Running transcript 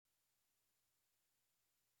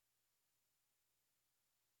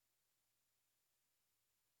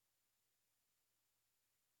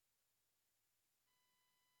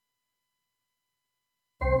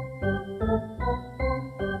Peanuts!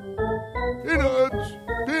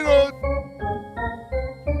 Peanuts!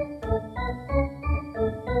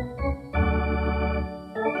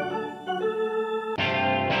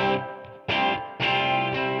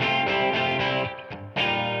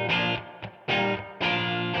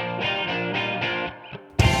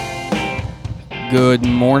 Good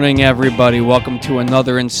morning, everybody. Welcome to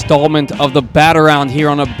another installment of the Bat Around here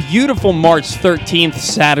on a beautiful March 13th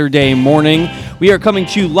Saturday morning. We are coming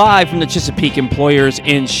to you live from the Chesapeake Employers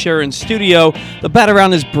Insurance Studio. The Bat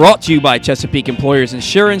Around is brought to you by Chesapeake Employers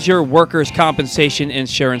Insurance, your workers' compensation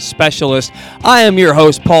insurance specialist. I am your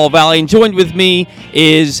host, Paul Valley, and joined with me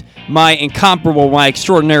is my incomparable, my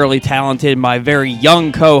extraordinarily talented, my very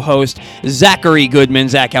young co-host, Zachary Goodman.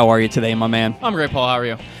 Zach, how are you today, my man? I'm great, Paul. How are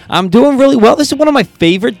you? I'm doing really well. This is one of my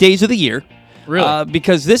favorite days of the year. Really?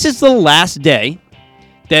 Because this is the last day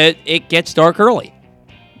that it gets dark early.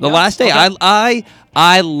 The last day. Okay.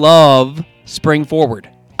 I love spring forward.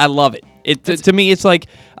 I love it. To me, it's like,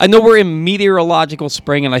 I know we're in meteorological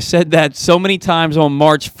spring, and I said that so many times on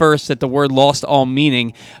March 1st that the word lost all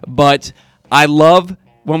meaning, but I love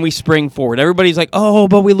when we spring forward. Everybody's like, oh,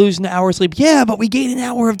 but we lose an hour of sleep. Yeah, but we gain an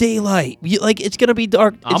hour of daylight. It's going to be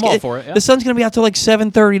dark. I'm all for it. Yeah. The sun's going to be out till like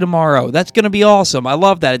 7:30 tomorrow. That's going to be awesome. I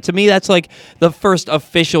love that. To me, that's like the first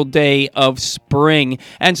official day of spring.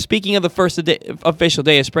 And speaking of the first official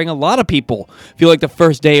day of spring, a lot of people feel like the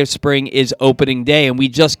first day of spring is opening day. And we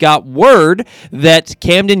just got word that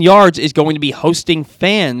Camden Yards is going to be hosting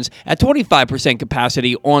fans at 25%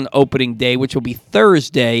 capacity on opening day, which will be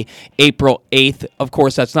Thursday, April 8th. Of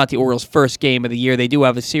course, that's not the Orioles' first game of the year. They do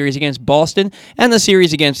have a series against Boston and the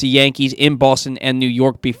series against the Yankees in Boston and New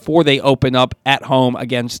York before they open up at home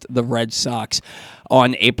against the Red Sox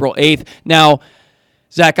on April 8th. Now,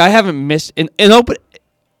 Zach, I haven't missed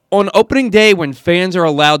on opening day when fans are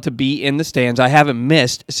allowed to be in the stands. I haven't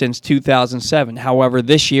missed since 2007. However,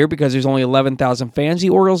 this year, because there's only 11,000 fans, the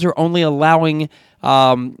Orioles are only allowing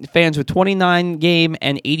fans with 29-game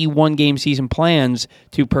and 81-game season plans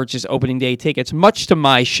to purchase opening day tickets, much to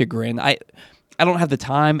my chagrin. I don't have the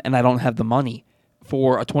time and I don't have the money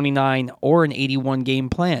for a 29 or an 81-game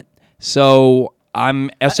plan. So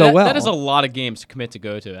I'm SOL. That is a lot of games to commit to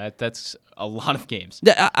go to. That's a lot of games.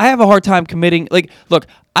 I have a hard time committing. Like, look,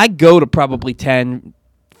 I go to probably 10,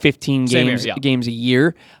 15 games a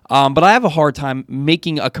year, but I have a hard time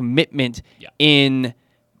making a commitment in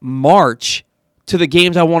March to the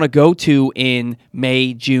games I want to go to in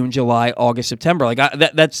May, June, July, August, September. Like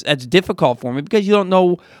that's difficult for me because you don't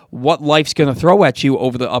know what life's going to throw at you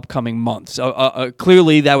over the upcoming months.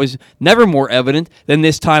 Clearly, that was never more evident than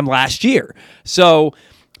this time last year. So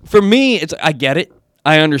for me, I get it.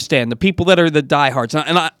 I understand. The people that are the diehards,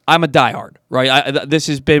 and I'm a diehard, right? This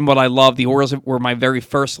has been what I love. The Orioles were my very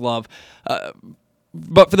first love.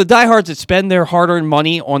 But for the diehards that spend their hard-earned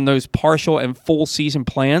money on those partial and full season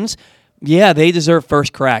plans, yeah, they deserve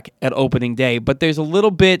first crack at opening day, but there's a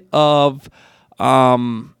little bit of, I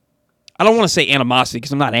don't want to say animosity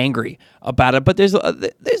because I'm not angry about it, but there's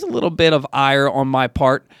a little bit of ire on my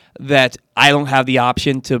part that I don't have the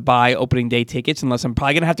option to buy opening day tickets unless I'm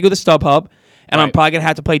probably going to have to go to StubHub, and I'm probably going to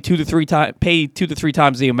have to pay 2 to 3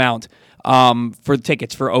 times the amount for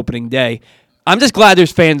tickets for opening day. I'm just glad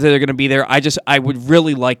there's fans that are going to be there. I would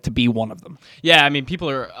really like to be one of them. Yeah, I mean, people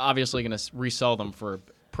are obviously going to resell them for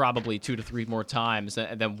probably 2 to 3 more times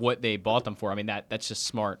than what they bought them for. I mean, that's just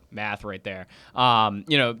smart math right there.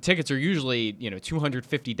 Tickets are usually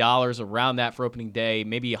 $250 around that for opening day,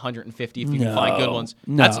 maybe $150 if you can find good ones.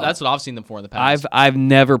 No. That's what I've seen them for in the past. I've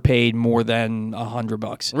never paid more than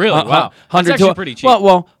 $100. Really? Wow. That's actually pretty cheap.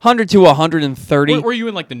 Well, $100 to $130. Were you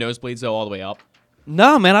in like the nosebleeds though, all the way up?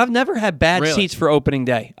 No, man, I've never had bad seats for opening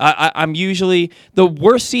day. I'm usually the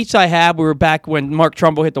worst seats I had were back when Mark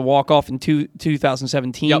Trumbo hit the walk-off in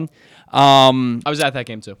 2017. Yep. I was at that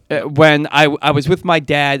game too. When I was with my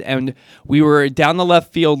dad, and we were down the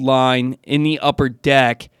left field line in the upper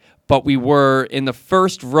deck, but we were in the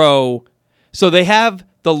first row. So they have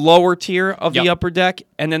the lower tier of the upper deck,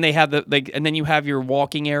 and then they have and then you have your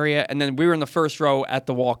walking area, and then we were in the first row at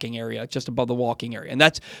the walking area, just above the walking area, and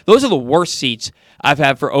those are the worst seats I've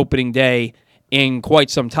had for opening day in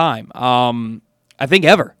quite some time. I think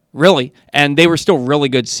ever, really, and they were still really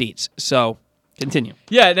good seats. So continue.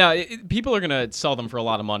 Yeah, now, people are going to sell them for a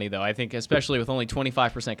lot of money, though. I think especially with only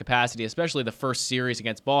 25% capacity, especially the first series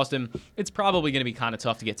against Boston, it's probably going to be kind of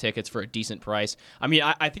tough to get tickets for a decent price. I mean,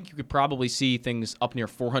 I think you could probably see things up near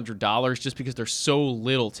 $400 just because there's so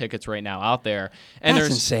little tickets right now out there. And That's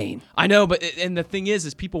insane. I know, but and the thing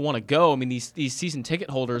is people want to go. I mean, these season ticket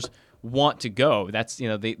holders want to go. That's,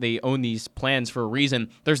 they own these plans for a reason.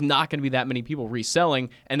 There's not going to be that many people reselling,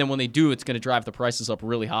 and then when they do, it's going to drive the prices up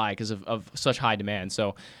really high because of such high demand.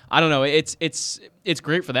 So I don't know. It's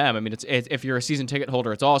great for them. I mean, it's if you're a season ticket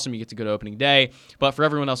holder, it's awesome. You get to go to opening day. But for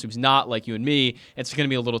everyone else who's not, like you and me, it's going to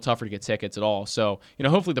be a little tougher to get tickets at all. So,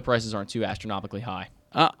 hopefully the prices aren't too astronomically high.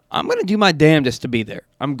 I'm going to do my damnedest to be there.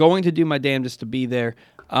 I'm going to do my damnedest to be there.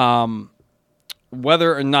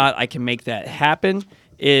 Whether or not I can make that happen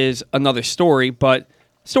is another story, but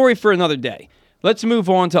story for another day. Let's move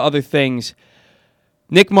on to other things.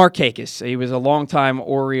 Nick Markakis, he was a longtime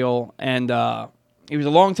Oriole, and then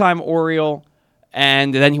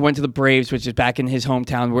he went to the Braves, which is back in his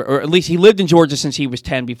hometown, or at least he lived in Georgia since he was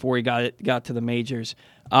 10 before he got to the majors.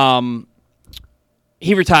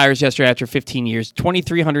 He retires yesterday after 15 years,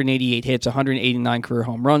 2,388 hits, 189 career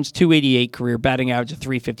home runs, 288 career batting average, a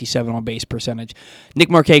 357 on base percentage. Nick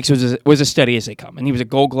Markakis was as steady as they come, and he was a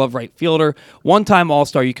Gold Glove right fielder, one-time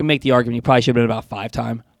All-Star. You can make the argument he probably should have been about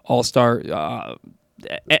five-time All-Star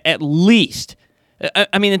at least.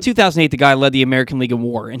 I mean, in 2008, the guy led the American League in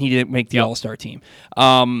WAR, and he didn't make the All-Star team.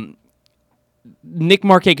 Nick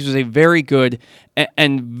Markakis was a very good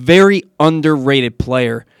and very underrated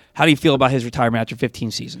player. How do you feel about his retirement after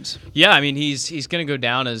 15 seasons? Yeah, I mean, he's going to go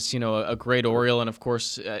down as, a great Oriole and, of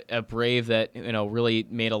course, a Brave that, really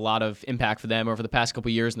made a lot of impact for them over the past couple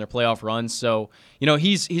of years in their playoff runs. So,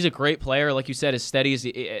 he's a great player. Like you said, as steady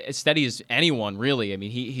as anyone, really. I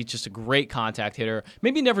mean, he's just a great contact hitter.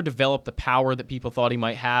 Maybe never developed the power that people thought he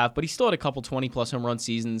might have, but he still had a couple 20-plus home run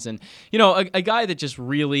seasons. And, a guy that just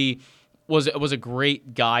really was a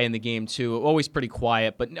great guy in the game too. Always pretty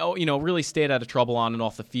quiet, but really stayed out of trouble on and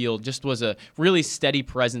off the field. Just was a really steady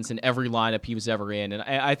presence in every lineup he was ever in, and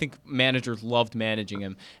I think managers loved managing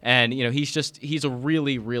him. And he's a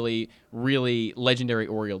really, really, really legendary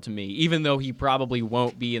Oriole to me. Even though he probably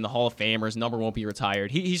won't be in the Hall of Fame or his number won't be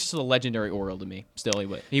retired, he's just a legendary Oriole to me. Still, he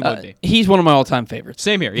would be. He's one of my all-time favorites.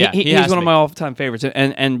 Same here. Yeah, he's one of my all-time favorites.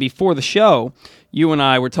 And before the show, you and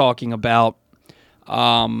I were talking about.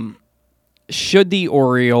 Should the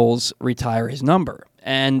Orioles retire his number?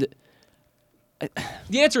 And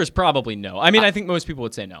the answer is probably no. I mean, I think most people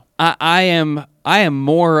would say no. I am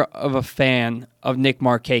more of a fan of Nick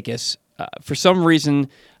Markakis. For some reason,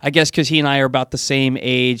 I guess because he and I are about the same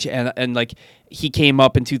age, and like he came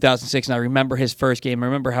up in 2006, and I remember his first game. I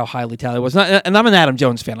remember how highly touted it was. And I'm an Adam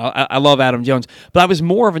Jones fan. I love Adam Jones, but I was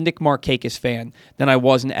more of a Nick Markakis fan than I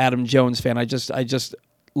was an Adam Jones fan. I just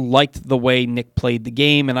liked the way Nick played the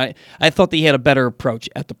game, and I thought that he had a better approach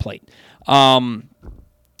at the plate. And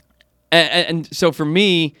so for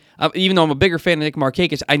me, even though I'm a bigger fan of Nick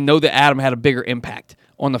Markakis, I know that Adam had a bigger impact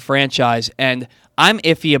on the franchise, and I'm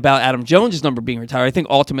iffy about Adam Jones' number being retired. I think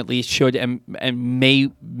ultimately it should and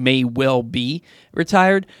may well be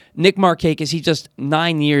retired. Nick Markakis, he just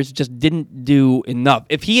 9 years just didn't do enough.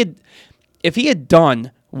 If he had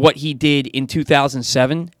done what he did in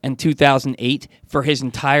 2007 and 2008 for his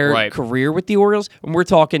entire career with the Orioles, and we're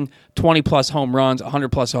talking 20-plus home runs,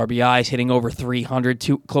 100-plus RBIs, hitting over 300,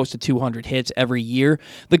 close to 200 hits every year.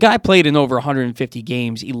 The guy played in over 150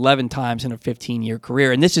 games 11 times in a 15-year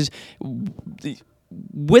career, and this is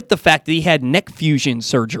with the fact that he had neck fusion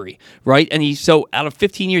surgery, right? And so out of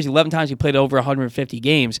 15 years, 11 times he played over 150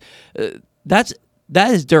 games. That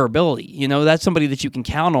is durability. That's somebody that you can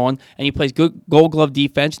count on, and he plays good Gold Glove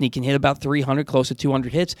defense, and he can hit about 300, close to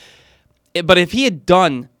 200 hits. But if he had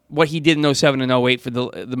done what he did in 07 and 08 for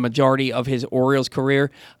the majority of his Orioles career,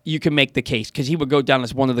 you can make the case, because he would go down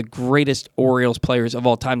as one of the greatest Orioles players of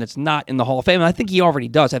all time that's not in the Hall of Fame. And I think he already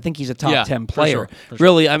does. I think he's a top 10 player. For sure.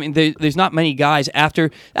 Really, I mean, there's not many guys after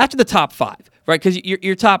the top five. Right, because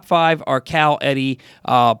your top five are Cal, Eddie,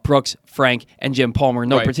 Brooks, Frank, and Jim Palmer,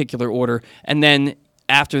 no particular order. And then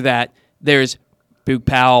after that, there's Boog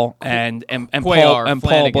Powell and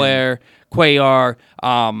Paul Blair, Cuellar,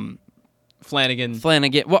 Flanagan.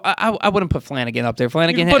 Well, I wouldn't put Flanagan up there.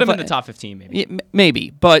 Flanagan, you put him in the top 15, maybe. Yeah,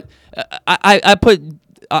 maybe, but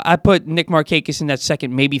I put Nick Markakis in that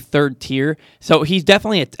second, maybe third tier. So he's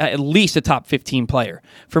definitely at least a top 15 player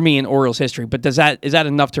for me in Orioles history. But is that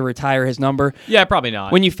enough to retire his number? Yeah, probably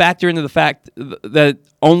not. When you factor into the fact that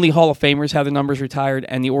only Hall of Famers have their numbers retired,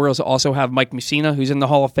 and the Orioles also have Mike Mussina, who's in the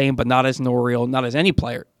Hall of Fame, but not as an Oriole, not as any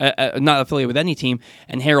player, not affiliated with any team,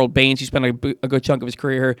 and Harold Baines, who spent a good chunk of his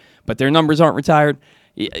career here, but their numbers aren't retired.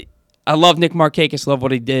 I love Nick Markakis, love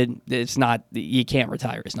what he did. It's not, you can't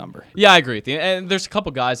retire his number. Yeah, I agree with you. And there's a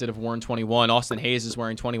couple guys that have worn 21. Austin Hayes is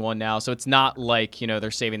wearing 21 now, so it's not like, they're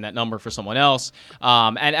saving that number for someone else.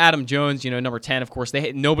 And Adam Jones, number 10, of course,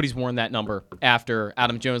 nobody's worn that number after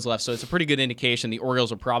Adam Jones left, so it's a pretty good indication the Orioles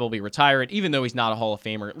will probably retire it, even though he's not a Hall of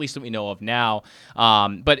Famer, at least that we know of now.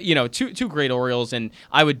 But, two great Orioles, and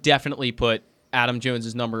I would definitely put Adam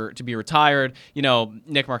Jones' number to be retired.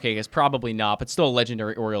 Nick Markakis, probably not, but still a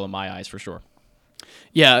legendary Oriole in my eyes for sure.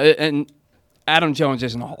 Yeah, and Adam Jones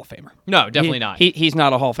isn't a Hall of Famer. No, definitely not. He's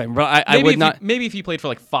not a Hall of Famer, but I would not. Maybe if he played for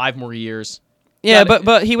like 5 more years. Yeah,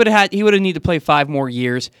 but he would have needed to play 5 more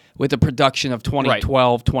years with the production of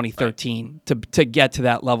 2012, 2013 to get to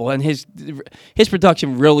that level, and his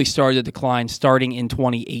production really started to decline starting in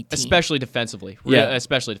 2018, especially defensively. Yeah.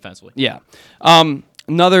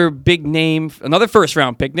 Another big name, another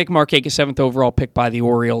first-round pick, Nick Markakis, 7th overall pick by the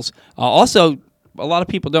Orioles. Also, a lot of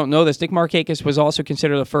people don't know this. Nick Markakis was also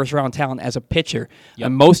considered a first-round talent as a pitcher,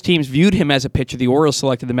 and most teams viewed him as a pitcher. The Orioles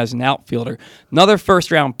selected him as an outfielder. Another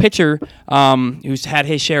first-round pitcher who's had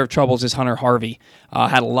his share of troubles is Hunter Harvey.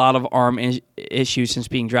 Had a lot of arm issues since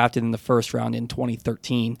being drafted in the first round in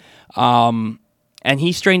 2013. And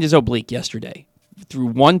he strained his oblique yesterday through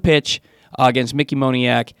one pitch against Mickey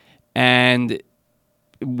Moniak and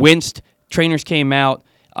winced. Trainers came out.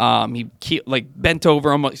 He bent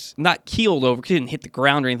over, almost not keeled over, because he didn't hit the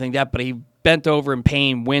ground or anything like that, but he bent over in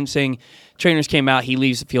pain, wincing. Trainers came out. He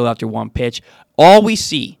leaves the field after one pitch. All we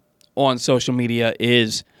see on social media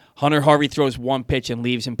is Hunter Harvey throws one pitch and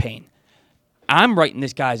leaves in pain. I'm writing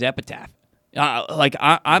this guy's epitaph.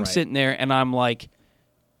 I'm sitting there and I'm like,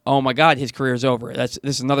 oh my God, his career's over. This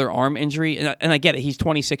is another arm injury. And I get it. He's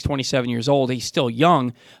 26, 27 years old. He's still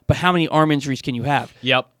young, but how many arm injuries can you have?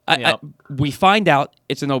 Yep. We find out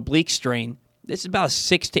it's an oblique strain. This is about a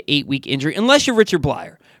 6 to 8 week injury, unless you're Richard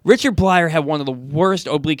Blyer. Richard Blyer had one of the worst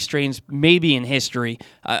oblique strains maybe in history.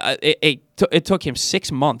 It took him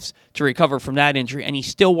 6 months to recover from that injury, and he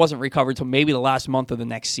still wasn't recovered until maybe the last month of the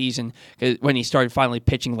next season when he started finally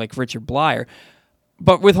pitching like Richard Blyer.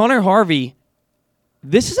 But with Hunter Harvey,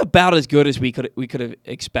 this is about as good as we could have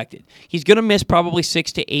expected. He's going to miss probably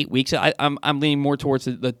 6 to 8 weeks. I'm leaning more towards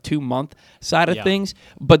the 2-month side of things,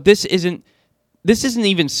 but this isn't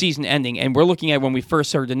even season ending. And we're looking at, when we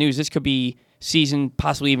first heard the news, this could be season,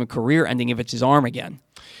 possibly even career ending if it's his arm again.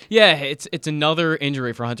 Yeah, it's another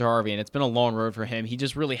injury for Hunter Harvey, and it's been a long road for him. He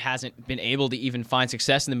just really hasn't been able to even find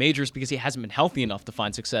success in the majors because he hasn't been healthy enough to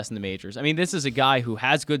find success in the majors. I mean, this is a guy who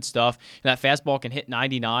has good stuff. That fastball can hit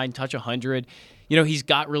 99, touch 100. He's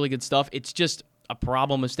got really good stuff. It's just a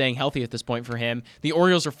problem of staying healthy at this point for him. The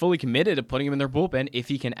Orioles are fully committed to putting him in their bullpen if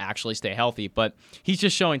he can actually stay healthy, but he's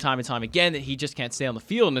just showing time and time again that he just can't stay on the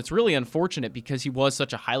field, and it's really unfortunate because he was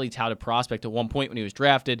such a highly touted prospect at one point when he was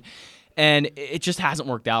drafted, and it just hasn't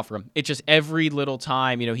worked out for him. It's just every little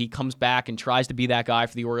time, he comes back and tries to be that guy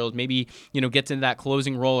for the Orioles, maybe, gets into that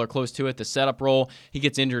closing role or close to it, the setup role, he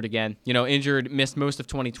gets injured again. Missed most of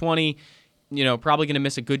 2020, probably going to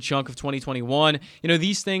miss a good chunk of 2021.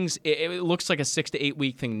 These things, it looks like a 6 to 8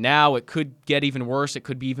 week thing now. It could get even worse. It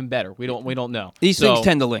could be even better. We don't know. These things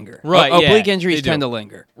tend to linger. Right. Oblique injuries tend to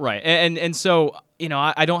linger. Right. And so,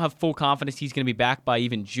 I don't have full confidence he's going to be back by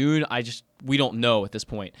even June. We don't know at this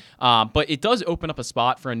point. But it does open up a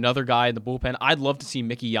spot for another guy in the bullpen. I'd love to see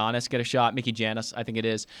Mickey Janis get a shot. Mickey Janis, I think it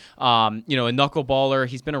is. A knuckleballer.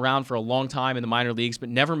 He's been around for a long time in the minor leagues, but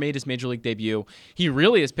never made his major league debut. He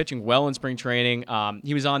really is pitching well in spring training.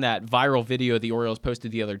 He was on that viral video the Orioles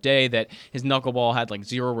posted the other day that his knuckleball had like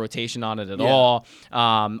zero rotation on it at all.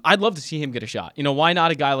 I'd love to see him get a shot. Why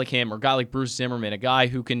not a guy like him or a guy like Bruce Zimmerman, a guy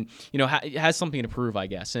who can, has something to prove, I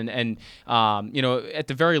guess. And at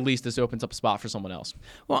the very least, this opens up a spot for someone else.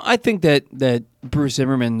 Well, I think that Bruce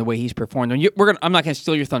Zimmerman, the way he's performed, I'm not going to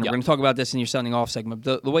steal your thunder. We're going to talk about this in your sounding off segment.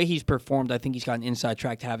 The way he's performed, I think he's got an inside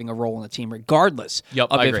track to having a role in the team, regardless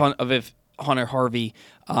of if Hunter Harvey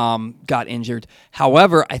got injured.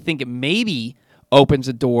 However, I think it maybe opens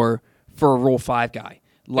a door for a Rule 5 guy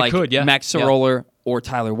like Max Soroller or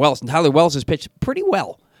Tyler Wells. And Tyler Wells has pitched pretty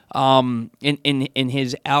well in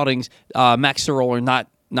his outings. Max Soroller not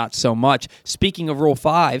so much. Speaking of Rule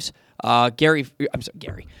 5s,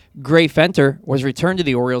 Gray Fenter was returned to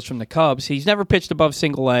the Orioles from the Cubs. He's never pitched above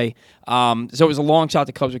single A, so it was a long shot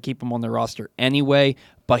the Cubs would keep him on their roster anyway,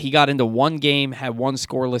 but he got into one game, had one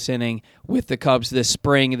scoreless inning with the Cubs this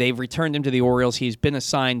spring. They've returned him to the Orioles. He's been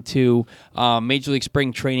assigned to Major League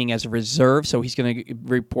Spring Training as a reserve, so he's going to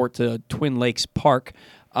report to Twin Lakes Park.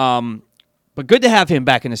 But good to have him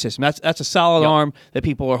back in the system. That's a solid arm that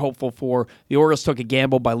people are hopeful for. The Orioles took a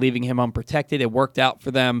gamble by leaving him unprotected. It worked out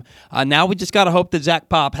for them. Now we just got to hope that Zack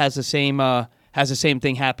Pop has the same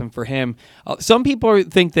thing happen for him. Some people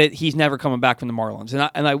think that he's never coming back from the Marlins,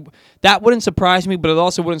 and that wouldn't surprise me, but it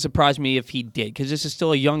also wouldn't surprise me if he did, because this is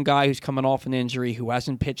still a young guy who's coming off an injury, who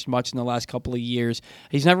hasn't pitched much in the last couple of years.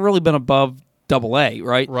 He's never really been above Double-A,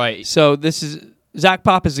 right? Right. So Zack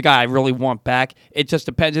Pop is the guy I really want back. It just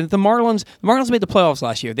depends. And if the Marlins made the playoffs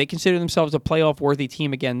last year. They consider themselves a playoff-worthy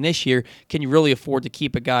team again this year. Can you really afford to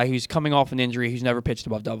keep a guy who's coming off an injury, who's never pitched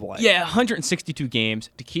above Double-A? Yeah, 162 games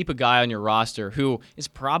to keep a guy on your roster who is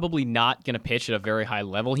probably not going to pitch at a very high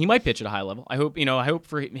level. He might pitch at a high level. I hope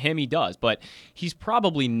for him he does, but he's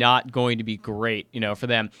probably not going to be great, for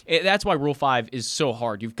them. That's why Rule 5 is so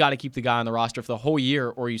hard. You've got to keep the guy on the roster for the whole year,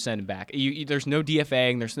 or you send him back. There's no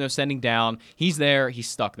DFAing. There's no sending down. He's there, he's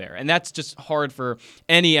stuck there. And that's just hard for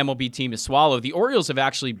any MLB team to swallow. The Orioles have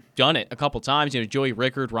actually done it a couple times. Joey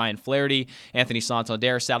Rickard, Ryan Flaherty, Anthony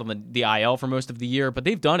Santander sat on the IL for most of the year, but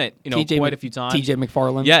they've done it, quite a few times. TJ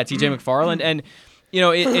McFarland. Yeah, TJ McFarland. And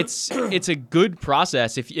it's a good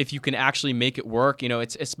process if you can actually make it work.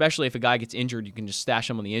 It's especially if a guy gets injured, you can just stash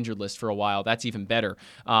him on the injured list for a while. That's even better,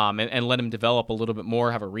 and let him develop a little bit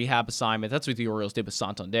more, have a rehab assignment. That's what the Orioles did with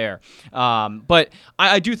Santander. But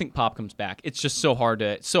I do think Pop comes back. It's just so hard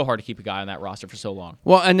to keep a guy on that roster for so long.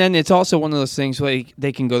 Well, and then it's also one of those things where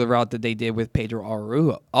they can go the route that they did with Pedro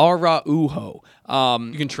Araujo.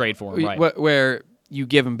 You can trade for him, right? Where you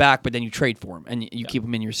give him back, but then you trade for him, and you keep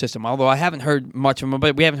him in your system. Although I haven't heard much from him,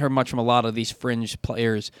 but we haven't heard much from a lot of these fringe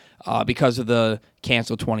players because of the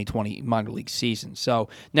canceled 2020 minor league season. So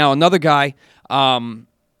now another guy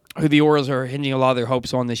who the Orioles are hinging a lot of their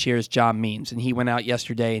hopes on this year is John Means, and he went out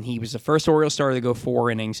yesterday, and he was the first Orioles starter to go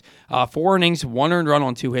 4 innings. 4 innings, 1 earned run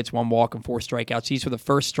on 2 hits, 1 walk, and 4 strikeouts. These were the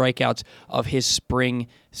first strikeouts of his spring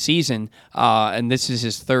season, and this is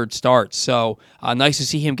his 3rd start. So nice to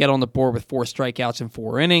see him get on the board with 4 strikeouts in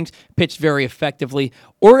 4 innings. Pitched very effectively.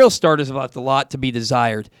 Orioles starters have left a lot to be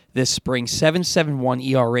desired this spring. 7.71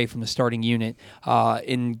 ERA from the starting unit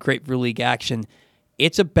in Grapefruit League action.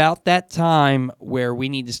 It's about that time where we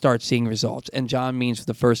need to start seeing results, and John Means was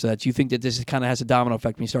the first of that. Do you think that this kind of has a domino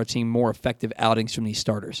effect when you start seeing more effective outings from these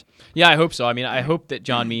starters? Yeah, I hope so. I mean, I hope that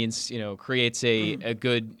John Means, creates a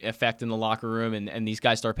good effect in the locker room, and these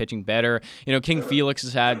guys start pitching better. King Felix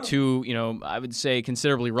has had 2, I would say,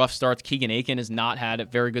 considerably rough starts. Keegan Aiken has not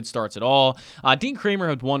had very good starts at all. Dean Kramer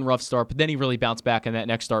had 1 rough start, but then he really bounced back in that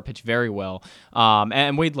next start, pitched very well.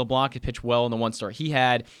 And Wade LeBlanc had pitched well in the 1 start he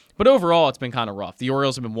had. But overall, it's been kind of rough. The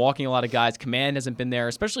Orioles have been walking a lot of guys. Command hasn't been there,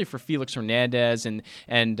 especially for Felix Hernandez and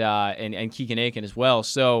Keegan Aiken as well.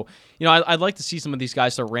 So, I'd like to see some of these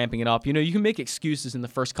guys start ramping it up. You can make excuses in the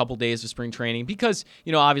first couple days of spring training because,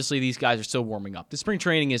 obviously these guys are still warming up. The spring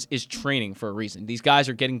training is training for a reason. These guys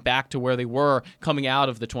are getting back to where they were coming out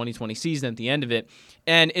of the 2020 season at the end of it,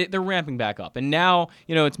 and they're ramping back up. And now,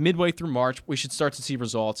 it's midway through March. We should start to see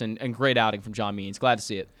results and great outing from John Means. Glad to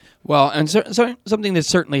see it. Well, and so something that's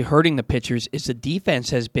certainly hurting the pitchers is the defense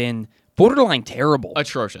has been borderline terrible.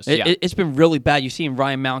 Atrocious, It's been really bad. You're seeing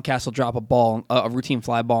Ryan Mountcastle drop a routine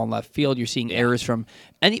fly ball in left field. You're seeing errors from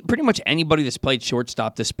pretty much anybody that's played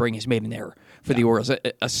shortstop this spring has made an error for the Orioles,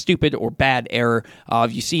 a stupid or bad error.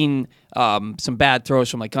 You've seen some bad throws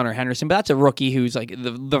from like Gunnar Henderson, but that's a rookie who's like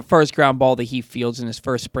the first ground ball that he fields in his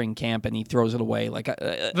first spring camp, and he throws it away. Like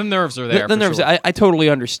the nerves are there. The nerves. Sure. I totally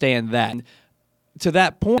understand that. To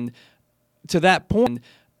that point,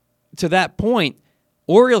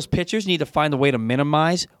 Orioles pitchers need to find a way to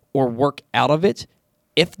minimize or work out of it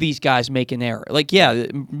if these guys make an error.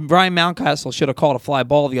 Ryan Mountcastle should have called a fly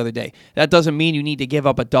ball the other day. That doesn't mean you need to give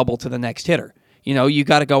up a double to the next hitter. You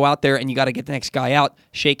got to go out there and you got to get the next guy out,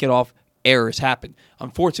 shake it off. Errors happen.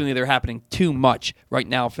 Unfortunately, they're happening too much right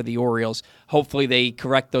now for the Orioles. Hopefully, they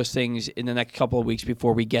correct those things in the next couple of weeks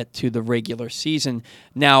before we get to the regular season.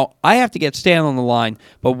 Now, I have to get Stan on the line,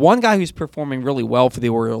 but one guy who's performing really well for the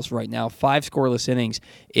Orioles right now, 5 scoreless innings,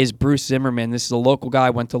 is Bruce Zimmerman. This is a local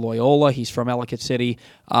guy, went to Loyola. He's from Ellicott City.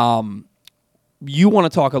 You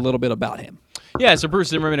want to talk a little bit about him? Yeah, so Bruce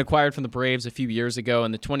Zimmerman acquired from the Braves a few years ago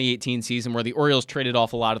in the 2018 season where the Orioles traded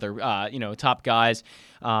off a lot of their, top guys.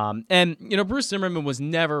 Bruce Zimmerman was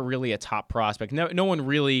never really a top prospect. No one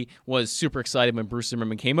really was super excited when Bruce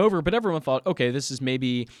Zimmerman came over, but everyone thought, okay, this is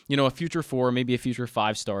maybe, a future 4, maybe a future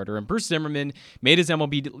 5 starter. And Bruce Zimmerman made his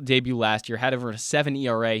MLB debut last year, had over a 7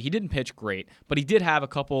 ERA. He didn't pitch great, but he did have a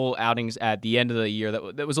couple outings at the end of the year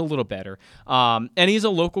that was a little better. And he's a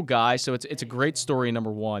local guy, so it's a great story,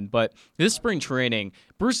 number one. But this spring training,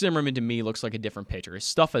 Bruce Zimmerman to me looks like a different pitcher. His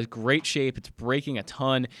stuff has great shape. It's breaking a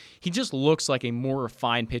ton. He just looks like a more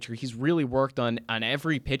refined pitcher. He's really worked on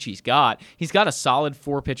every pitch he's got. He's got a solid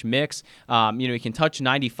 4-pitch mix. He can touch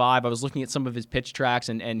 95. I was looking at some of his pitch tracks,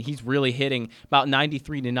 and he's really hitting about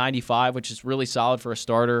 93 to 95, which is really solid for a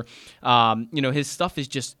starter. His stuff is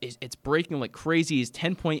just it's breaking like crazy. He's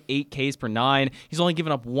 10.8 Ks per 9. He's only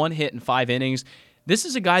given up 1 hit in 5 innings. This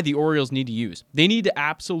is a guy the Orioles need to use. They need to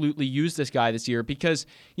absolutely use this guy this year because,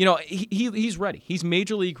 he's ready. He's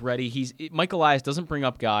major league ready. Mike Elias doesn't bring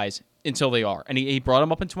up guys until they are. And he brought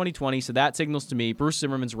him up in 2020, so that signals to me Bruce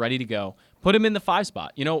Zimmerman's ready to go. Put him in the 5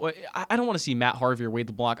 spot. I don't want to see Matt Harvey or Wade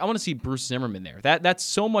LeBlanc. I want to see Bruce Zimmerman there. That's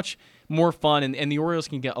so much more fun, and the Orioles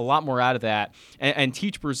can get a lot more out of that and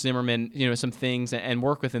teach Bruce Zimmerman, some things and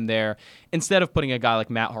work with him there. Instead of putting a guy like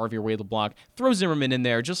Matt Harvey or Wade LeBlanc, throw Zimmerman in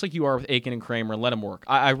there just like you are with Aiken and Kramer and let him work.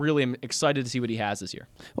 I really am excited to see what he has this year.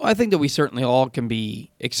 Well, I think that we certainly all can be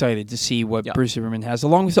excited to see what Bruce Zimmerman has,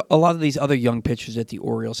 along with a lot of these other young pitchers that the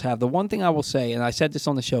Orioles have. The one thing I will say, and I said this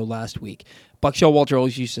on the show last week, Buck Showalter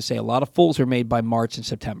always used to say a lot of fools are made by March and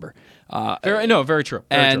September. Very true. Very true.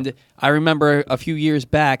 I remember a few years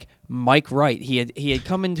back, Mike Wright, he had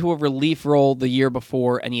come into a relief role the year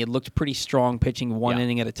before, and he had looked pretty strong pitching one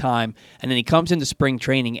inning at a time. And then he comes into spring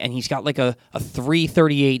training, and he's got like a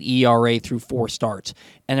 3.38 ERA through 4 starts.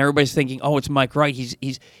 And everybody's thinking, oh, it's Mike Wright.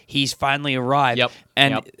 He's finally arrived.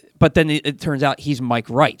 Yep. But then it turns out he's Mike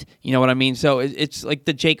Wright. You know what I mean? So it's like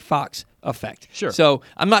the Jake Fox effect. Sure. So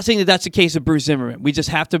I'm not saying that that's the case of Bruce Zimmerman. We just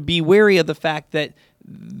have to be wary of the fact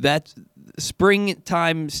that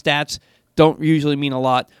springtime stats don't usually mean a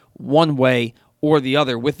lot one way or the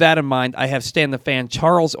other. With that in mind, I have Stan the Fan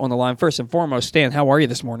Charles on the line. First and foremost, Stan, how are you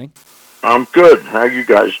this morning? I'm good. How you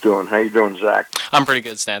guys doing? How you doing, Zack? I'm pretty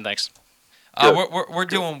good, Stan. Thanks. We're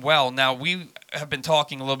doing well. Now, we have been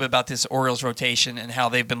talking a little bit about this Orioles rotation and how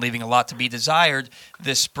they've been leaving a lot to be desired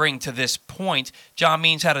this spring to this point. John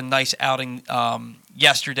Means had a nice outing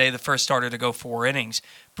yesterday, the first starter to go 4 innings.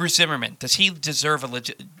 Bruce Zimmerman, does he deserve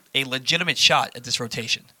a legitimate shot at this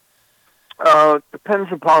rotation?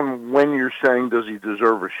 Depends upon when you're saying does he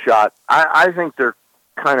deserve a shot. I think they're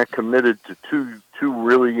kind of committed to two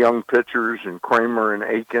really young pitchers in Kramer and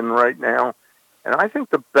Aiken right now. And I think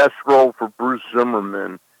the best role for Bruce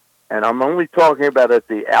Zimmerman, and I'm only talking about at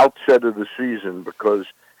the outset of the season, because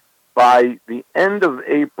by the end of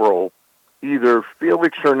April, either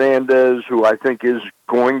Felix Hernandez, who I think is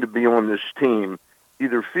going to be on this team,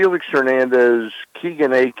 either Felix Hernandez,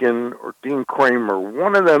 Keegan Aiken, or Dean Kramer,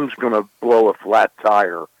 one of them's going to blow a flat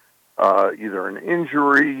tire, either an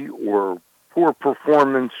injury or poor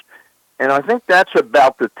performance. And I think that's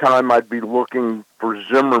about the time I'd be looking for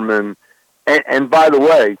Zimmerman. And by the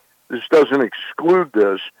way, this doesn't exclude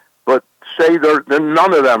this, but say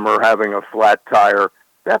none of them are having a flat tire.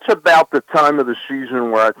 That's about the time of the season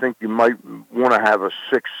where I think you might want to have a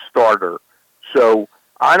 6th starter. So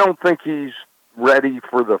I don't think he's ready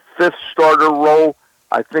for the 5th starter role.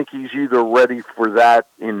 I think he's either ready for that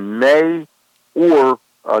in May or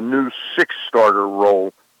a new 6th starter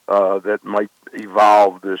role that might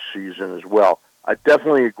evolve this season as well. I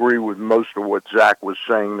definitely agree with most of what Zack was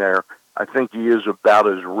saying there. I think he is about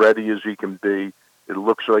as ready as he can be. It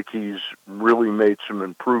looks like he's really made some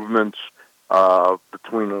improvements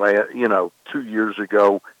between 2 years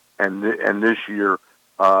ago and this year,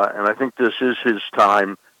 and I think this is his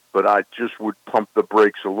time. But I just would pump the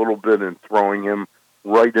brakes a little bit in throwing him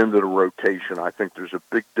right into the rotation. I think there's a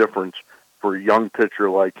big difference for a young pitcher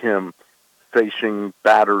like him facing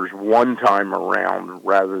batters one time around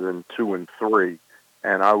rather than 2 and 3.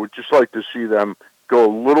 And I would just like to see them go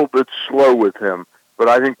a little bit slow with him, but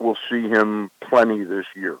I think we'll see him plenty this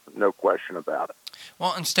year, no question about it.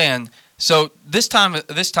 Well, and Stan, so this time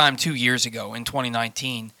 2 years ago in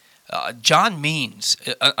 2019, John Means,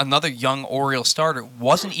 another young Oriole starter,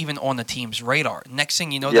 wasn't even on the team's radar. Next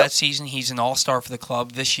thing you know, that season, he's an all-star for the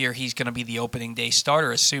club. This year, he's going to be the opening day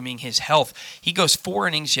starter, assuming his health. He goes 4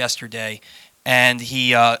 innings yesterday, and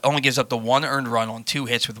he only gives up the 1 earned run on 2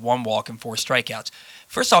 hits with 1 walk and 4 strikeouts.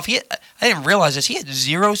 First off, I didn't realize this. He had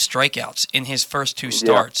 0 strikeouts in his first 2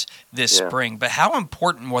 starts this spring. But how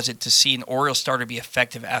important was it to see an Oriole starter be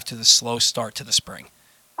effective after the slow start to the spring?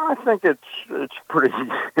 I think it's pretty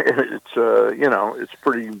it's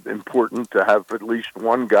pretty important to have at least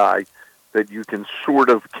one guy that you can sort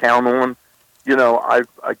of count on. I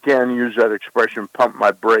again use that expression, pump my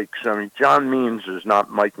brakes. I mean, John Means is not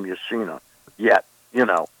Mike Mussina yet,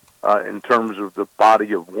 in terms of the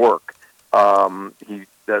body of work.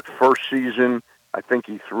 That first season, I think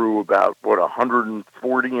he threw about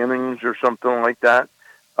 140 innings or something like that.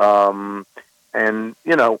 And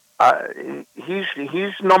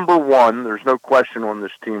he's number one. There's no question on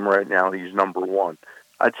this team right now. He's number one.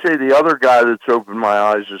 I'd say the other guy that's opened my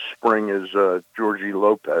eyes this spring is Georgie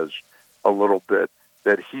Lopez a little bit,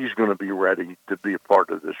 that he's going to be ready to be a part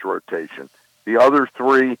of this rotation. The other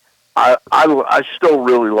three, I still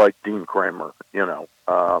really like Dean Kramer.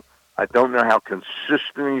 I don't know how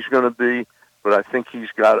consistent he's going to be, but I think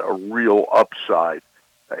he's got a real upside.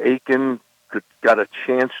 Aiken got a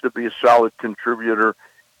chance to be a solid contributor.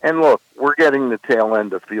 And look, we're getting the tail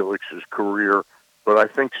end of Felix's career, but I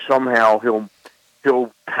think somehow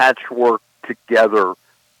he'll patchwork together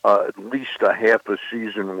at least a half a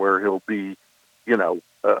season where he'll be,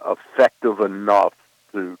 effective enough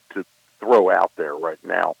to throw out there right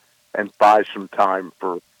now and buy some time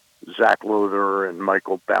for Zack Lothar and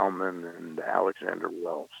Michael Baumann and Alexander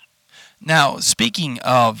Wells. Now, speaking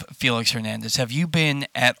of Felix Hernandez, have you been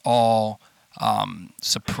at all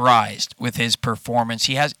surprised with his performance?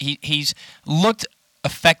 He's looked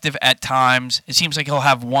effective at times. It seems like he'll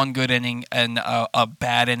have one good inning and a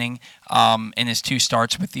bad inning in his two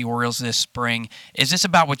starts with the Orioles this spring. Is this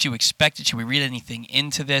about what you expected? Should we read anything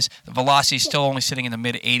into this? The velocity is still only sitting in the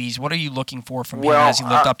mid-80s. What are you looking for from him as he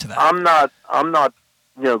lived up to that? I'm not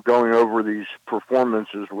going over these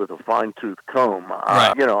performances with a fine-tooth comb.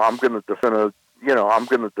 Right. I'm going to defend a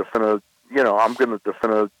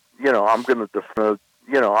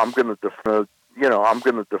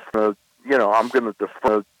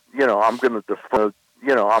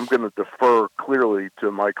I'm going to defer clearly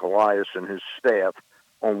to Mike Elias and his staff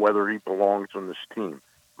on whether he belongs on this team.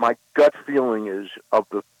 My gut feeling is, of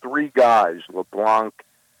the three guys, LeBlanc,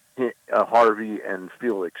 Harvey, and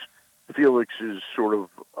Felix is sort of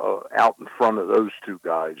out in front of those two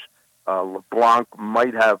guys. LeBlanc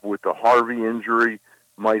might have, with the Harvey injury,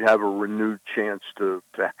 might have a renewed chance to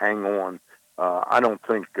hang on. I don't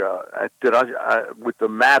think with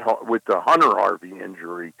the Hunter Harvey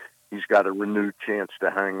injury, he's got a renewed chance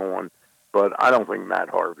to hang on. But I don't think Matt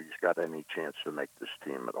Harvey's got any chance to make this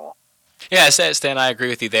team at all. Yeah, Stan, I agree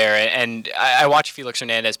with you there. And I watched Felix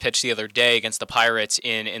Hernandez pitch the other day against the Pirates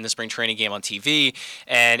in the spring training game on TV,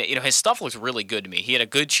 and his stuff looks really good to me. He had a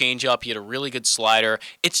good changeup, he had a really good slider.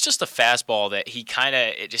 It's just a fastball that he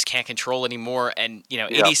just can't control anymore. And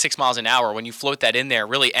 86 miles an hour, when you float that in there,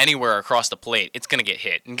 really anywhere across the plate, it's going to get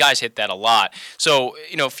hit. And guys hit that a lot. So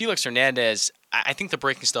Felix Hernandez, I think the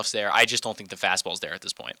breaking stuff's there. I just don't think the fastball's there at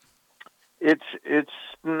this point. It's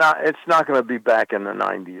not going to be back in the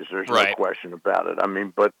 90s. There's no question about it. I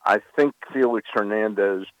mean, but I think Felix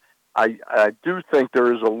Hernandez, I do think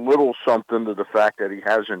there is a little something to the fact that he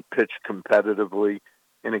hasn't pitched competitively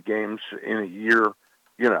in a year.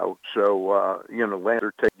 So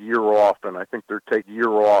Lander take year off, and I think they're take year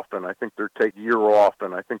off, and I think they're take year off,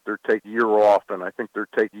 and I think they're take year off, and I think they're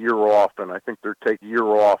take year off, and I think they're take year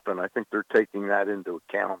off, and I think they're taking that into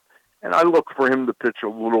account. And I look for him to pitch a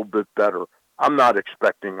little bit better. I'm not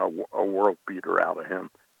expecting a world beater out of him,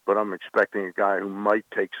 but I'm expecting a guy who might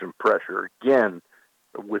take some pressure. Again,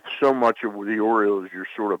 with so much of the Orioles, you're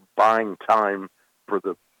sort of buying time for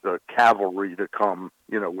the cavalry to come,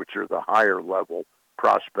 which are the higher level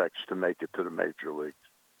prospects to make it to the major leagues.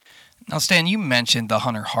 Now, Stan, you mentioned the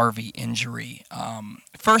Hunter Harvey injury.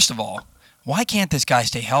 First of all, why can't this guy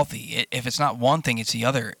stay healthy? If it's not one thing, it's the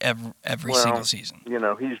other every single season.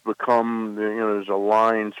 He's become, there's a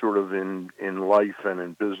line sort of in life and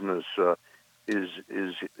in business, is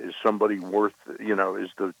somebody worth, is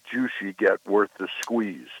the juice you get worth the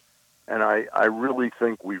squeeze? And I really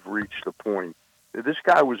think we've reached the point. This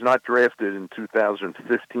guy was not drafted in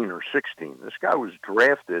 2015 or 16. This guy was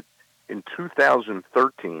drafted in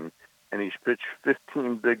 2013, and he's pitched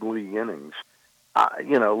 15 big league innings.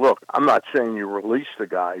 Look, I'm not saying you release the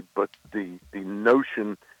guy, but the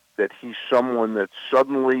notion that he's someone that's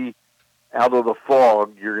suddenly out of the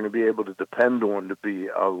fog, you're going to be able to depend on to be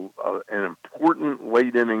an important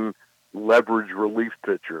late inning leverage relief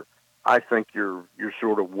pitcher. I think you're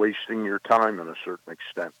sort of wasting your time in a certain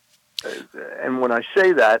extent. And when I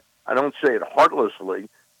say that, I don't say it heartlessly.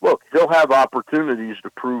 Look, he'll have opportunities to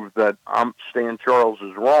prove that S.Charles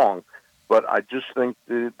is wrong, but I just think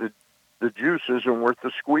the juice isn't worth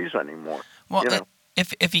the squeeze anymore. Well,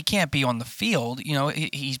 if he can't be on the field,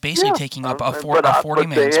 he's basically taking up a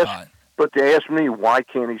 40-man spot. But to ask me, why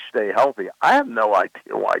can't he stay healthy? I have no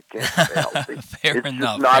idea why he can't stay healthy. Fair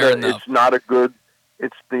enough. It's not a good.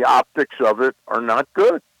 It's the optics of it are not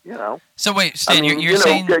good. So wait, Stan, you're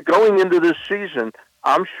saying going into this season,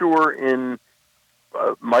 I'm sure in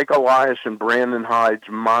Mike Elias and Brandon Hyde's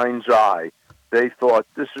mind's eye, they thought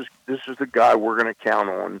this is the guy we're going to count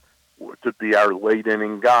on to be our late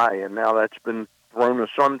inning guy, and now that's been thrown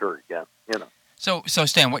asunder again. So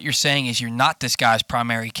Stan, what you're saying is you're not this guy's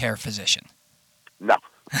primary care physician. No.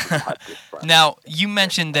 Not this primary. Now, you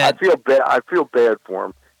mentioned that... I feel bad for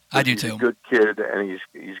him. I do he's too. He's a good kid, and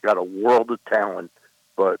he's got a world of talent,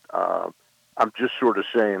 but I'm just sort of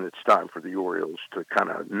saying it's time for the Orioles to kind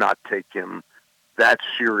of not take him that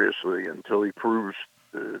seriously until he proves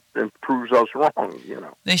us wrong,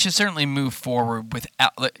 They should certainly move forward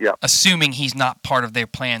without assuming he's not part of their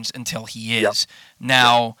plans until he is. Yep.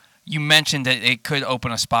 Now, you mentioned that it could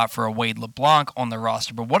open a spot for a Wade LeBlanc on the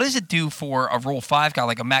roster, but what does it do for a Rule 5 guy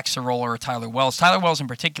like a Max Sorolla or a Tyler Wells? Tyler Wells in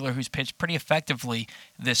particular, who's pitched pretty effectively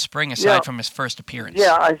this spring aside from his first appearance.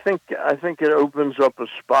 Yeah, I think it opens up a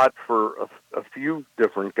spot for a few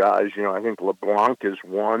different guys. I think LeBlanc is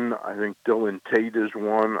one. I think Dylan Tate is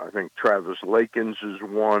one. I think Travis Lakins is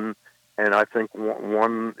one. And I think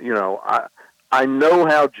one, I know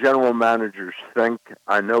how general managers think.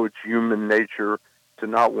 I know it's human nature to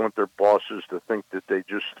not want their bosses to think that they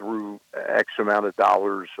just threw X amount of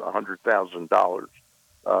dollars, $100,000.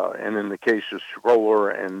 And in the case of Stroller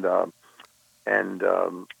and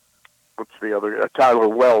what's the other, Tyler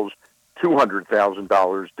Wells,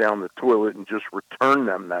 $200,000 down the toilet and just return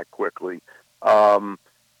them that quickly. I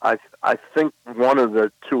think one of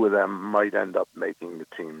the two of them might end up making the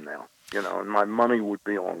team now, and my money would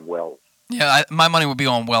be on Wells. Yeah, my money would be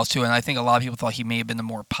on Wells, too, and I think a lot of people thought he may have been the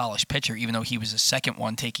more polished pitcher, even though he was the second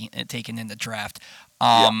one taken in the draft.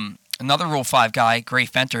 Another Rule 5 guy, Gray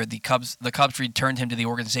Fenter, the Cubs returned him to the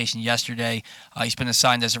organization yesterday. He's been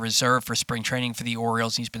assigned as a reserve for spring training for the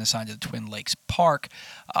Orioles, and he's been assigned to the Twin Lakes Park.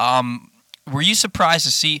 Were you surprised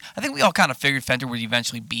to see? I think we all kind of figured Fenter would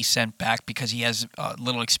eventually be sent back because he has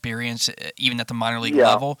little experience, even at the minor league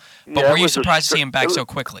level. But were you surprised to see him back so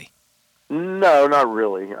quickly? No, not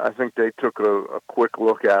really. I think they took a quick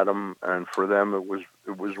look at him, and for them it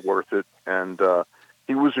was worth it. And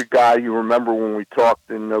he was a guy, you remember when we talked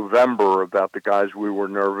in November about the guys we were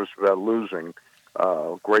nervous about losing.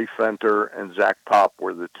 Gray Fenter and Zack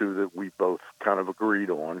were the two that we both kind of agreed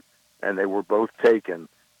on, and they were both taken.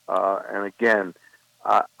 And again,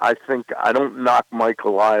 I think I don't knock Mike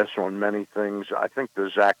Elias on many things. I think the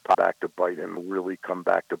Zack back to bite him will really come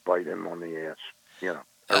back to bite him on the ass.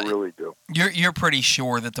 I really do. You're pretty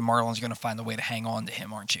sure that the Marlins are going to find a way to hang on to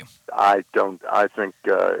him, aren't you? I don't. I think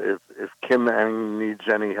if Kim Ng needs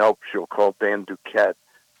any help, she'll call Dan Duquette,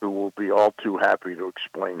 who will be all too happy to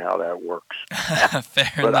explain how that works. Fair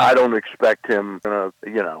but enough. I don't expect him.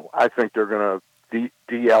 I think they're going to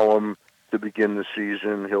DL him to begin the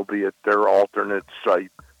season. He'll be at their alternate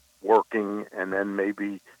site working, and then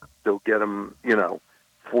maybe they'll get him.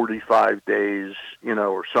 45 days,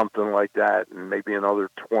 or something like that, and maybe another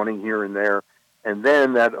 20 here and there. And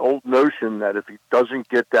then that old notion that if he doesn't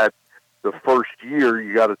get that the first year,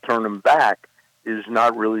 you got to turn him back is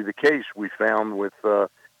not really the case. We found with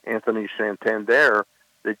Anthony Santander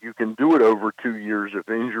that you can do it over 2 years if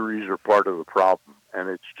injuries are part of the problem. And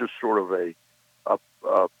it's just sort of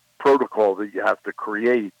a protocol that you have to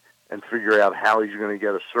create and figure out how he's going to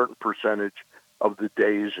get a certain percentage of the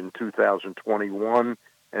days in 2021,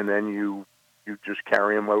 and then you just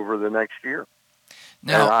carry him over the next year.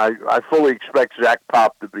 Now, and I fully expect Zack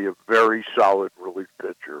to be a very solid relief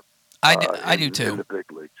pitcher. I do too. In the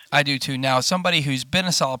big leagues. I do too. Now, somebody who's been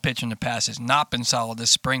a solid pitcher in the past has not been solid this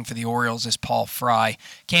spring for the Orioles is Paul Fry.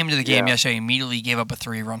 Came into the game yesterday, immediately gave up a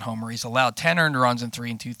 3-run homer. He's allowed 10 earned runs in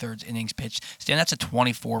 3 2/3 innings pitched. Stan, that's a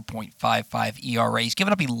 24.55 ERA. He's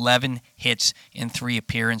given up 11 hits in 3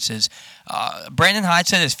 appearances. Brandon Hyde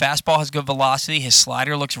said his fastball has good velocity. His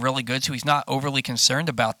slider looks really good, so he's not overly concerned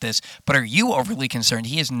about this. But are you overly concerned?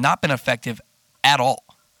 He has not been effective at all.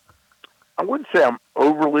 I wouldn't say I'm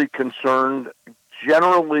overly concerned.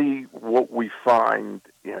 Generally, what we find,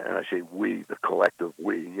 and I say we, the collective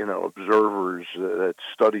we, observers that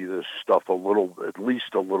study this stuff at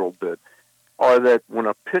least a little bit, are that when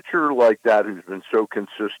a pitcher like that who's been so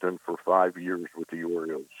consistent for 5 years with the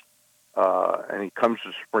Orioles, and he comes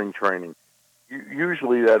to spring training,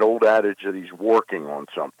 usually that old adage that he's working on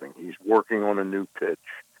something, he's working on a new pitch,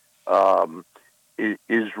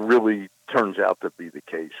 is really turns out to be the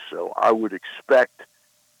case. So I would expect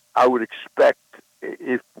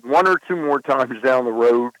if 1 or 2 more times down the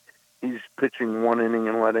road he's pitching 1 inning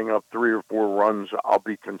and letting up 3 or 4 runs, I'll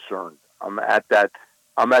be concerned. I'm at that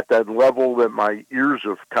level that my ears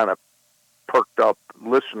have kind of perked up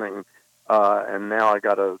listening, and now I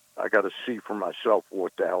gotta see for myself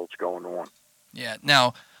what the hell's going on. Yeah.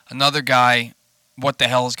 Now another guy what the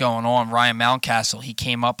hell is going on. Ryan Mountcastle, he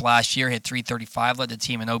came up last year, hit .335, led the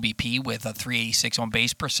team in OBP with a .386 on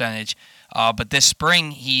base percentage. But this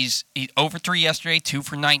spring, he's 0 for 3 yesterday, 2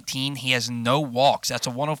 for 19. He has no walks. That's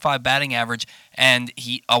a 105 batting average and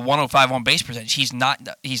a 105 on base percentage. He's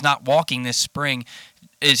not walking this spring.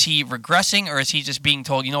 Is he regressing, or is he just being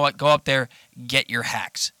told, you know what, go up there, get your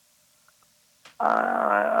hacks?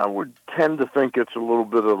 I would tend to think it's a little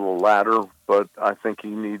bit of the latter, but I think he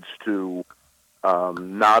needs to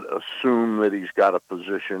not assume that he's got a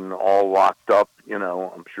position all locked up.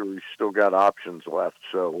 I'm sure he's still got options left.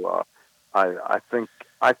 So I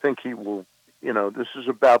think he will. This is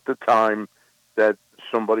about the time that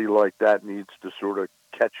somebody like that needs to sort of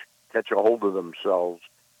catch a hold of themselves,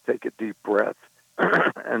 take a deep breath,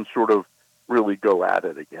 and sort of really go at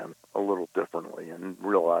it again a little differently, and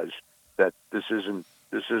realize that this isn't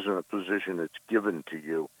a position that's given to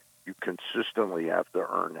you. You consistently have to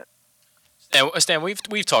earn it. Stan,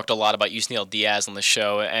 we've talked a lot about Yusniel Diaz on the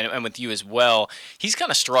show, and with you as well. He's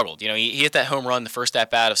kind of struggled. He hit that home run the first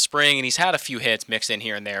at-bat of spring, and he's had a few hits mixed in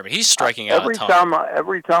here and there, but he's striking out a ton.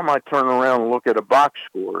 Every time I turn around and look at a box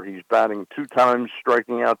score, he's batting 2 times,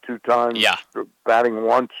 striking out 2 times, batting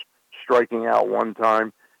once, striking out 1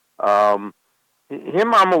 time.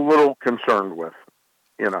 Him I'm a little concerned with.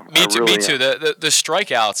 Me too. The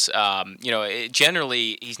strikeouts,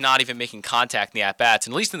 generally he's not even making contact in the at-bats,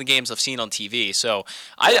 and at least in the games I've seen on TV. So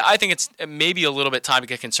I think it's maybe a little bit time to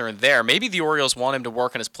get concerned there. Maybe the Orioles want him to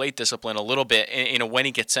work on his plate discipline a little bit, when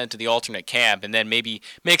he gets sent to the alternate camp, and then maybe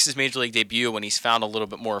makes his Major League debut when he's found a little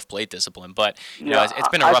bit more of plate discipline. But, it's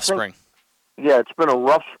been a rough spring. Yeah, it's been a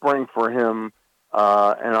rough spring for him,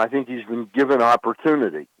 and I think he's been given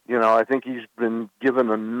opportunity. I think he's been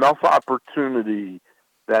given enough opportunity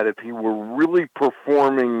that if he were really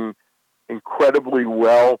performing incredibly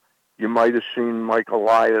well, you might have seen Mike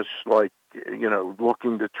Elias,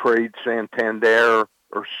 looking to trade Santander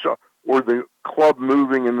or the club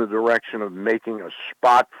moving in the direction of making a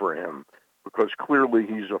spot for him, because clearly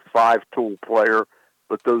he's a 5-tool player,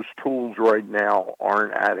 but those tools right now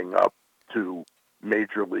aren't adding up to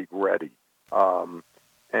Major League ready.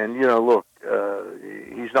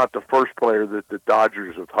 He's not the first player that the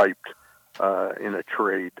Dodgers have hyped in a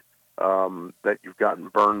trade that you've gotten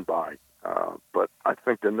burned by. But I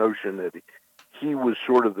think the notion that he was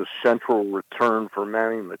sort of the central return for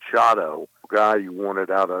Manny Machado, guy you wanted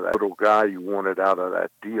out of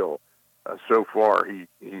that deal, so far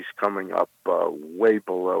he's coming up way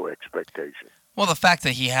below expectation. Well, the fact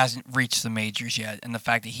that he hasn't reached the majors yet, and the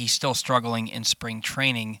fact that he's still struggling in spring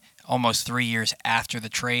training almost 3 years after the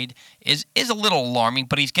trade is a little alarming,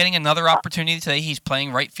 but he's getting another opportunity today. He's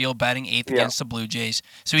playing right field, batting 8th against the Blue Jays.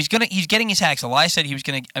 So he's getting his hacks. Elias said he was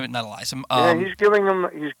going to not Elias. He's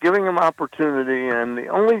giving him opportunity, and the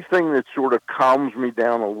only thing that sort of calms me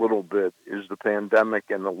down a little bit is the pandemic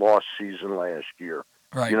and the lost season last year.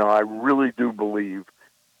 Right. I really do believe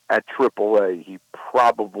at AAA he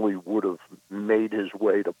probably would have made his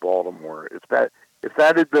way to Baltimore. If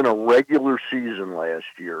that had been a regular season last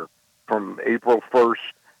year from April 1st,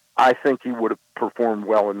 I think he would have performed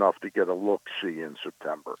well enough to get a look-see in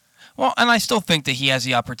September. Well, and I still think that he has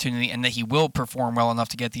the opportunity and that he will perform well enough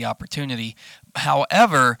to get the opportunity.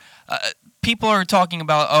 However, people are talking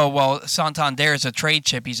about, Santander is a trade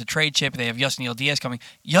chip. He's a trade chip. They have Yusniel Diaz coming.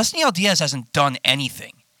 Yusniel Diaz hasn't done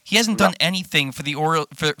anything. He hasn't done anything for the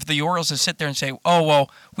Orioles to sit there and say,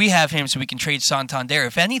 we have him so we can trade Santander.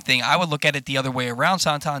 If anything, I would look at it the other way around.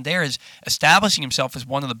 Santander is establishing himself as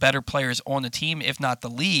one of the better players on the team, if not the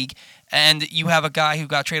league. And you have a guy who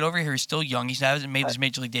got traded over here who's still young. He hasn't made his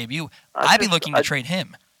Major League debut. I'd be looking to trade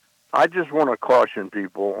him. I just want to caution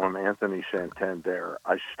people on Anthony Santander.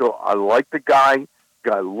 I like the guy.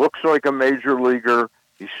 Guy looks like a major leaguer.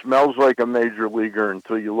 He smells like a major leaguer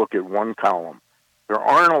until you look at one column. There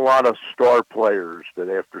aren't a lot of star players that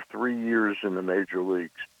after 3 years in the major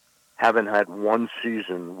leagues haven't had one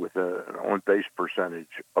season with an on-base percentage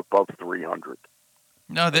above 300.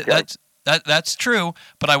 No, that's true,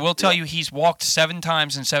 but I will tell you he's walked 7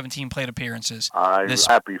 times in 17 plate appearances. I'm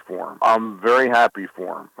happy for him. I'm very happy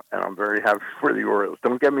for him, and I'm very happy for the Orioles.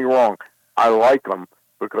 Don't get me wrong. I like him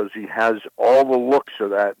because he has all the looks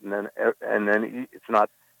of that, and then it's not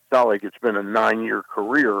like it's been a 9-year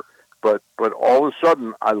career. But all of a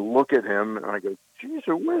sudden, I look at him and I go, geez,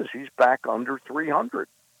 whiz, he's back under 300.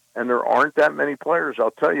 And there aren't that many players. I'll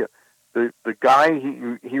tell you, the guy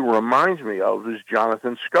he reminds me of is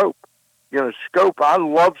Jonathan Scope. Scope, I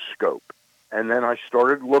love Scope. And then I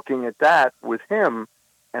started looking at that with him,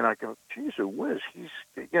 and I go, geez, whiz, he's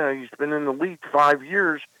been in the league 5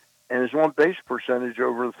 years, and his on-base percentage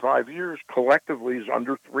over the 5 years collectively is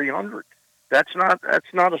under 300. That's not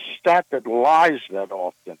a stat that lies that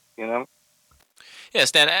often, you know. Yeah,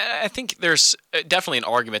 Stan, I think there's definitely an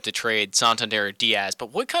argument to trade Santander or Diaz,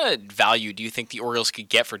 but what kind of value do you think the Orioles could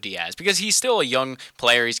get for Diaz? Because he's still a young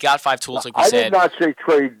player. He's got 5 tools, like we said. I did not say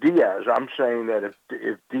trade Diaz. I'm saying that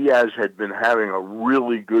if Diaz had been having a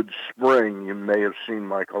really good spring, you may have seen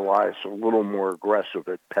Mike Elias a little more aggressive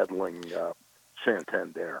at peddling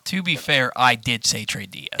Santander. To be fair, I did say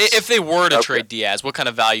trade Diaz. If they were to trade Diaz, what kind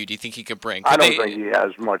of value do you think he could bring? I don't think he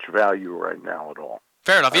has much value right now at all.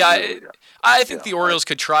 Fair enough. Yeah, I think the Orioles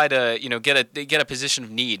could try to, get a position of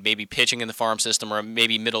need, maybe pitching in the farm system, or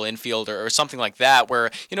maybe middle infield, or something like that, where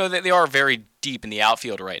they are very deep in the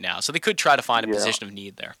outfield right now, so they could try to find a position of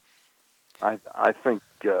need there. I think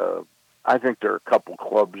there are a couple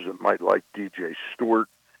clubs that might like DJ Stewart.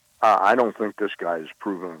 I don't think this guy has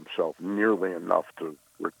proven himself nearly enough to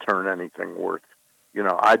return anything worth.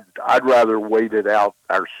 I'd rather wait it out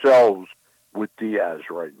ourselves with Diaz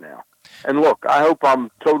right now. And look, I hope I'm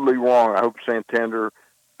totally wrong. I hope Santander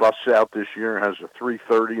busts out this year and has a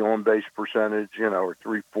 330 on base percentage, or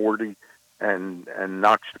 340, and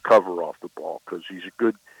knocks the cover off the ball, because he's a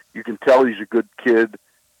good. You can tell he's a good kid,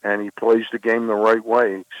 and he plays the game the right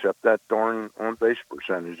way, except that darn on base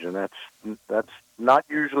percentage, and that's not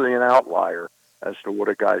usually an outlier as to what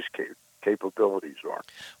a guy's capabilities are.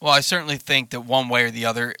 Well, I certainly think that one way or the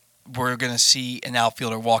other, we're going to see an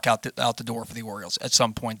outfielder walk out the door for the Orioles at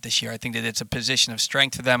some point this year. I think that it's a position of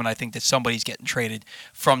strength for them, and I think that somebody's getting traded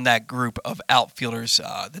from that group of outfielders,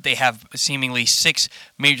 that they have seemingly 6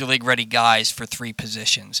 Major League ready guys for 3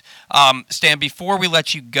 positions. Stan, before we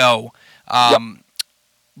let you go,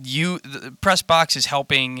 the Press Box is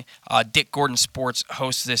helping Dick Gordon Sports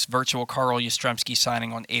host this virtual Carl Yastrzemski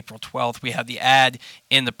signing on April 12th. We have the ad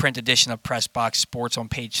in the print edition of Press Box Sports on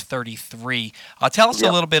page 33. Tell us a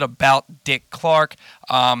little bit about Dick Clark,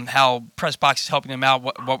 how Press Box is helping them out,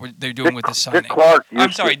 what they're doing with this signing. Dick Clark.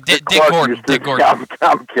 I'm sorry, Dick Gordon. Dick Gordon.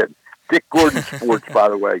 I'm kidding. Dick Gordon Sports, by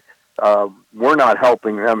the way. We're not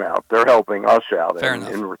helping them out. They're helping us out. Fair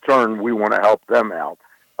enough. In return, we want to help them out.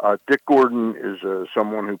 Dick Gordon is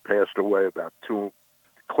someone who passed away about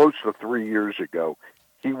close to 3 years ago.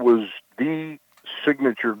 He was the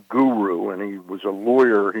signature guru, and he was a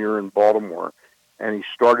lawyer here in Baltimore, and he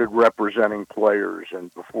started representing players,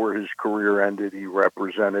 and before his career ended, he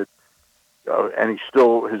represented, and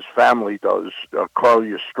his family does, Carl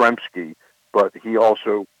Yastrzemski, but he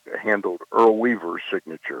also handled Earl Weaver's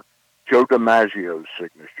signature, Joe DiMaggio's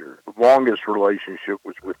signature. The longest relationship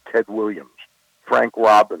was with Ted Williams. Frank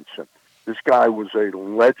Robinson. This guy was a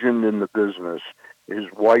legend in the business.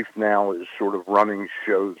 His wife now is sort of running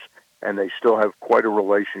shows, and they still have quite a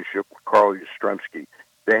relationship with Carl Yastrzemski.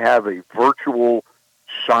 They have a virtual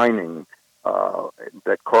signing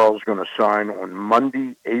that Carl's going to sign on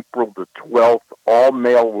Monday, April the 12th. All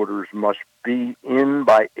mail orders must be in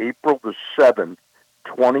by April the 7th,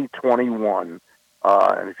 2021.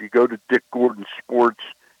 And if you go to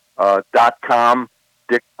dickgordonsports.com,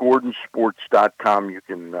 dickgordonsports.com, you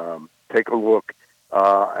can take a look.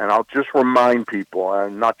 And I'll just remind people,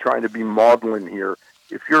 I'm not trying to be maudlin here,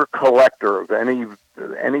 if you're a collector of any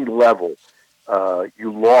level,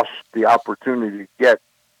 you lost the opportunity to get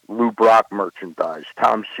Lou Brock merchandise,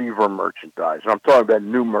 Tom Seaver merchandise. And I'm talking about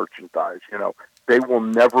new merchandise. They will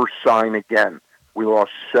never sign again. We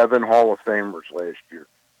lost 7 Hall of Famers last year.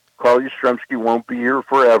 Carl Yastrzemski won't be here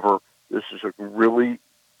forever. This is a really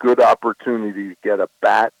good opportunity to get a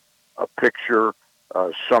bat, a picture,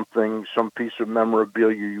 some piece of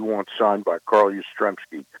memorabilia you want signed by Carl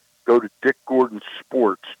Yastrzemski. Go to Dick Gordon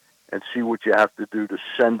Sports and see what you have to do to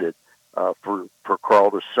send it for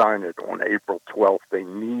Carl to sign it on April 12th. They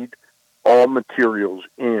need all materials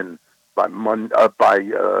in by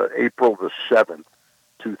April the 7th,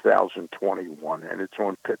 2021, and it's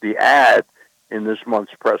on the ad in this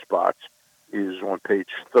month's Press Box is on page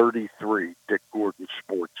 33,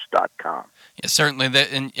 dickgordonsports.com. Yeah, certainly.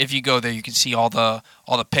 And if you go there, you can see all the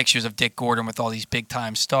pictures of Dick Gordon with all these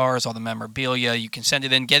big-time stars, all the memorabilia. You can send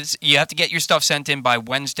it in. You have to get your stuff sent in by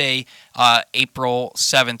Wednesday, April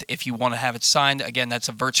 7th, if you want to have it signed. Again, that's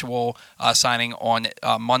a virtual signing on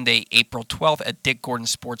Monday, April 12th at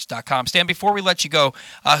dickgordonsports.com. Stan, before we let you go,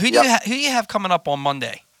 who do you have coming up on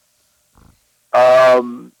Monday?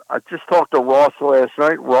 I just talked to Ross last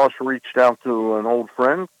night. Ross reached out to an old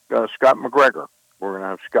friend, Scott McGregor. We're going to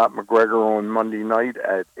have Scott McGregor on Monday night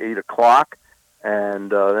at 8 o'clock.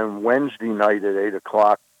 And then Wednesday night at 8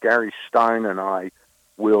 o'clock, Gary Stein and I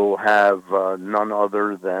will have none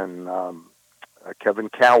other than Kevin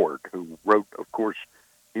Coward, who wrote, of course,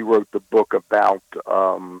 he wrote the book about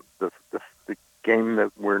the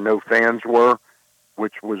game where no fans were.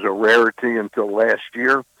 which was a rarity until last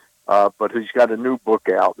year. But he's got a new book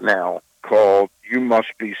out now called You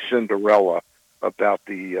Must Be Cinderella, about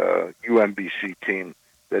the UMBC team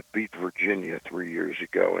that beat Virginia 3 years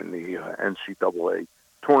ago in the NCAA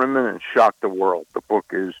tournament and shocked the world. The book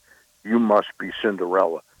is You Must Be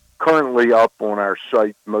Cinderella. Currently up on our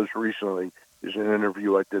site, most recently, is an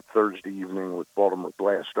interview I did Thursday evening with Baltimore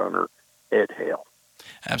Blast owner Ed Hale.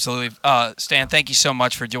 Absolutely. Stan, thank you so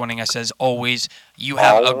much for joining us as always. You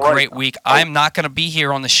have a great week. I'm not going to be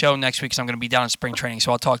here on the show next week because I'm going to be down in spring training,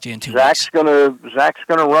 so I'll talk to you in 2 weeks. Zach's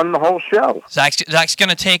gonna run the whole show. Zach's going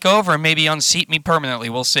to take over and maybe unseat me permanently.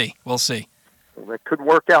 We'll see. Well, that could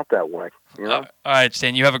work out that way. You know? All right,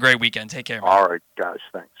 Stan, you have a great weekend. Take care, man. All right, guys.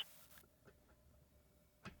 Thanks.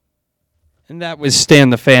 And that was Stan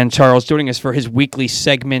the Fan Charles joining us for his weekly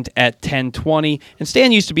segment at 10:20. And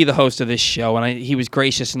Stan used to be the host of this show, and he was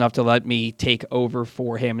gracious enough to let me take over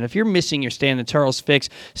for him. And if you're missing your Stan the Charles fix,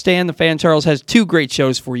 Stan the Fan Charles has 2 great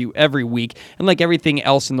shows for you every week. And like everything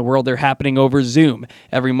else in the world, they're happening over Zoom.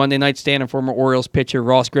 Every Monday night, Stan and former Orioles pitcher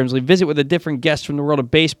Ross Grimsley visit with a different guest from the world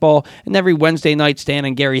of baseball. And every Wednesday night, Stan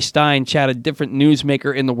and Gary Stein chat a different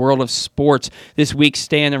newsmaker in the world of sports. This week,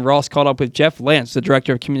 Stan and Ross caught up with Jeff Lance, the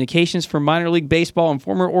director of communications for minor league baseball and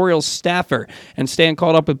former Orioles staffer. And Stan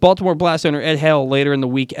caught up with Baltimore Blast owner Ed Hale later in the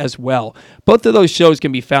week as well. Both of those shows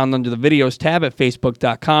can be found under the videos tab at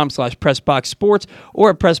facebook.com/PressBoxSports or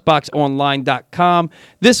at PressBoxOnline.com.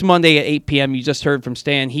 This Monday at 8 p.m., you just heard from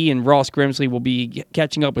Stan. He and Ross Grimsley will be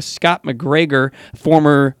catching up with Scott McGregor,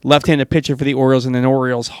 former left-handed pitcher for the Orioles and an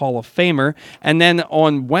Orioles Hall of Famer. And then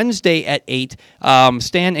on Wednesday at 8,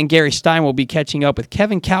 Stan and Gary Stein will be catching up with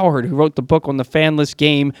Kevin Cowherd, who wrote the book on the fanless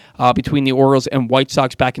game between the Orioles and White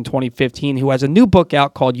Sox back in 2015, who has a new book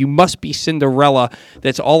out called You Must Be Cinderella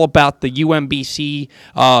that's all about the UMBC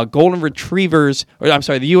the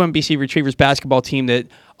UMBC Retrievers basketball team that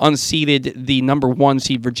unseeded the number 1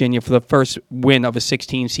 seed Virginia for the first win of a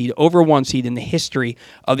 16 seed over 1 seed in the history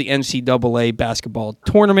of the NCAA basketball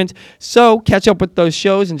tournament. So catch up with those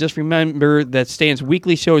shows, and just remember that Stan's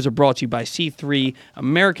weekly shows are brought to you by C3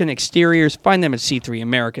 American Exteriors. Find them at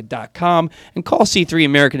c3america.com and call C3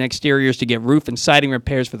 American Exteriors to get roof and siding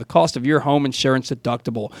repairs for the cost of your home insurance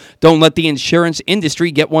deductible. Don't let the insurance industry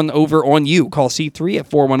get one over on you. Call C3 at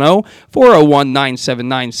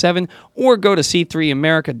 410-401-9797 or go to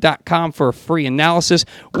c3america.com for a free analysis.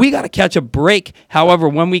 We got to catch a break. However,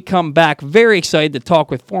 when we come back, very excited to talk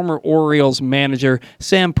with former Orioles manager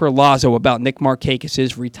Sam Perlozzo about Nick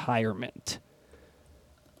Markakis' retirement.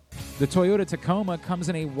 The Toyota Tacoma comes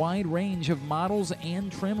in a wide range of models and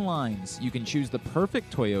trim lines. You can choose the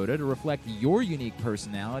perfect Toyota to reflect your unique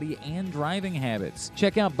personality and driving habits.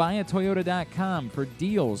 Check out buyatoyota.com for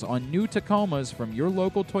deals on new Tacomas from your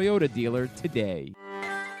local Toyota dealer today.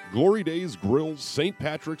 Glory Days Grill's St.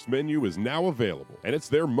 Patrick's menu is now available, and it's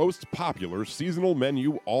their most popular seasonal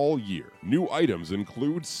menu all year. New items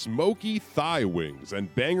include smoky thigh wings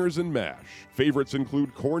and bangers and mash. Favorites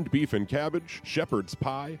include corned beef and cabbage, shepherd's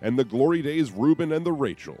pie, and the Glory Days Reuben and the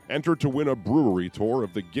Rachel. Enter to win a brewery tour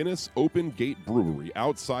of the Guinness Open Gate Brewery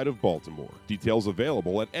outside of Baltimore. Details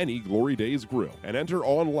available at any Glory Days Grill, and enter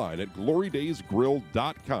online at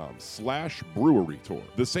glorydaysgrill.com/brewery tour.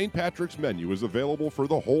 The St. Patrick's menu is available for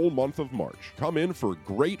the whole month of March. Come in for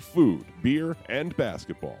great food, beer, and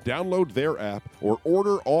basketball. Download their app or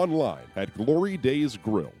order online at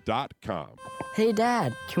glorydaysgrill.com. Hey,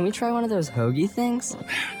 Dad, can we try one of those hoagie things?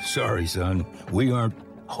 Sorry, son. We aren't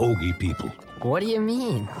hoagie people. What do you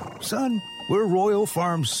mean? Son, we're Royal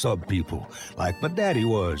Farms sub people, like my daddy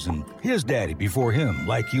was, and his daddy before him,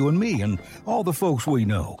 like you and me, and all the folks we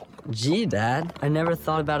know. Gee, Dad, I never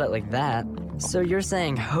thought about it like that. So you're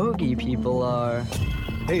saying hoagie people are...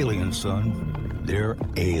 Aliens, son. They're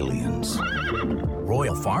aliens.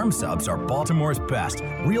 Royal Farm subs are Baltimore's best.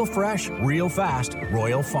 Real fresh, real fast,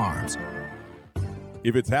 Royal Farms.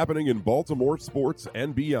 If it's happening in Baltimore sports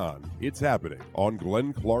and beyond, it's happening on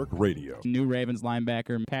Glenn Clark Radio. New Ravens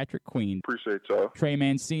linebacker Patrick Queen. Appreciate y'all. Trey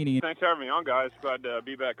Mancini. Thanks for having me on, guys. Glad to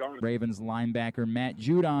be back on. Ravens linebacker Matt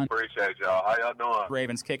Judon. Appreciate y'all. How y'all doing?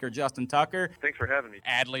 Ravens kicker Justin Tucker. Thanks for having me.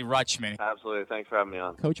 Adley Rutschman. Absolutely. Thanks for having me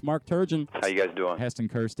on. Coach Mark Turgeon. How you guys doing? Heston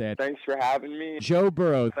Kerstad. Thanks for having me. Joe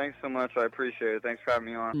Burrow. Thanks so much. I appreciate it. Thanks for having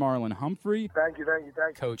me on. Marlon Humphrey. Thank you.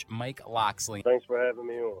 Coach Mike Loxley. Thanks for having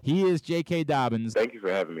me on. He is J.K. Dobbins. Thank you for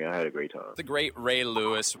having me. I had a great time. The great Ray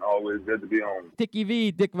Lewis. Always good to be on. Dickie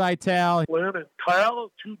V, Dick Vitale. Glenn and Kyle,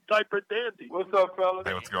 two diaper dandy. What's up, fellas?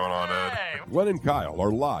 Hey, what's going on, Ed? Glenn and Kyle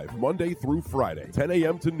are live Monday through Friday, 10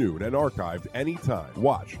 a.m. to noon, and archived anytime.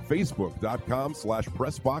 Watch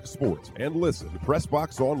Facebook.com/PressBoxSports and listen to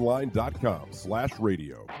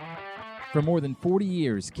PressBoxOnline.com/radio. For more than 40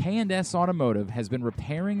 years, K&S Automotive has been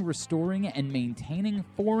repairing, restoring, and maintaining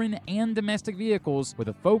foreign and domestic vehicles with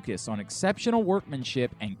a focus on exceptional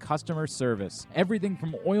workmanship and customer service. Everything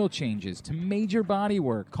from oil changes to major body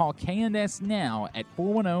work. Call K&S now at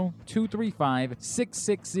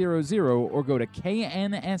 410-235-6600 or go to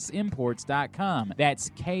knsimports.com. That's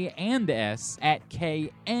K&S at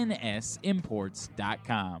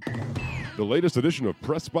knsimports.com. The latest edition of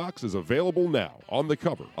Press Box is available now. On the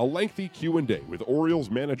cover, a lengthy Q&A with Orioles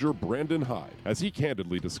manager Brandon Hyde, as he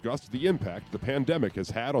candidly discussed the impact the pandemic has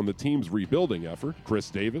had on the team's rebuilding effort, Chris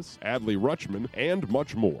Davis, Adley Rutschman, and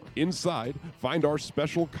much more. Inside, find our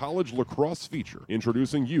special college lacrosse feature,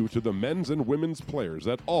 introducing you to the men's and women's players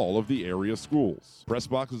at all of the area schools. Press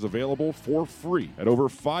Box is available for free at over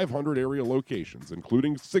 500 area locations,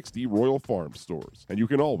 including 60 Royal Farm stores. And you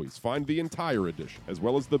can always find the entire edition, as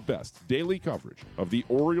well as the best daily coverage of the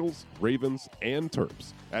Orioles, Ravens, and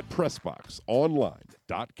Terps at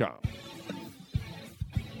PressBoxOnline.com.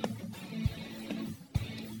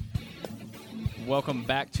 Welcome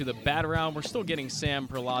back to the Bat Around. We're still getting Sam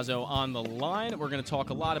Perlozzo on the line. We're going to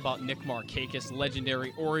talk a lot about Nick Markakis,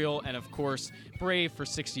 legendary Oriole, and of course, Brave for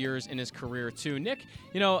 6 years in his career too. Nick,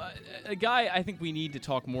 a guy I think we need to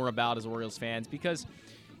talk more about as Orioles fans because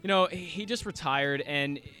he just retired,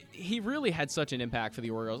 and he really had such an impact for the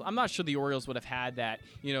Orioles. I'm not sure the Orioles would have had that,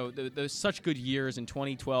 those such good years in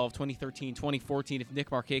 2012, 2013, 2014 if Nick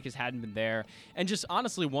Markakis hadn't been there. And just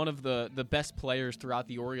honestly one of the best players throughout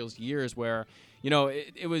the Orioles years where,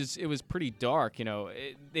 it was pretty dark.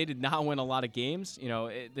 They did not win a lot of games.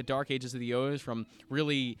 The dark ages of the O's from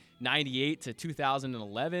really 98 to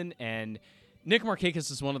 2011, and Nick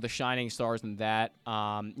Markakis is one of the shining stars in that.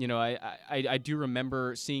 I do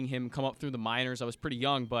remember seeing him come up through the minors. I was pretty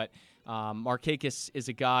young, but Markakis is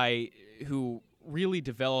a guy who really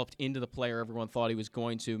developed into the player everyone thought he was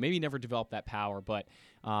going to. Maybe never developed that power, but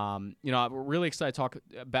I'm really excited to talk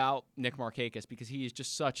about Nick Markakis because he is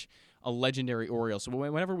just such a legendary Oriole. So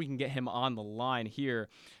whenever we can get him on the line here,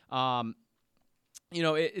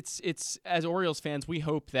 it's as Orioles fans, we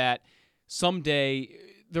hope that someday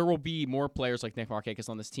there will be more players like Nick Markakis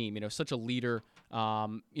on this team. Such a leader, a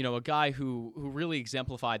guy who really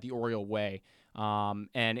exemplified the Oriole way. And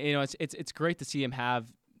it's great to see him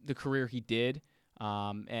have the career he did.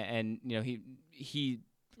 He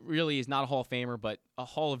really is not a Hall of Famer, but a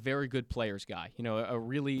Hall of very good players guy. A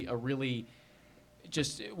really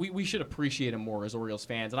just we should appreciate him more as Orioles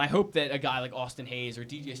fans. And I hope that a guy like Austin Hayes or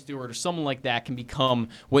DJ Stewart or someone like that can become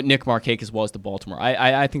what Nick Markakis was to Baltimore.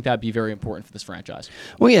 I think that would be very important for this franchise.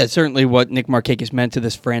 Well, yeah, certainly what Nick Markakis meant to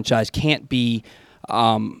this franchise can't be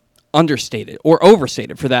understated or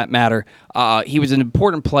overstated for that matter. He was an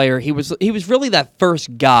important player. He was really that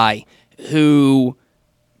first guy who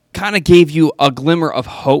kind of gave you a glimmer of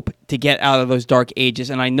hope to get out of those dark ages.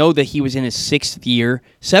 And I know that he was in his seventh year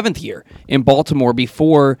in Baltimore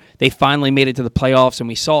before they finally made it to the playoffs, and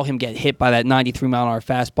we saw him get hit by that 93-mile-an-hour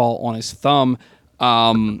fastball on his thumb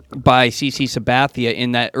by CC Sabathia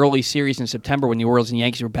in that early series in September when the Orioles and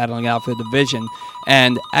Yankees were battling out for the division.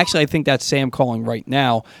 And actually, I think that's Sam calling right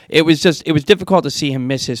now. It was difficult to see him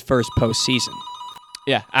miss his first postseason.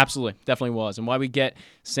 Yeah, absolutely. Definitely was. And while we get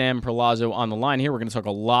Sam Perlozzo on the line here, we're going to talk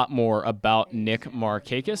a lot more about Nick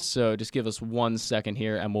Markakis. So just give us 1 second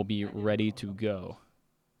here, and we'll be ready to go.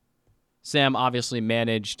 Sam obviously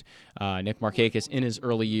managed Nick Markakis in his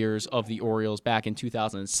early years of the Orioles back in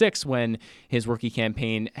 2006 when his rookie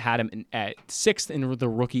campaign had him at 6th in the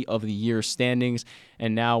Rookie of the Year standings.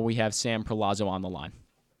 And now we have Sam Perlozzo on the line.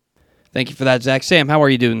 Thank you for that, Zach. Sam, how are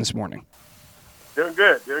you doing this morning? Doing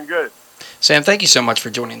good. Sam, thank you so much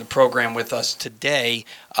for joining the program with us today.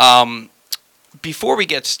 Before we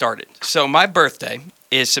get started, so my birthday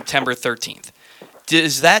is September 13th.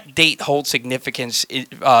 Does that date hold significance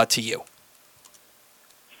to you?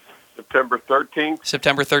 September 13th?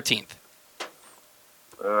 September 13th.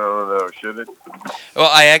 I don't know, should it?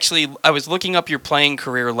 Well, I was looking up your playing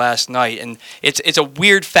career last night, and it's a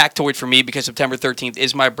weird factoid for me because September 13th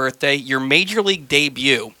is my birthday. Your major league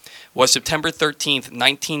debut was September 13th,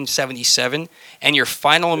 1977, and your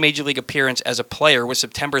final major league appearance as a player was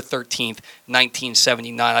September 13th,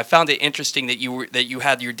 1979. I found it interesting that you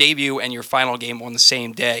had your debut and your final game on the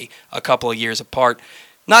same day, a couple of years apart.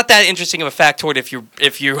 Not that interesting of a factoid if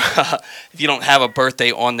you don't have a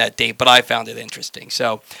birthday on that date, but I found it interesting.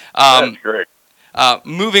 So that's great.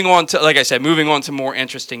 Moving on to more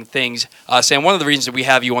interesting things. Sam, one of the reasons that we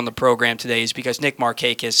have you on the program today is because Nick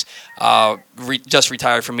Markakis just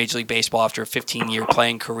retired from Major League Baseball after a 15-year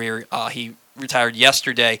playing career. He retired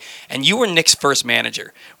yesterday, and you were Nick's first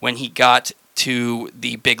manager when he got to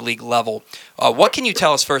the big league level. What can you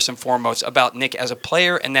tell us first and foremost about Nick as a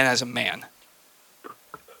player and then as a man?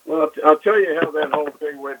 Well, I'll tell you how that whole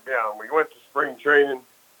thing went down. We went to spring training.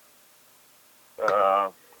 I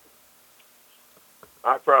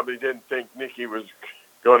probably didn't think Nicky was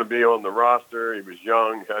going to be on the roster. He was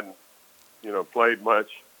young, hadn't, played much.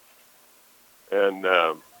 And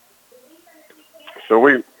so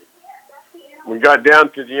we got down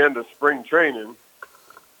to the end of spring training,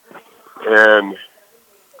 and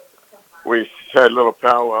we had a little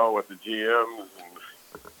powwow with the GMs,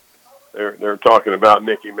 and they were talking about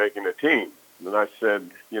Nicky making the team. And I said,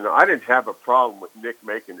 I didn't have a problem with Nick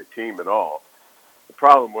making the team at all. The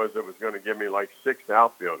problem was it was going to give me like 6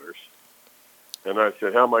 outfielders. And I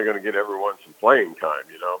said, how am I going to get everyone some playing time,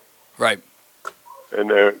 Right. And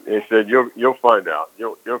he said, you'll find out.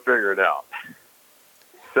 You'll figure it out.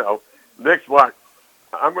 So Nick's like,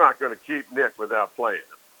 I'm not going to keep Nick without playing him.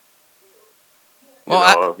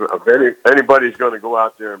 Well, if anybody's going to go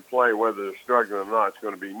out there and play, whether they're struggling or not, it's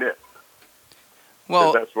going to be Nick.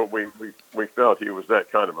 Well, that's what we felt he was that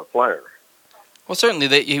kind of a player. Well, certainly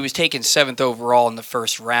he was taken 7th overall in the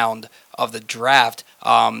first round of the draft.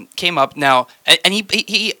 Came up now, and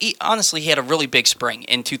he honestly he had a really big spring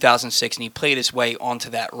in 2006, and he played his way onto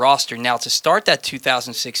that roster. Now, to start that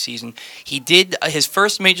 2006 season, he did his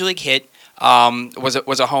first major league hit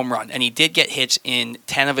was a home run, and he did get hits in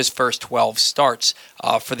 10 of his first 12 starts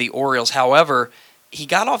for the Orioles. However, he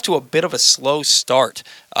got off to a bit of a slow start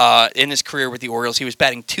in his career with the Orioles. He was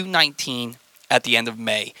batting .219 at the end of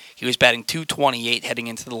May. He was batting .228 heading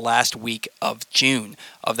into the last week of June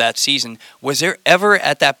of that season. Was there ever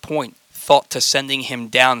at that point thought to sending him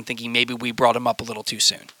down and thinking maybe we brought him up a little too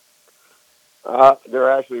soon? There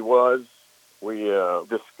actually was. We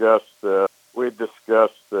discussed, after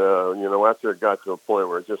it got to a point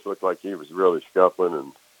where it just looked like he was really scuffling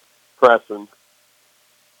and pressing.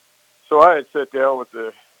 So I had sat down with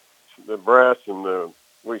the brass, and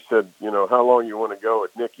we said, how long you want to go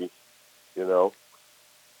with Nicky, and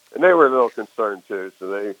they were a little concerned too.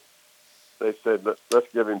 So they said,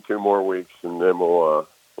 let's give him 2 more weeks, and then we'll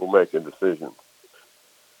make a decision.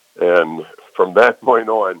 And from that point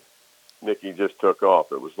on, Nicky just took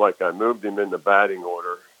off. It was like I moved him in the batting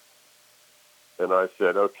order, and I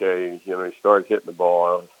said, okay, he started hitting the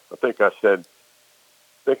ball. I think it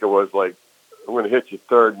was like, I'm going to hit you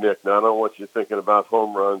third, Nick. Now, I don't want you thinking about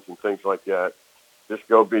home runs and things like that. Just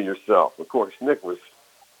go be yourself. Of course, Nick was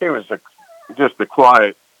just a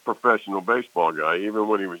quiet professional baseball guy, even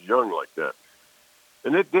when he was young like that.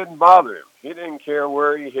 And it didn't bother him. He didn't care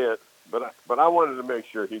where he hit, but I wanted to make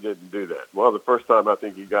sure he didn't do that. Well, the first time I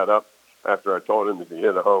think he got up after I told him that he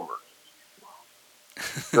hit a homer.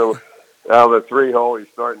 So out of the 3-hole, he's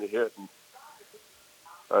starting to hit, and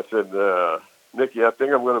I said, Nicky, I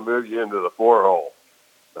think I'm going to move you into the 4-hole.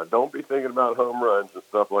 Now, don't be thinking about home runs and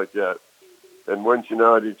stuff like that. And once you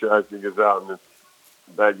know it, he tries to get out in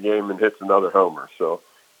that game and hits another homer. So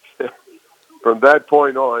from that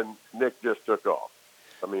point on, Nick just took off.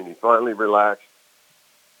 I mean, he finally relaxed,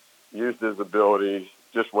 used his abilities,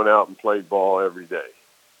 just went out and played ball every day.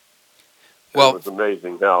 Well, it was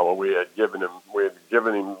amazing how we had given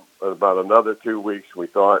him about another 2 weeks, we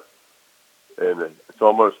thought, and it's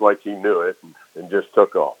almost like he knew it and just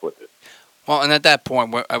took off with it. Well, and at that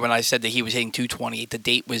point, when I said that he was hitting .228, the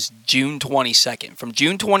date was June 22nd. From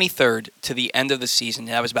June 23rd to the end of the season,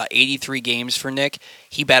 that was about 83 games for Nick.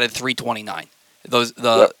 He batted .329.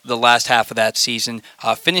 The last half of that season,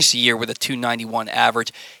 finished the year with a .291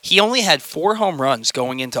 average. He only had 4 home runs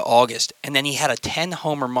going into August, and then he had a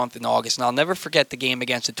 10-homer month in August. And I'll never forget the game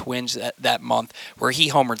against the Twins that month where he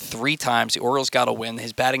homered 3 times. The Orioles got a win.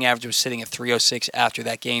 His batting average was sitting at .306 after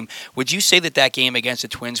that game. Would you say that game against the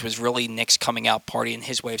Twins was really Nick's coming out party and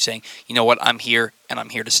his way of saying, you know what, I'm here, and I'm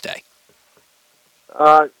here to stay?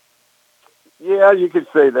 Yeah, you could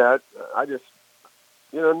say that. I just,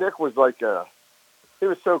 Nick was like he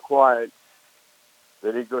was so quiet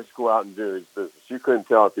that he'd just go out and do his business. You couldn't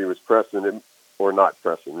tell if he was pressing him or not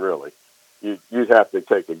pressing, really. You'd have to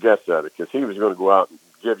take a guess at it because he was going to go out and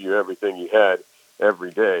give you everything he had every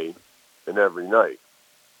day and every night.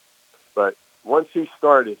 But once he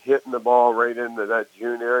started hitting the ball right into that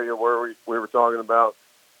June area where we were talking about,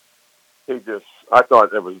 I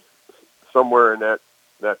thought it was somewhere in that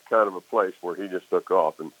kind of a place where he just took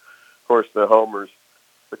off. And, of course, the homers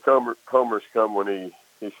come when he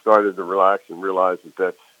started to relax and realize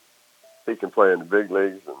that he can play in the big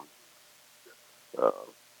leagues, and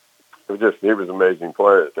he was an amazing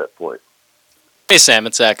player at that point. Hey, Sam,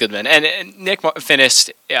 it's Zack Goodman. And Nick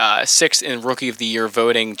finished sixth in Rookie of the Year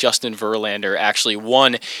voting. Justin Verlander actually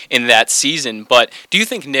won in that season. But do you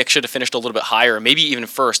think Nick should have finished a little bit higher, maybe even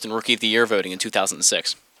first in Rookie of the Year voting in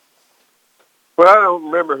 2006? Well, I don't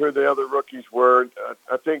remember who the other rookies were.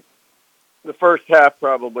 I think the first half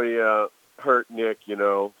probably hurt Nick,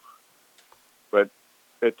 but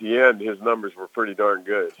at the end, his numbers were pretty darn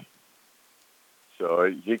good.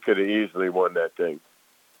 So he could have easily won that thing.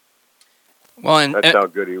 Well, that's how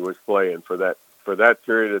good he was playing for that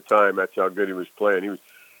period of time. That's how good he was playing.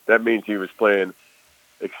 That means he was playing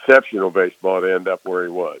exceptional baseball to end up where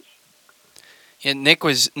he was. Yeah, Nick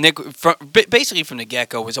basically from the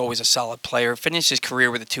get-go was always a solid player. Finished his career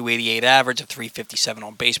with a .288 average, a .357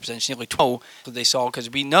 on base percentage, nearly 12. They saw because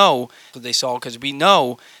we know that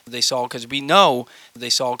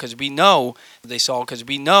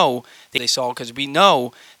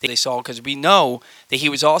he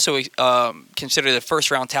was also considered a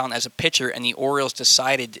first-round talent as a pitcher, and the Orioles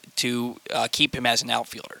decided to keep him as an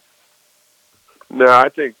outfielder. No, I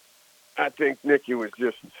think Nicky was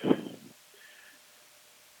just.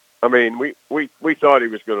 I mean, we thought he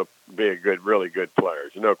was going to be a really good player.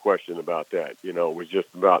 There's no question about that. It was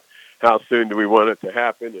just about how soon do we want it to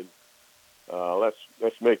happen, and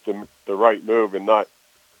let's make the right move and not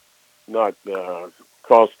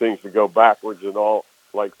cause things to go backwards and all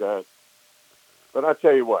like that. But I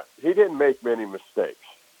tell you what, he didn't make many mistakes.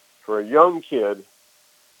 For a young kid,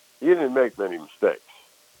 he didn't make many mistakes.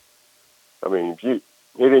 I mean, he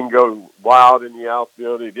didn't go wild in the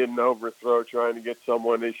outfield. He didn't overthrow trying to get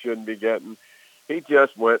someone he shouldn't be getting. He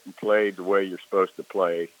just went and played the way you're supposed to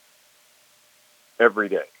play every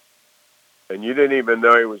day. And you didn't even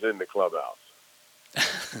know he was in the clubhouse.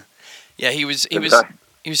 Yeah, he was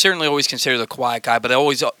certainly always considered a quiet guy, but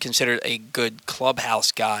always considered a good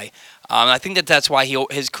clubhouse guy. I think that's why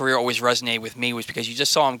his career always resonated with me, was because you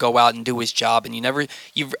just saw him go out and do his job, and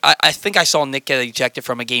I think I saw Nick get ejected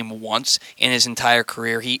from a game once in his entire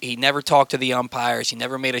career. He never talked to the umpires. He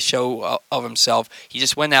never made a show of himself. He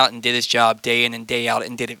just went out and did his job day in and day out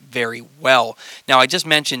and did it very well. Now, I just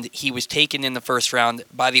mentioned he was taken in the first round to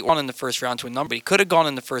a number, but he could have gone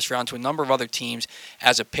in the first round to a number of other teams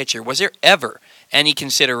as a pitcher. Was there ever any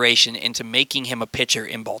consideration into making him a pitcher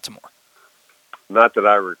in Baltimore? Not that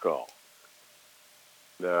I recall.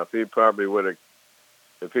 Now, if he would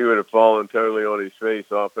have fallen totally on his face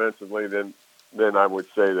offensively, then I would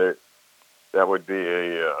say that would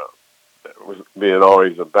be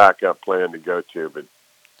always a backup plan to go to. But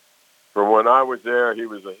from when I was there, he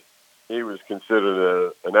was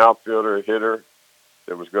considered an outfielder, a hitter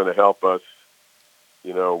that was going to help us,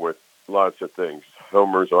 with lots of things: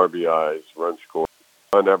 homers, RBIs, run score.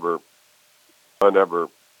 I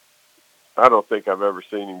don't think I've ever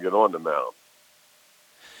seen him get on the mound.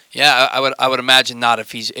 Yeah, I would imagine not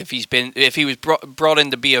if he was brought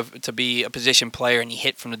in to be a position player and he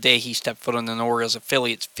hit from the day he stepped foot on an Orioles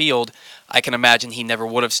affiliates field. I can imagine he never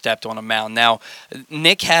would have stepped on a mound. Now,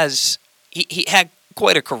 Nick he had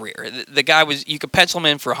quite a career. The guy you could pencil him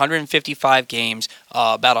in for 155 games,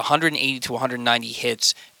 about 180 to 190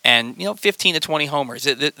 hits, and 15 to 20 homers.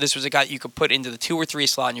 This was a guy you could put into the 2 or 3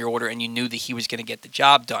 slot in your order, and you knew that he was going to get the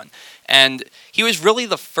job done. And he was really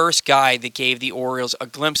the first guy that gave the Orioles a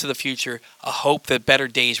glimpse of the future, a hope that better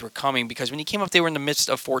days were coming, because when he came up, they were in the midst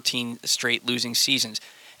of 14 straight losing seasons.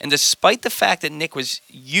 And despite the fact that Nick was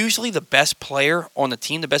usually the best player on the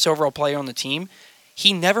team, the best overall player on the team,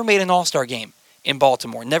 he never made an All-Star game in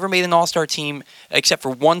Baltimore. Never made an All-Star team except for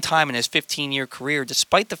one time in his 15-year career,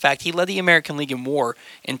 despite the fact he led the American League in WAR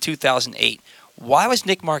in 2008. Why was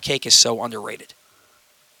Nick Markakis so underrated?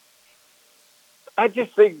 I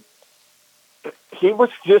just think he was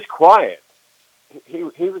just quiet. He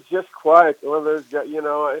was just quiet. One of those guys,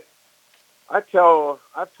 I've told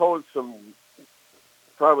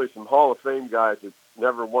probably some Hall of Fame guys that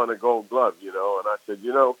never won a Gold Glove, and I said,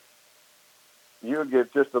 you'll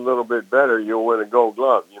get just a little bit better, you'll win a Gold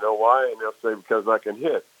Glove. You know why? And they'll say, because I can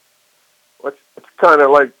hit. It's kind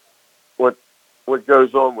of like what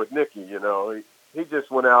goes on with Nicky, He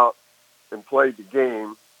just went out and played the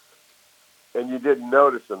game, and you didn't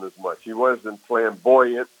notice him as much. He wasn't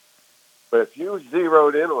flamboyant. But if you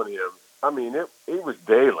zeroed in on him, I mean, he was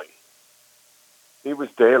daily. He was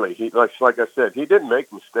daily. Like I said, he didn't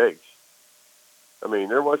make mistakes. I mean,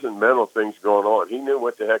 there wasn't mental things going on. He knew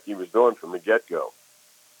what the heck he was doing from the get-go.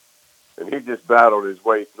 And he just battled his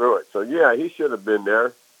way through it. So, yeah, he should have been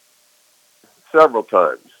there several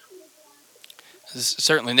times.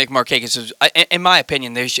 Certainly, Nick Markakis, in my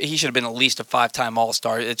opinion, he should have been at least a 5-time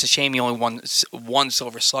All-Star. It's a shame he only won one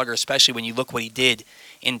Silver Slugger, especially when you look what he did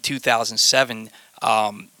in 2007.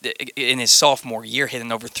 in his sophomore year,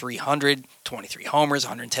 hitting over 300, 23 homers,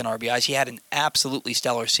 110 RBIs. He had an absolutely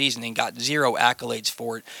stellar season and got zero accolades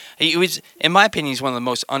for it. He was, in my opinion, he's one of the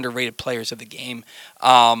most underrated players of the game.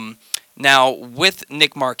 Now, with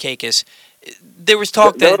Nick Markakis, there was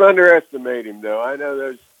talk that... Don't underestimate him, though. I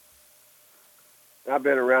know I've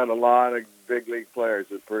been around a lot of big league players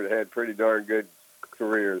that had pretty darn good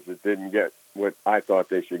careers that didn't get what I thought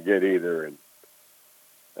they should get either. And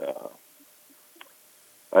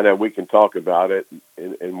I know we can talk about it,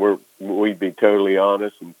 and we'd be totally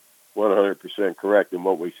honest and 100% correct in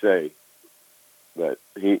what we say. But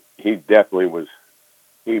he definitely was.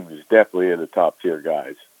 He was definitely in the top tier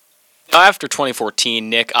guys. After 2014,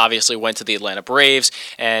 Nick obviously went to the Atlanta Braves,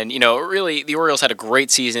 and, really the Orioles had a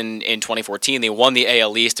great season in 2014. They won the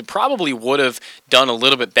AL East and probably would have done a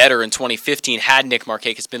little bit better in 2015 had Nick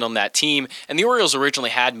Markakis been on that team. And the Orioles originally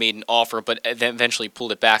had made an offer, but then eventually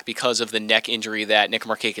pulled it back because of the neck injury that Nick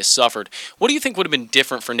Markakis suffered. What do you think would have been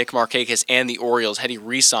different for Nick Markakis and the Orioles had he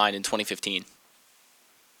re-signed in 2015?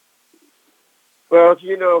 Well,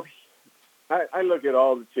 I look at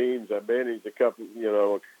all the teams. I managed a couple,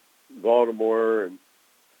 Baltimore, and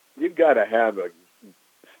you've got to have a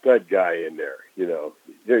stud guy in there.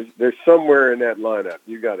 There's somewhere in that lineup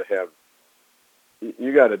you got to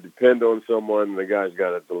depend on someone. And the guy's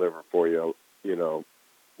got to deliver for you. The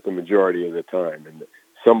majority of the time, and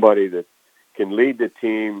somebody that can lead the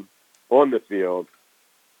team on the field,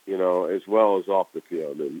 as well as off the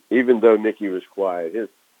field. And even though Nicky was quiet,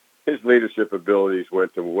 his leadership abilities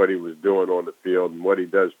went to what he was doing on the field and what he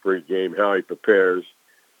does pre-game, how he prepares,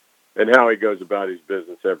 and how he goes about his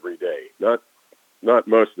business every day. Not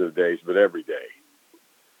most of the days, but every day.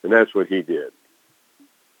 And that's what he did.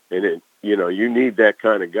 And you need that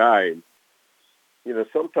kind of guy. And,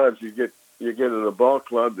 sometimes you get in a ball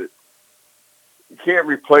club that you can't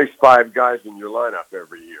replace 5 guys in your lineup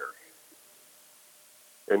every year.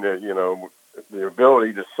 And the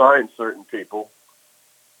ability to sign certain people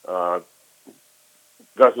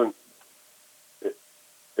doesn't.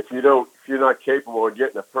 If you're not capable of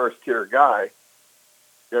getting a first tier guy,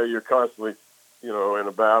 you're constantly, in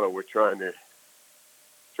a battle with trying to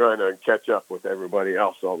catch up with everybody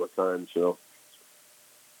else all the time. So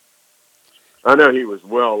I know he was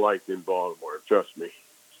well liked in Baltimore. Trust me.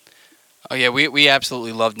 Oh yeah, we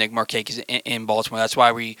absolutely love Nick Markakis in Baltimore. That's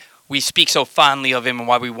why we speak so fondly of him and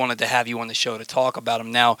why we wanted to have you on the show to talk about him.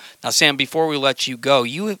 Now, Sam, before we let you go,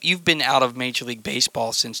 you've been out of Major League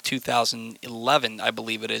Baseball since 2011, I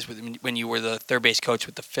believe it is, when you were the third base coach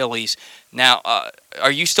with the Phillies. Now,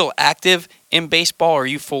 are you still active in baseball, or are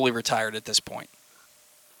you fully retired at this point?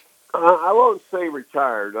 I won't say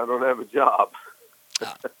retired. I don't have a job.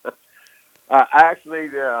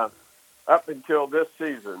 Actually, up until this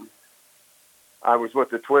season, I was with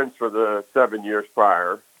the Twins for the 7 years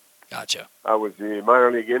prior. Gotcha. I was the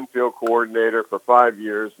minor league infield coordinator for 5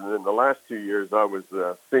 years, and then the last 2 years I was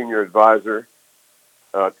the senior advisor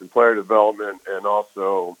to player development and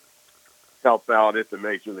also help out at the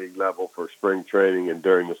major league level for spring training and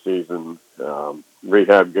during the season.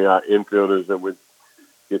 Rehab infielders that would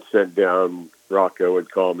get sent down. Rocco would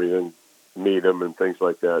call me and meet them and things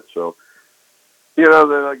like that. So,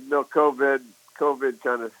 COVID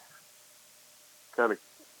kind of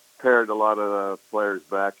paired a lot of players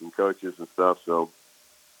back and coaches and stuff. So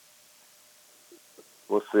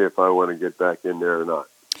we'll see if I want to get back in there or not.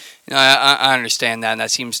 I understand that, and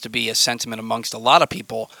that seems to be a sentiment amongst a lot of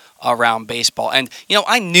people around baseball. And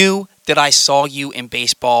I knew that I saw you in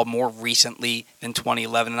baseball more recently than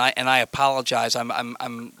 2011, and I apologize.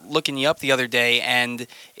 I'm looking you up the other day, and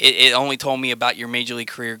it only told me about your major league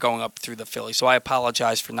career going up through the Phillies. So I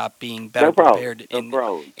apologize for not being better prepared in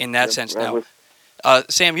that sense. Now,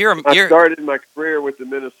 Sam, I started my career with the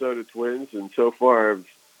Minnesota Twins, and so far I've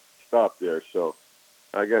stopped there. So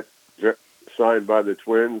I got signed by the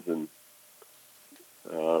Twins, and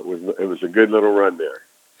it was a good little run there.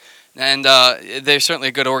 And they're certainly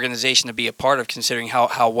a good organization to be a part of, considering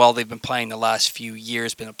how well they've been playing the last few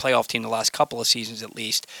years. Been a playoff team the last couple of seasons at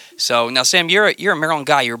least. So now, Sam, you're a Maryland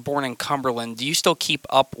guy. You're born in Cumberland. Do you still keep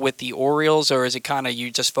up with the Orioles, or is it kind of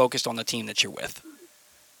you just focused on the team that you're with?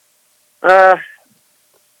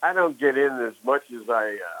 I don't get in as much as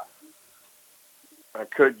I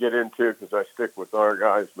could get into because I stick with our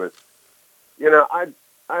guys. But, I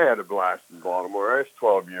had a blast in Baltimore. I was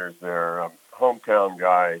 12 years there. I'm a hometown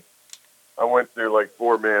guy. I went through like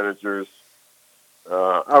 4 managers.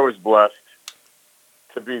 I was blessed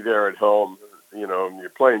to be there at home. You're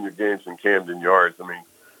playing your games in Camden Yards. I mean,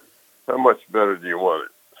 how much better do you want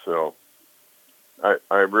it? So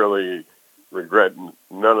I really regret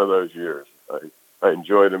none of those years. I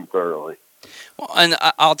enjoyed them thoroughly. Well, and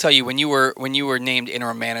I'll tell you, when you were named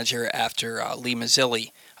interim manager after Lee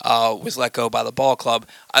Mazzilli was let go by the ball club,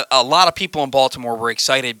 a lot of people in Baltimore were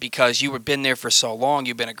excited because you had been there for so long.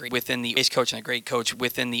 You've been a great within the base coach and a great coach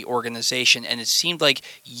within the organization, and it seemed like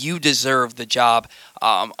you deserved the job.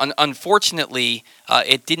 Unfortunately,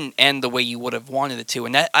 it didn't end the way you would have wanted it to,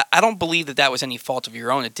 and that I don't believe that was any fault of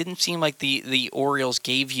your own. It didn't seem like the Orioles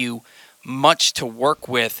gave you much to work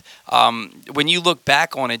with. When you look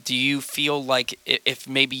back on it, do you feel like if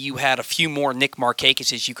maybe you had a few more Nick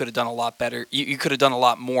Markakises, you could have done a lot better? You could have done a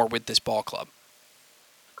lot more with this ball club.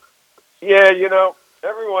 Yeah,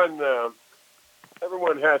 everyone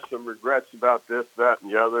has some regrets about this, that,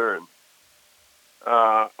 and the other, and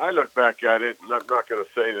I look back at it, and I'm not going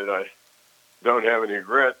to say that I don't have any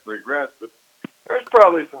regrets, but there's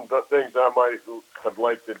probably some things I might have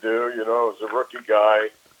liked to do. As a rookie guy,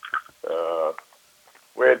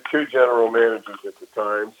 we had 2 general managers at the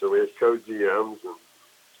time, so we had co-GMs,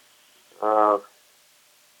 and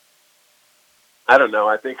I don't know.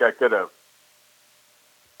 I think I could have.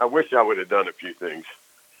 I wish I would have done a few things.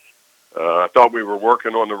 I thought we were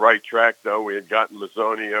working on the right track, though. We had gotten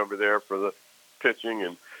Mazzoni over there for the pitching,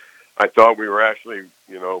 and I thought we were actually,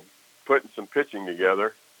 putting some pitching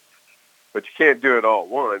together. But you can't do it all at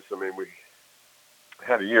once. I mean, we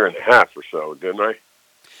had a year and a half or so, didn't I?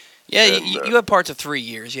 Yeah, and, you had parts of 3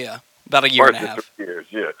 years, yeah. About a year and a half. 3 years,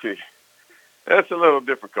 yeah. Gee. That's a little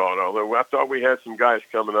difficult, although I thought we had some guys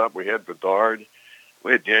coming up. We had Bedard.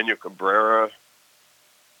 We had Daniel Cabrera.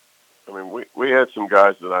 I mean, we had some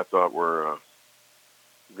guys that I thought were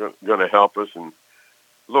going to help us, and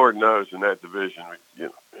Lord knows in that division,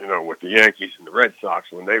 with the Yankees and the Red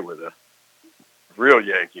Sox, when they were the real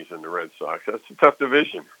Yankees and the Red Sox, that's a tough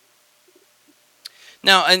division.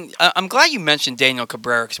 Now, and I'm glad you mentioned Daniel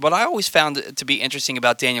Cabrera, because what I always found to be interesting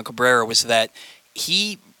about Daniel Cabrera was that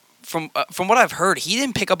he, from what I've heard, he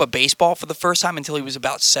didn't pick up a baseball for the first time until he was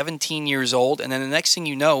about 17 years old, and then the next thing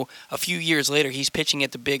you know, a few years later, he's pitching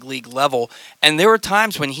at the big league level. And there were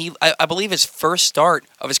times when I believe his first start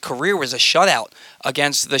of his career was a shutout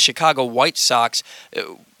against the Chicago White Sox.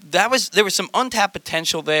 There was some untapped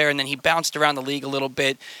potential there, and then he bounced around the league a little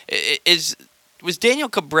bit. Was Daniel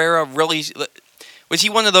Cabrera really? Was he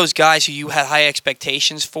one of those guys who you had high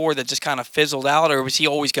expectations for that just kind of fizzled out, or was he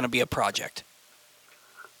always going to be a project?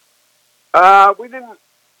 We didn't.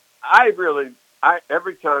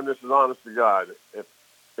 Every time, this is honest to God,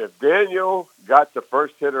 if Daniel got the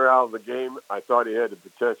first hitter out of the game, I thought he had the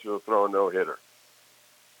potential to throw a no-hitter.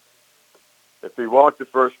 If he walked the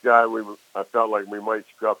first guy, I felt like we might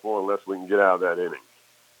scuffle unless we can get out of that inning.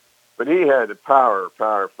 But he had a power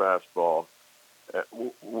fastball.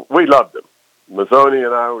 We loved him. Mazzoni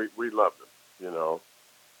and I, we loved him,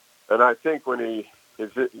 And I think when he'd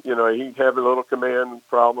have a little command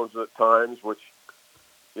problems at times, which,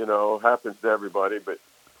 happens to everybody. But,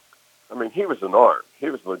 I mean, he was an arm. He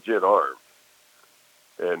was a legit arm.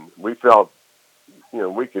 And we felt,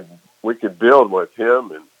 we could build with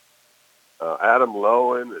him and Adam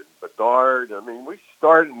Lowen and Bedard. I mean, we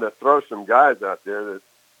started to throw some guys out there that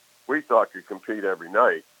we thought could compete every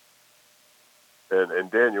night.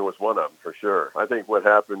 And Daniel was one of them, for sure. I think what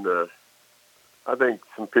happened, I think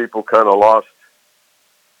some people kind of lost,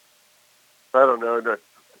 I don't know,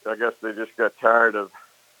 I guess they just got tired of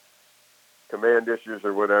command issues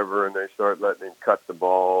or whatever, and they started letting him cut the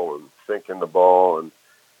ball and sinking the ball, and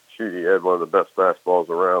shoot, he had one of the best fastballs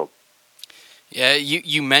around. Yeah,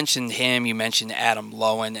 you mentioned him, you mentioned Adam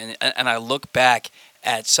Lowen, and I look back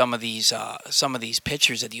at some of these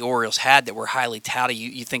pitchers that the Orioles had that were highly touted.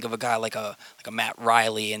 You think of a guy like a Matt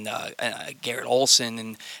Riley and Garrett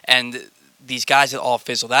Olson and these guys that all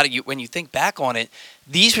fizzled out. When you think back on it,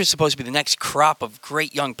 these were supposed to be the next crop of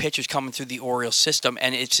great young pitchers coming through the Orioles system,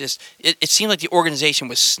 and it seemed like the organization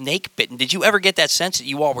was snake bitten. Did you ever get that sense that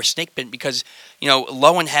you all were snake bitten? Because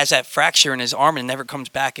Lowen has that fracture in his arm and never comes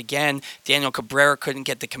back again. Daniel Cabrera couldn't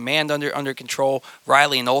get the command under control.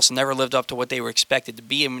 Riley and Olson never lived up to what they were expected to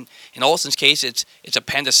be. In Olson's case, it's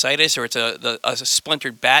appendicitis or it's a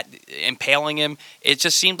splintered bat impaling him. It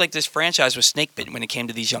just seemed like this franchise was snake bitten when it came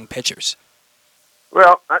to these young pitchers.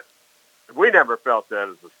 Well, we never felt that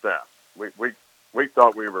as a staff. We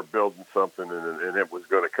thought we were building something, and it was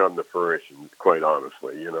going to come to fruition, quite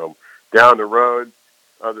honestly. Down the road,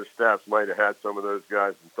 other staffs might have had some of those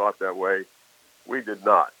guys and thought that way. We did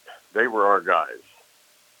not. They were our guys.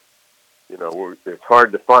 It's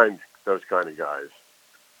hard to find those kind of guys.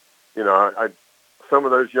 Some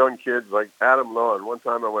of those young kids, like Adam Lowen, one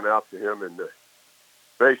time I went out to him and the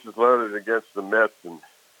bases loaded against the Mets, and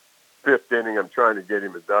fifth inning, I'm trying to get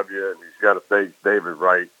him a W, and he's got to face David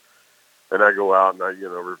Wright. And I go out and I,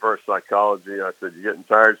 reverse psychology. I said, "You getting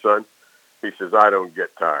tired, son?" He says, "I don't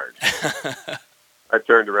get tired." I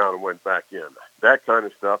turned around and went back in. That kind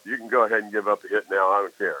of stuff. You can go ahead and give up a hit now. I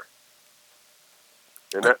don't care.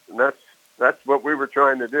 And that's what we were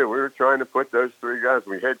trying to do. We were trying to put those three guys.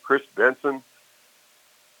 We had Chris Benson.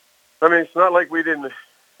 I mean, it's not like we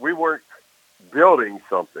weren't building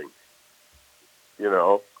something,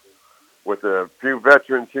 with a few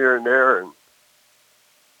veterans here and there, and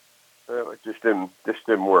it just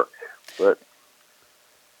didn't work. But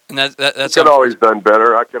and that's could always done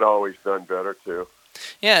better. I could always done better too.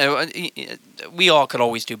 Yeah, we all could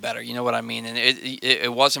always do better. You know what I mean? And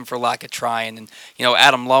it wasn't for lack of trying. And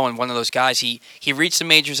Adam Lowen, one of those guys, he reached the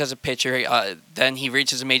majors as a pitcher. Then he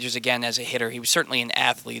reaches the majors again as a hitter. He was certainly an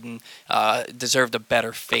athlete and deserved a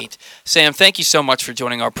better fate. Sam, thank you so much for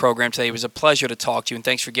joining our program today. It was a pleasure to talk to you, and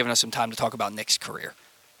thanks for giving us some time to talk about Nick's career.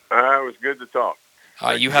 It was good to talk.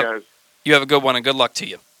 You have a good one, and good luck to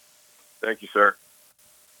you. Thank you, sir.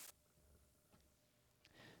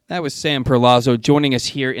 That was Sam Perlozzo joining us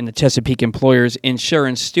here in the Chesapeake Employers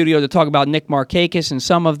Insurance Studio to talk about Nick Markakis and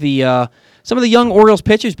some of the young Orioles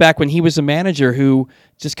pitchers back when he was the manager who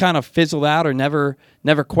just kind of fizzled out or never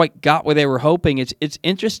quite got where they were hoping. It's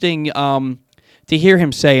interesting to hear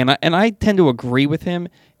him say, and I tend to agree with him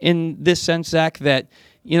in this sense, Zach, that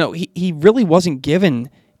he really wasn't given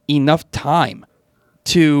enough time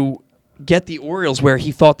to get the Orioles where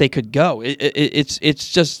he thought they could go.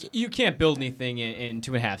 It's just, you can't build anything in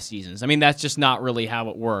 2.5 seasons. I mean, that's just not really how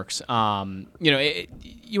it works.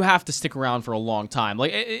 You have to stick around for a long time.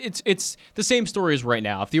 Like it's the same story as right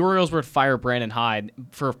now. If the Orioles were to fire Brandon Hyde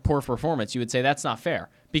for poor performance, you would say that's not fair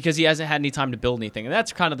because he hasn't had any time to build anything. And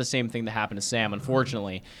that's kind of the same thing that happened to Sam,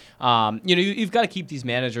 unfortunately. You've got to keep these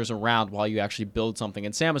managers around while you actually build something.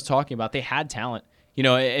 And Sam was talking about they had talent.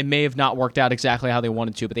 It may have not worked out exactly how they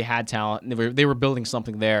wanted to, but they had talent, and they were building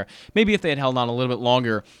something there. Maybe if they had held on a little bit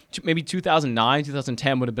longer, maybe 2009,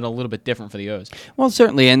 2010 would have been a little bit different for the O's. Well,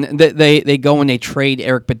 certainly, and they go and they trade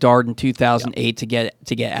Eric Bedard in 2008 to get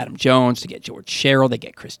Adam Jones, to get George Sherrill, they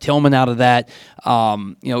get Chris Tillman out of that.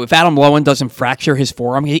 If Adam Lowen doesn't fracture his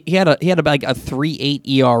forearm, he had like a 3.8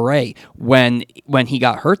 ERA when he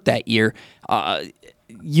got hurt that year.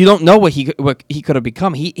 You don't know what he could have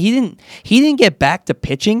become. He didn't get back to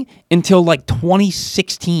pitching until like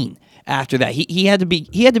 2016. After that, he had to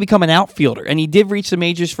become an outfielder, and he did reach the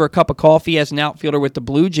majors for a cup of coffee as an outfielder with the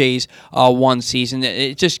Blue Jays one season.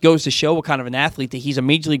 It just goes to show what kind of an athlete that he's a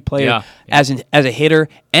major league player as a hitter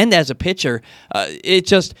and as a pitcher.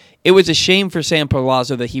 It was a shame for Sam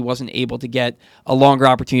Perlozzo that he wasn't able to get a longer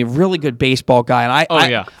opportunity. A really good baseball guy, and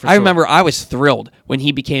I remember I was thrilled when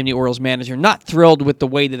he became the Orioles manager. Not thrilled with the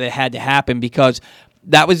way that it had to happen because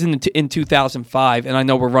that was in 2005, and I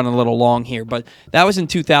know we're running a little long here, but that was in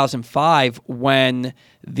 2005 when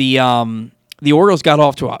the Orioles got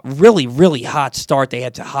off to a really, really hot start. They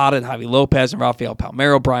had Tejada and Javi Lopez and Rafael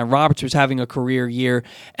Palmeiro. Brian Roberts was having a career year,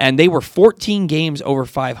 and they were 14 games over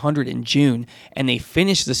 500 in June, and they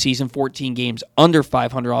finished the season 14 games under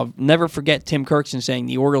 500. I'll never forget Tim Kirkson saying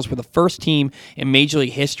the Orioles were the first team in Major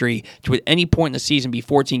League history to at any point in the season be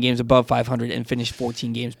 14 games above 500 and finish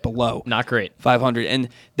 14 games below. Not great. 500, and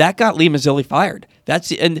that got Lee Mazzilli fired. That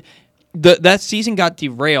season got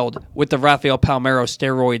derailed with the Rafael Palmeiro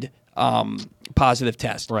steroid positive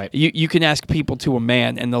test. Right. You can ask people to a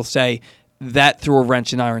man, and they'll say that threw a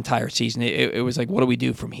wrench in our entire season. It was like, what do we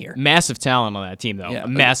do from here? Massive talent on that team, though. Yeah.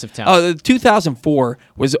 Massive talent. 2004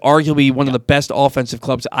 was arguably one of the best offensive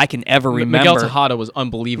clubs I can ever remember. Miguel Tejada was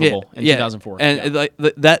unbelievable in 2004. And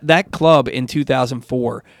that club in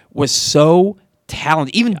 2004 was so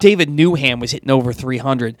talented. Even David Newham was hitting over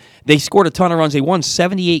 300. They scored a ton of runs. They won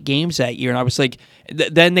 78 games that year, and I was like,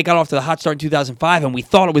 then they got off to the hot start in 2005, and we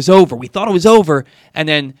thought it was over. And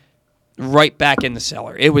then right back in the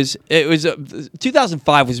cellar. It was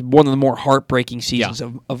 2005 was one of the more heartbreaking seasons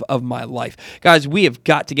of my life. Guys, we have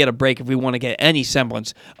got to get a break if we want to get any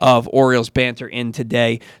semblance of Orioles banter in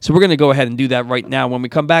today. So we're going to go ahead and do that right now. When we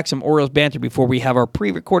come back, some Orioles banter before we have our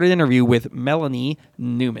pre-recorded interview with Melanie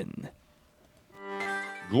Newman.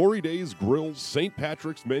 Glory Days Grill's St.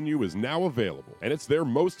 Patrick's menu is now available, and it's their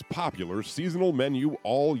most popular seasonal menu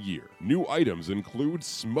all year. New items include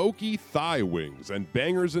smoky thigh wings and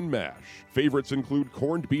bangers and mash. Favorites include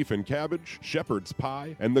corned beef and cabbage, shepherd's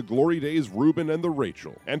pie, and the Glory Days Reuben and the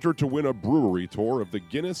Rachel. Enter to win a brewery tour of the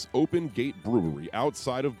Guinness Open Gate Brewery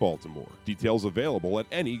outside of Baltimore. Details available at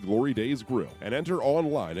any Glory Days Grill, and enter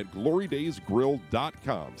online at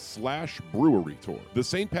glorydaysgrill.com/brewery tour. The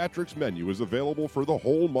St. Patrick's menu is available for the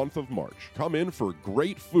whole whole month of March. Come in for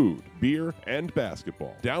great food, beer, and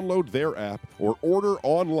basketball. Download their app or order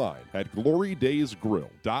online at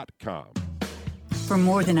glorydaysgrill.com. For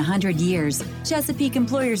more than 100 years, Chesapeake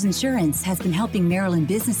Employers Insurance has been helping Maryland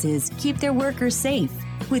businesses keep their workers safe.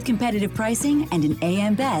 With competitive pricing and an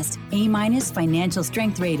AM Best A- financial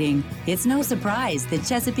strength rating, it's no surprise that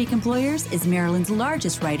Chesapeake Employers is Maryland's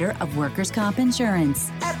largest writer of workers' comp insurance.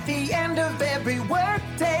 At the end of every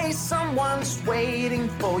workday, someone's waiting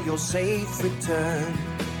for your safe return.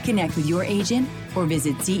 Connect with your agent or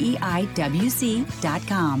visit CEIWC.com.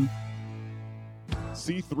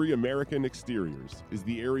 C3 American Exteriors is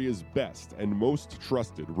the area's best and most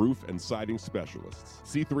trusted roof and siding specialists.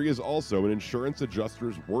 C3 is also an insurance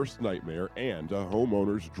adjuster's worst nightmare and a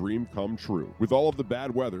homeowner's dream come true. With all of the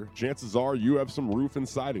bad weather, chances are you have some roof and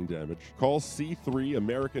siding damage. Call C3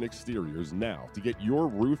 American Exteriors now to get your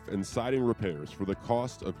roof and siding repairs for the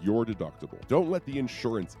cost of your deductible. Don't let the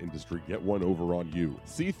insurance industry get one over on you.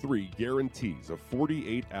 C3 guarantees a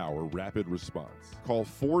 48-hour rapid response. Call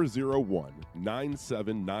 401-9797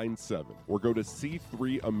 or go to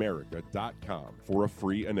c3america.com for a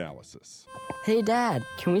free analysis. Hey, Dad,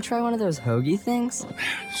 can we try one of those hoagie things?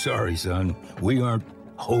 Sorry, son. We aren't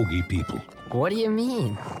hoagie people. What do you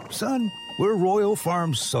mean? Son, we're Royal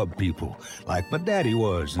Farms sub people, like my daddy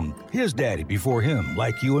was, and his daddy before him,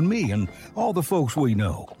 like you and me, and all the folks we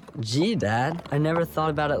know. Gee, Dad, I never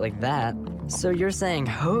thought about it like that. So you're saying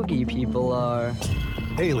hoagie people are...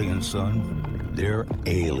 Aliens, son. They're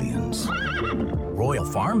aliens. Royal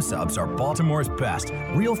Farm subs are Baltimore's best.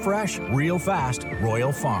 Real fresh, real fast,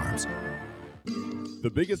 Royal Farms. The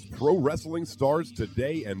biggest pro wrestling stars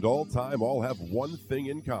today and all time all have one thing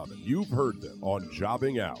in common. You've heard them on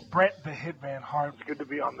Jobbing Out. Brett the Hitman Hart. It's good to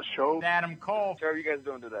be on the show. Adam Cole. How are you guys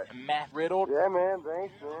doing today? Matt Riddle. Yeah, man.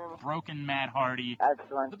 Thanks, man. Broken Matt Hardy.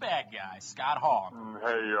 Excellent. The bad guy, Scott Hall.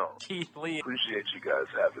 Hey, yo. Keith Lee. Appreciate you guys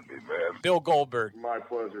having me, man. Bill Goldberg. My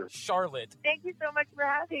pleasure. Charlotte. Thank you so much for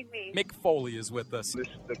having me. Mick Foley is with us. This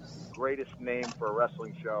is the greatest name for a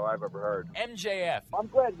wrestling show I've ever heard. MJF. I'm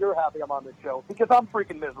glad you're happy I'm on this show because I'm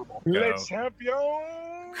freaking miserable. Le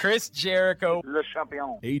champion! Chris Jericho. Le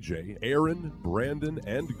champion. AJ, Aaron, Brandon,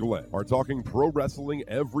 and Glenn are talking pro wrestling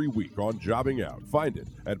every week on Jobbing Out. Find it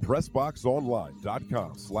at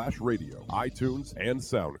PressBoxOnline.com/radio, iTunes, and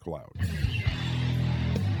SoundCloud.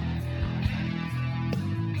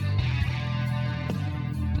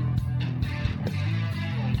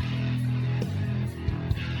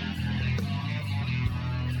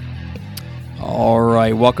 All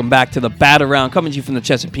right, welcome back to the Bat Around, coming to you from the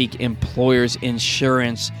Chesapeake Employers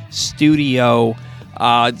Insurance Studio.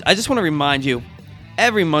 I just want to remind you,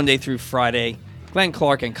 every Monday through Friday, Glenn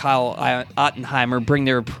Clark and Kyle Ottenheimer bring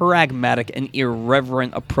their pragmatic and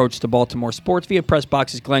irreverent approach to Baltimore sports via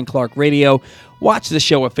PressBox's Glenn Clark Radio. Watch the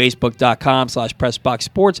show at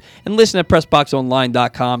Facebook.com/PressBoxSports and listen at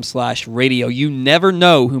PressBoxOnline.com/radio. You never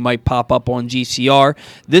know who might pop up on GCR.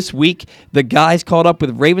 This week, the guys caught up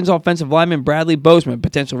with Ravens offensive lineman Bradley Bozeman,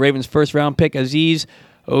 potential Ravens first-round pick Aziz.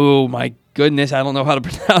 Oh, my goodness, I don't know how to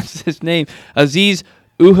pronounce his name. Aziz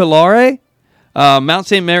Uhilare. Mount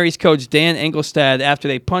St. Mary's coach Dan Engelstad after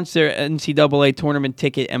they punched their NCAA tournament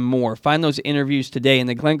ticket and more. Find those interviews today in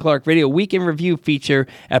the Glenn Clark Radio Week in Review feature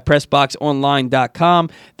at PressBoxOnline.com.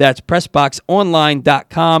 That's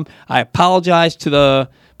PressBoxOnline.com. I apologize to the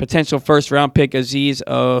potential first-round pick Aziz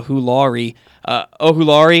Ohulari.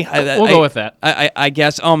 We'll go with that. I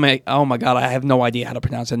guess. Oh my God, I have no idea how to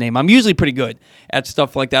pronounce that name. I'm usually pretty good at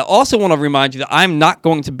stuff like that. Also want to remind you that I'm not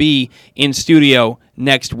going to be in studio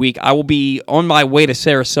next week. I will be on my way to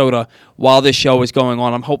Sarasota while this show is going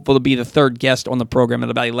on. I'm hopeful to be the third guest on the program at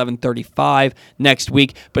about 11:35 next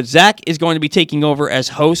week. But Zack is going to be taking over as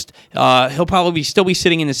host. He'll probably still be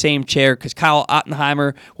sitting in the same chair because Kyle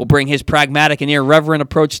Ottenheimer will bring his pragmatic and irreverent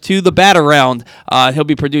approach to the Bat Around. He'll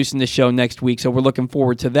be producing the show next week, so we're looking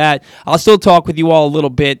forward to that. I'll still talk with you all a little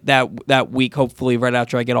bit that week, hopefully right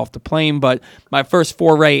after I get off the plane. But my first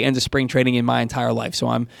foray into spring training in my entire life, so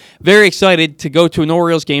I'm very excited to go to an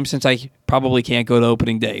Orioles game since I probably can't go to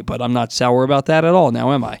opening day, but I'm not sour about that at all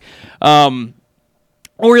now, am I?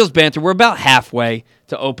 Orioles banter, we're about halfway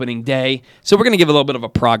to opening day, so we're going to give a little bit of a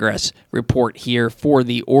progress report here for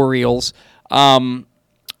the Orioles. Not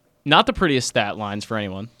the prettiest stat lines for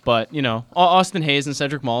anyone, but, you know, Austin Hayes and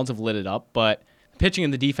Cedric Mullins have lit it up, but pitching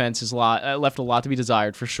in the defense has left a lot to be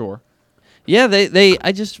desired for sure. Yeah,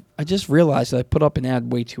 I just realized that I put up an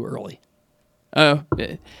ad way too early. Well.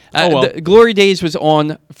 The Glory Days was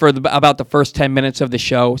on for about the first 10 minutes of the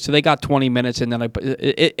show, so they got 20 minutes, and then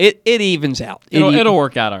it evens out. It'll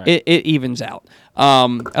work out all right. It evens out. I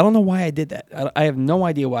don't know why I did that. I have no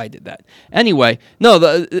idea why I did that. Anyway, no,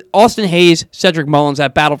 the Austin Hayes, Cedric Mullins,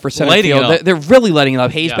 that battle for center field, they're really letting it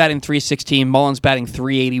up. Hayes batting .316, Mullins batting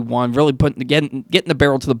 .381, really getting the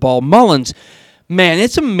barrel to the ball. Mullins, man,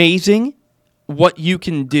 it's amazing what you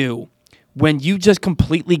can do when you just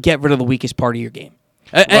completely get rid of the weakest part of your game.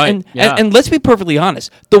 And let's be perfectly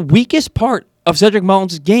honest, the weakest part of Cedric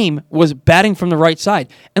Mullins' game was batting from the right side.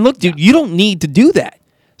 And look, dude, you don't need to do that.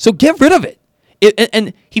 So get rid of it.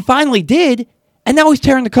 And he finally did, and now he's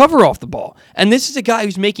tearing the cover off the ball. And this is a guy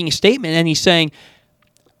who's making a statement, and he's saying,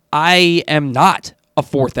 I am not a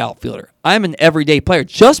fourth outfielder. I'm an everyday player.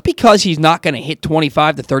 Just because he's not going to hit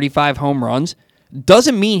 25 to 35 home runs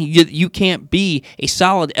doesn't mean you can't be a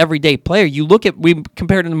solid everyday player. We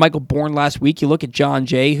compared him to Michael Bourne last week. You look at John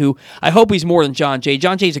Jay, who I hope he's more than John Jay.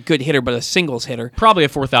 John Jay's a good hitter, but a singles hitter. Probably a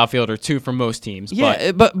fourth outfielder, too, for most teams.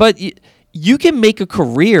 Yeah, but you can make a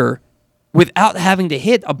career without having to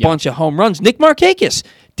hit a bunch of home runs. Nick Markakis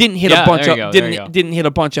didn't hit a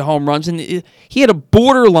bunch of home runs, and he had a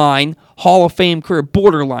borderline Hall of Fame career.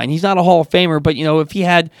 Borderline. He's not a Hall of Famer, but if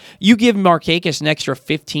you give Markakis an extra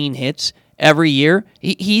 15 hits every year,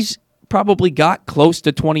 he's probably got close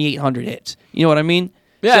to 2,800 hits. You know what I mean?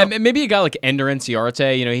 Yeah, maybe a guy like Ender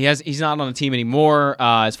Inciarte. He's not on the team anymore,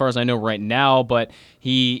 as far as I know right now. But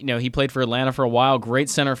he played for Atlanta for a while. Great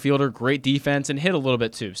center fielder, great defense, and hit a little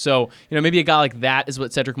bit too. So maybe a guy like that is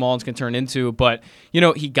what Cedric Mullins can turn into. But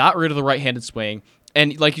he got rid of the right-handed swing.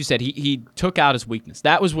 And like you said, he took out his weakness.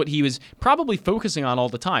 That was what he was probably focusing on all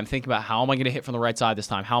the time, thinking about how am I going to hit from the right side this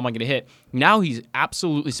time? How am I going to hit? Now he's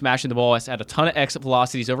absolutely smashing the ball. He's had a ton of exit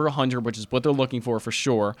velocities, over 100, which is what they're looking for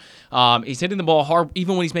sure. He's hitting the ball hard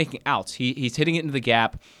even when he's making outs. He's hitting it into the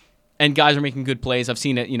gap. And guys are making good plays. I've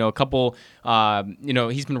seen it, a couple,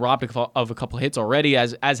 he's been robbed of a couple hits already,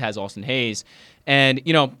 as has Austin Hayes. And,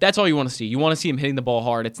 that's all you want to see. You want to see him hitting the ball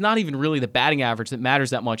hard. It's not even really the batting average that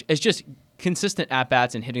matters that much. It's just consistent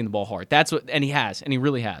at-bats and hitting the ball hard. And he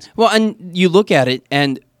really has. Well, and you look at it,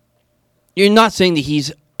 and you're not saying that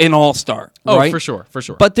he's an all-star, right? Oh, for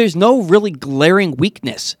sure. But there's no really glaring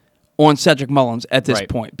weakness on Cedric Mullins at this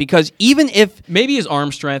point, because even if maybe his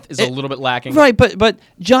arm strength is a little bit lacking, right? But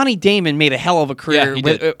Johnny Damon made a hell of a career, he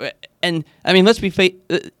did. And I mean, let's be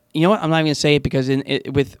you know what? I'm not even gonna say it because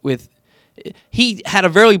he had a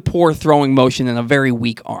very poor throwing motion and a very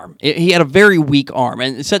weak arm. He had a very weak arm,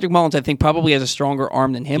 and Cedric Mullins, I think, probably has a stronger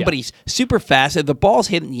arm than him. But he's super fast. If the ball's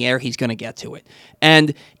hit in the air, he's gonna get to it.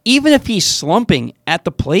 And even if he's slumping at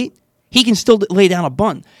the plate, he can still lay down a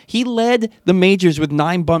bunt. He led the majors with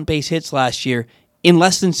 9 bunt base hits last year in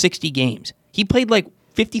less than 60 games. He played like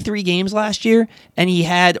 53 games last year, and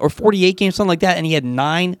or 48 games, something like that, and he had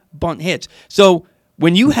 9 bunt hits. So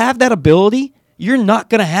when you have that ability, you're not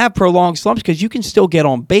going to have prolonged slumps because you can still get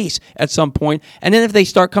on base at some point. And then if they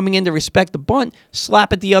start coming in to respect the bunt,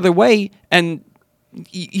 slap it the other way, and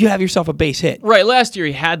you have yourself a base hit. Right. Last year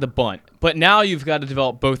he had the bunt, but now you've got to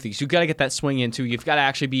develop both these. You've got to get that swing into. You've got to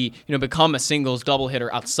actually become a singles double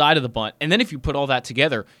hitter outside of the bunt. And then if you put all that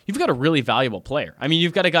together, you've got a really valuable player. I mean,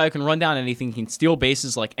 you've got a guy who can run down anything, he can steal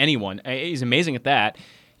bases like anyone. He's amazing at that.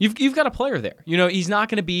 You've got a player there. He's not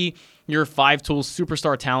going to be your 5-tool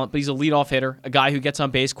superstar talent, but he's a leadoff hitter, a guy who gets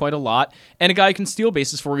on base quite a lot, and a guy who can steal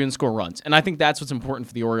bases for you and score runs. And I think that's what's important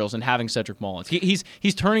for the Orioles and having Cedric Mullins.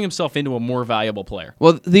 He's turning himself into a more valuable player.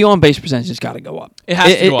 Well, the on-base percentage has got to go up. It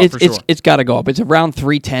has to go up for sure. It's got to go up. It's around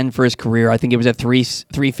 310 for his career. I think it was at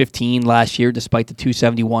 315 last year, despite the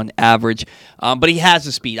 271 average. But he has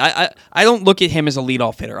the speed. I don't look at him as a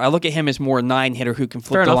leadoff hitter. I look at him as more a 9 hitter who can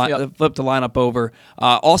flip the lineup over.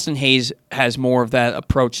 Austin Hayes has more of that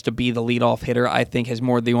approach to be the leadoff hitter. I think has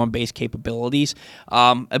more of the on-base capabilities.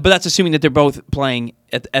 But that's assuming that they're both playing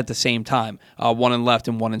at the same time, one in left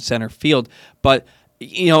and one in center field. But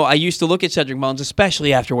I used to look at Cedric Mullins,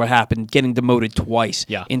 especially after what happened, getting demoted twice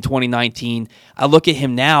in 2019. I look at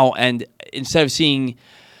him now, and instead of seeing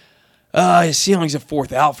his ceiling's a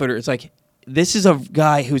fourth outfielder, it's like, this is a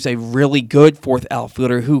guy who's a really good fourth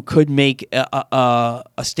outfielder who could make a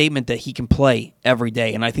statement that he can play every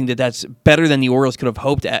day, and I think that's better than the Orioles could have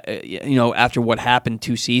hoped. After what happened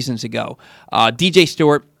 2 seasons ago, DJ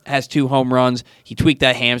Stewart has 2 home runs. He tweaked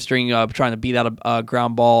that hamstring trying to beat out a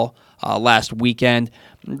ground ball last weekend.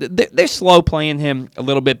 They're slow playing him a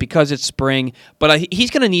little bit because it's spring, but he's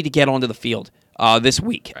going to need to get onto the field this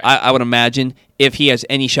week. Right. I would imagine if he has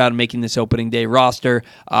any shot of making this opening day roster.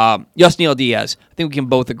 Yasniel Diaz, I think we can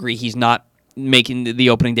both agree he's not making the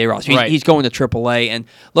opening day roster. Right. He's going to AAA, and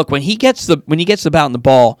look, when he gets the bat and the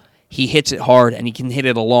ball, he hits it hard and he can hit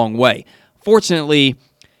it a long way. Unfortunately,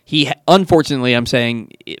 I'm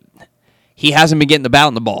saying he hasn't been getting the bat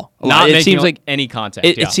and the ball. It seems like any contact.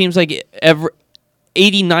 It seems like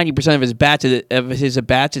 80-90% of his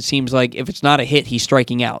bats, it seems like if it's not a hit, he's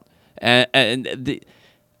striking out.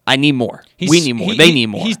 I need more. We need more. They need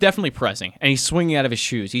more. He's definitely pressing, and he's swinging out of his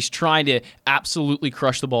shoes. He's trying to absolutely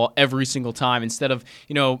crush the ball every single time instead of,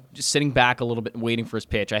 just sitting back a little bit and waiting for his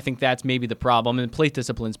pitch. I think that's maybe the problem, and plate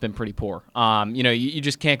discipline's been pretty poor. You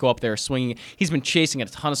just can't go up there swinging. He's been chasing a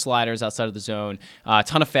ton of sliders outside of the zone, a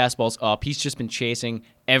ton of fastballs up. He's just been chasing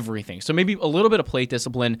everything. So maybe a little bit of plate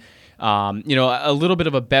discipline, a little bit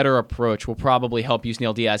of a better approach will probably help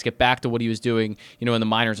Yusniel Diaz get back to what he was doing, in the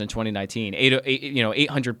minors in 2019.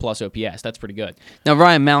 800 plus OPS. That's pretty good. Now,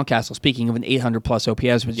 Ryan Mountcastle, speaking of an 800 plus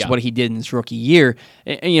OPS, which is what he did in his rookie year,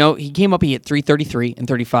 he came up, he hit 333 in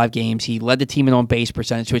 35 games. He led the team in on-base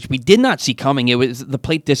percentage, which we did not see coming. The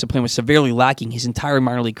plate discipline was severely lacking his entire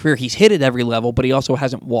minor league career. He's hit at every level, but he also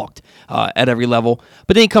hasn't walked at every level.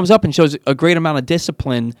 But then he comes up and shows a great amount of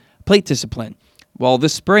discipline, plate discipline. Well,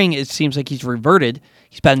 this spring, it seems like he's reverted.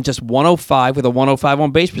 He's batting just 105 with a 105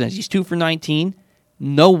 on-base percentage. He's 2 for 19,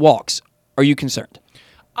 no walks. Are you concerned?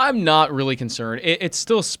 I'm not really concerned. It's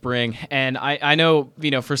still spring, and I know,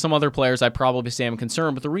 for some other players, I'd probably say I'm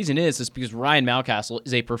concerned, but the reason is because Ryan Mountcastle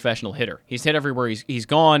is a professional hitter. He's hit everywhere he's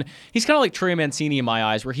gone. He's kind of like Trey Mancini in my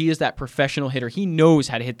eyes, where he is that professional hitter. He knows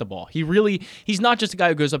how to hit the ball. He's not just a guy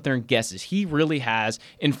who goes up there and guesses. He really has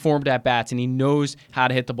informed at-bats, and he knows how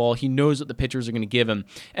to hit the ball. He knows what the pitchers are going to give him.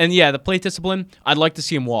 And yeah, the plate discipline, I'd like to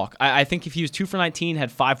see him walk. I think if he was 2 for 19, had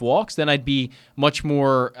 5 walks, then I'd be much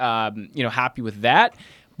more happy with that.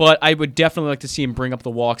 But I would definitely like to see him bring up the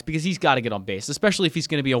walks because he's got to get on base, especially if he's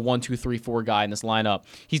going to be a 1, 2, 3, 4 guy in this lineup.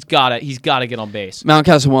 He's got to get on base.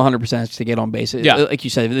 Mountcastle 100% to get on base. Yeah. Like you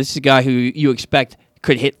said, this is a guy who you expect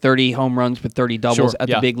could hit 30 home runs with 30 doubles at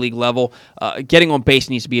the big league level. Getting on base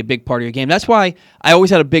needs to be a big part of your game. That's why I always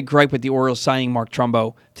had a big gripe with the Orioles signing Mark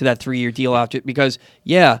Trumbo to that 3-year deal out because,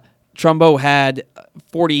 Trumbo had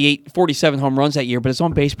 47 home runs that year, but his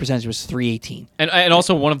on-base percentage was .318. And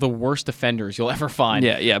also one of the worst defenders you'll ever find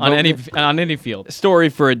on any field. Story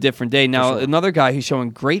for a different day. Now, another guy who's showing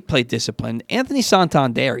great plate discipline, Anthony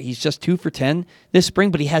Santander. He's just 2 for 10 this spring,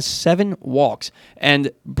 but he has 7 walks. And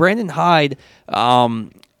Brandon Hyde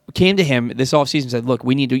came to him this offseason and said, look,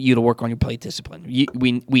 we need you to work on your plate discipline.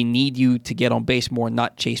 We need you to get on base more,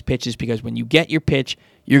 not chase pitches, because when you get your pitch,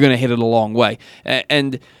 you're going to hit it a long way.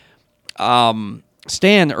 And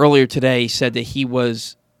Stan earlier today said that he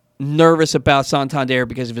was nervous about Santander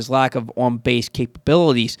because of his lack of on-base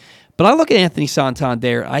capabilities. But I look at Anthony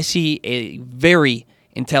Santander, I see a very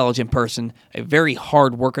intelligent person, a very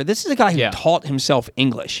hard worker. This is a guy who taught himself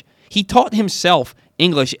English. He taught himself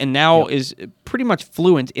English and now is pretty much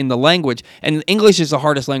fluent in the language. And English is the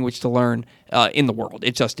hardest language to learn in the world.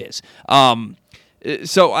 It just is.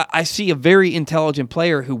 So I see a very intelligent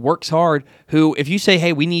player who works hard, who, if you say,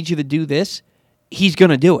 hey, we need you to do this, he's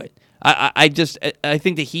going to do it. I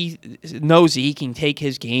think that he knows that he can take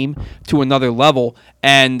his game to another level,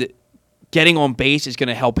 and getting on base is going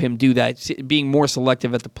to help him do that. Being more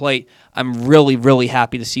selective at the plate, I'm really, really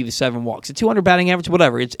happy to see the 7 walks. A 200 batting average,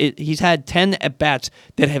 whatever. He's had 10 at-bats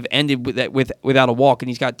that have ended without a walk, and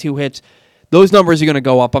he's got 2 hits. Those numbers are going to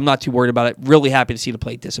go up. I'm not too worried about it. Really happy to see the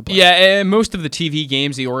plate discipline. Yeah, and most of the TV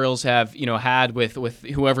games the Orioles have, had with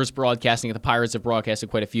whoever's broadcasting, the Pirates have broadcasted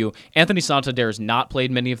quite a few. Anthony Santander has not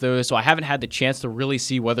played many of those, so I haven't had the chance to really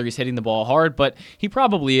see whether he's hitting the ball hard, but he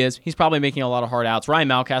probably is. He's probably making a lot of hard outs. Ryan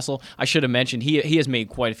Mountcastle, I should have mentioned, he has made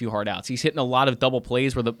quite a few hard outs. He's hitting a lot of double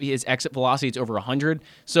plays where his exit velocity is over 100,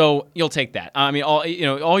 so you'll take that. I mean, all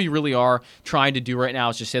you really are trying to do right now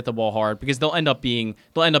is just hit the ball hard because they'll end up being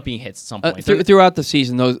hits at some point. Throughout the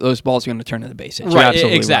season, those balls are going to turn into base hits. Right,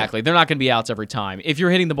 exactly. Right. They're not going to be outs every time. If you're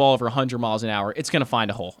hitting the ball over 100 miles an hour, it's going to find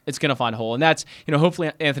a hole. And that's,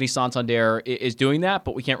 hopefully Anthony Santander is doing that,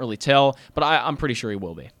 but we can't really tell. But I'm pretty sure he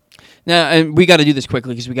will be. Now, and we got to do this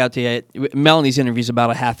quickly because we got to Melanie's interview is about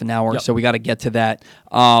a half an hour, so we got to get to that.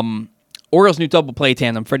 Orioles' new double play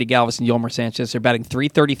tandem, Freddie Galvis and Yolmer Sanchez, they're batting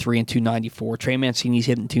 .333 and .294. Trey Mancini's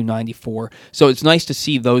hitting .294. So it's nice to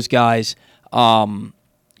see those guys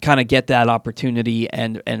kind of get that opportunity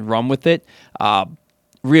and run with it.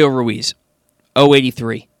 Rio Ruiz,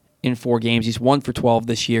 083 in 4 games. He's 1 for 12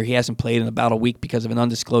 this year. He hasn't played in about a week because of an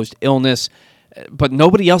undisclosed illness, but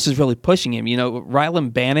nobody else is really pushing him.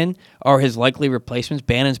 Rylan Bannon are his likely replacements.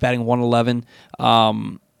 Bannon's batting 111.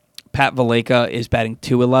 Pat Valleca is batting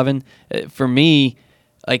 211. For me,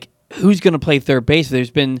 who's going to play third base?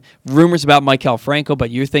 There's been rumors about Maikel Franco,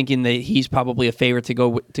 but you're thinking that he's probably a favorite to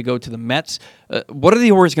go to the Mets. What are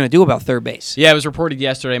the Orioles going to do about third base? Yeah, it was reported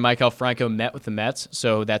yesterday Maikel Franco met with the Mets,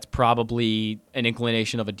 so that's probably an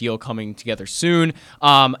inclination of a deal coming together soon.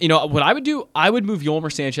 What I would do, I would move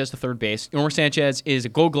Yolmer Sanchez to third base. Yolmer Sanchez is a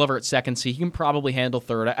Gold Glover at second, so he can probably handle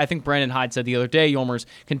third. I think Brandon Hyde said the other day Yolmer's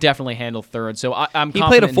can definitely handle third, so I'm confident in him there. He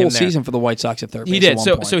played a full season for the White Sox at third base. He did, at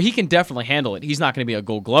one point. so he can definitely handle it. He's not going to be a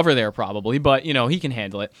Gold Glover there probably, but he can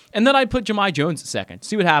handle it. And then I'd put Jahmai Jones at second.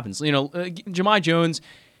 See what happens. Jahmai Jones,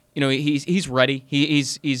 he's ready.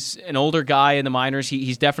 He's an older guy in the minors.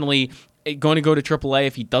 He's definitely going to go to AAA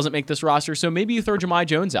if he doesn't make this roster. So maybe you throw Jahmai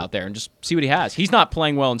Jones out there and just see what he has. He's not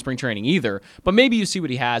playing well in spring training either, but maybe you see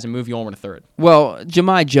what he has and move Yolmer to third. Well,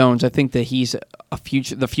 Jahmai Jones, I think that he's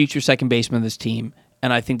the future second baseman of this team.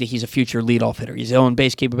 And I think that he's a future leadoff hitter. He's on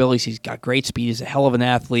base capabilities. He's got great speed. He's a hell of an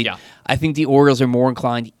athlete. Yeah. I think the Orioles are more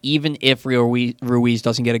inclined, even if Rio Ruiz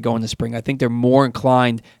doesn't get it going this spring, I think they're more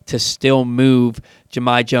inclined to still move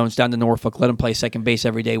Jahmai Jones down to Norfolk, let him play second base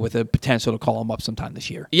every day with the potential to call him up sometime this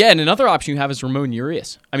year. Yeah, and another option you have is Ramon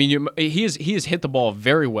Urias. I mean, he has hit the ball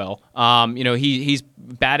very well. He's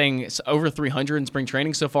batting over 300 in spring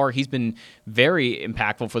training so far. He's been very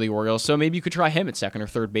impactful for the Orioles. So maybe you could try him at second or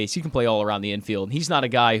third base. He can play all around the infield. And he's not a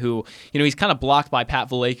guy who, he's kind of blocked by Pat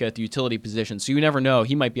Valaika at the utility position. So you never know.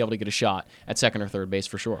 He might be able to get a shot at second or third base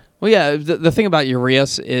for sure. Well, yeah, the thing about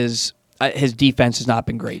Urias is his defense has not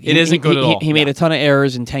been great. It isn't good at all. He made a ton of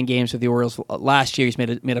errors in 10 games with the Orioles last year. He's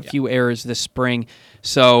made a few errors this spring.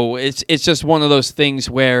 So it's just one of those things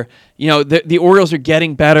where, the Orioles are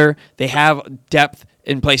getting better. They have depth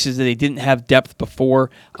in places that they didn't have depth before.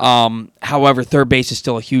 However, third base is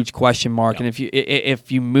still a huge question mark. Yeah. And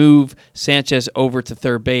if you move Sanchez over to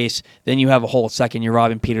third base, then you have a hole at second. You're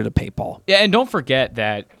robbing Peter to pay Paul. Yeah, and don't forget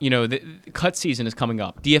that, the cut season is coming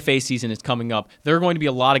up. DFA season is coming up. There are going to be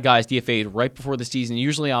a lot of guys DFA'd right before the season.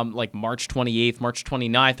 Usually on March 28th, March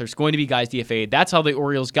 29th, there's going to be guys DFA'd. That's how the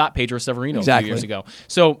Orioles got Pedro Severino a few years ago.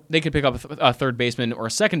 So they could pick up a third baseman or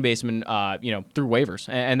a second baseman, through waivers.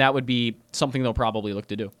 And that would be something they'll probably look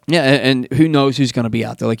to do. Yeah, and who knows who's going to be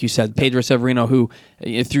out there? Like you said, Pedro Severino, who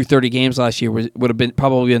through 30 games last year would have been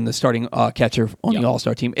probably been the starting catcher on the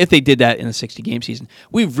All-Star team if they did that in a 60-game season.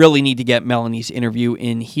 We really need to get Melanie's interview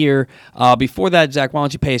in here. Before that, Zach, why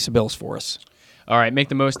don't you pay us the bills for us? All right, make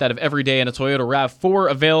the most out of every day in a Toyota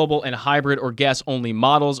RAV4, available in hybrid or gas-only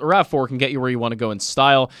models. A RAV4 can get you where you want to go in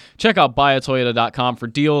style. Check out buyatoyota.com for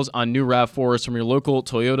deals on new RAV4s from your local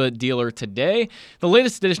Toyota dealer today. The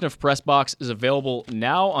latest edition of Pressbox is available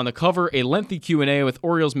now. On the cover, a lengthy Q&A with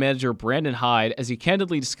Orioles manager Brandon Hyde as he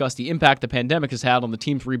candidly discussed the impact the pandemic has had on the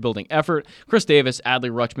team's rebuilding effort, Chris Davis,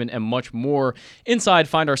 Adley Rutschman, and much more. Inside,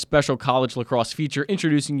 find our special college lacrosse feature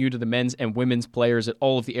introducing you to the men's and women's players at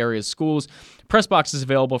all of the area's schools. Pressbox is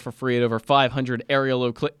available for free at over 500 area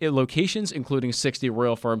locations, including 60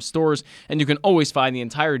 Royal Farm stores, and you can always find the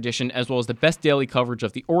entire edition as well as the best daily coverage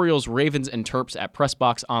of the Orioles, Ravens, and Terps at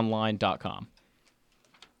PressBoxOnline.com.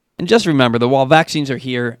 And just remember that while vaccines are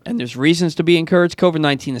here and there's reasons to be encouraged,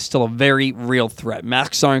 COVID-19 is still a very real threat.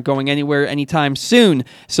 Masks aren't going anywhere anytime soon,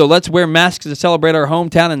 so let's wear masks to celebrate our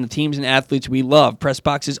hometown and the teams and athletes we love.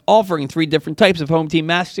 Pressbox is offering 3 different types of home team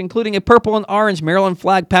masks, including a purple and orange Maryland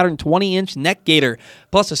flag pattern 20-inch neck gaiter,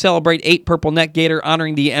 plus a Celebrate 8 purple neck gaiter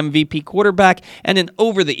honoring the MVP quarterback, and an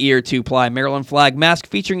over-the-ear 2-ply Maryland flag mask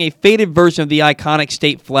featuring a faded version of the iconic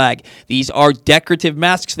state flag. These are decorative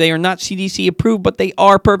masks. They are not CDC approved, but they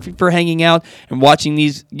are perfect for hanging out and watching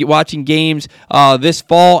games this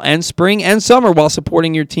fall and spring and summer while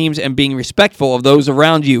supporting your teams and being respectful of those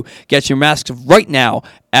around you. Get your masks right now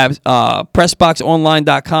at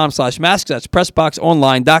PressBoxOnline.com/masks. That's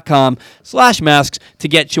PressBoxOnline.com/masks to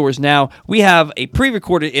get yours now. We have a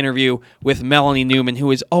pre-recorded interview with Melanie Newman,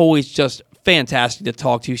 who is always just fantastic to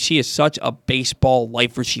talk to. She is such a baseball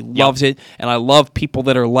lifer. She loves it, and I love people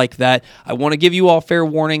that are like that. I want to give you all fair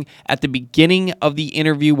warning. At the beginning of the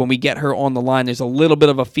interview, when we get her on the line, there's a little bit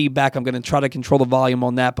of a feedback. I'm going to try to control the volume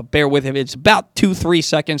on that, but bear with it. It's about 2-3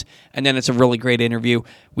 seconds, and then it's a really great interview.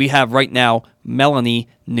 We have right now Melanie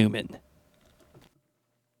Newman.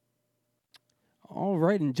 All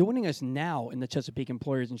right, and joining us now in the Chesapeake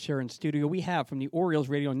Employers Insurance Studio, we have from the Orioles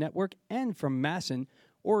Radio Network and from Masson,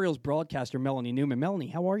 Orioles broadcaster Melanie Newman. Melanie,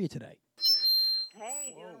 how are you today?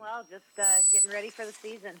 Hey, doing well. Just getting ready for the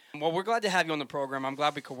season. Well, we're glad to have you on the program. I'm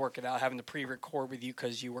glad we could work it out, having to pre-record with you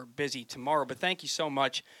because you were busy tomorrow. But thank you so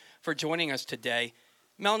much for joining us today.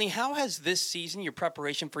 Melanie, how has this season, your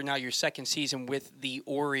preparation for now your second season with the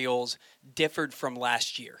Orioles, differed from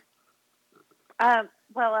last year?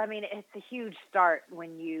 Well, I mean, it's a huge start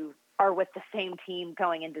when you are with the same team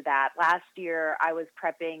going into that. Last year, I was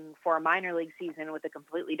prepping for a minor league season with a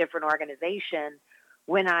completely different organization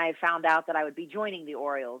when I found out that I would be joining the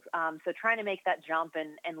Orioles. So trying to make that jump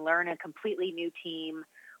and learn a completely new team,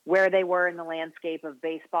 where they were in the landscape of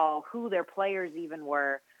baseball, who their players even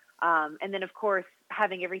were. And then, of course,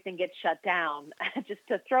 having everything get shut down, just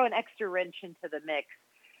to throw an extra wrench into the mix.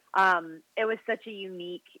 It was such a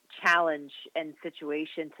unique challenge and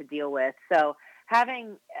situation to deal with. So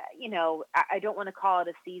having, I don't want to call it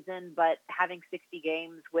a season, but having 60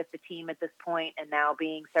 games with the team at this point and now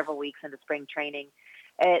being several weeks into spring training,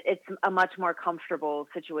 it's a much more comfortable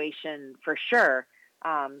situation for sure.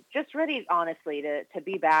 Just ready, honestly, to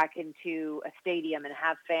be back into a stadium and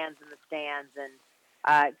have fans in the stands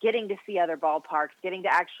and getting to see other ballparks, getting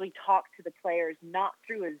to actually talk to the players, not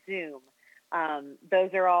through a Zoom. Those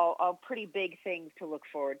are all pretty big things to look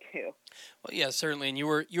forward to. Well, yeah, certainly. And you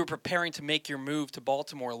were preparing to make your move to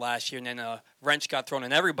Baltimore last year, and then a wrench got thrown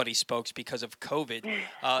in everybody's spokes because of COVID.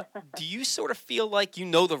 Do you sort of feel like you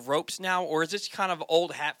know the ropes now, or is this kind of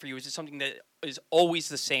old hat for you? Is it something that is always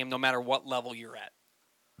the same no matter what level you're at?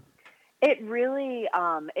 It really,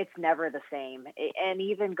 it's never the same. And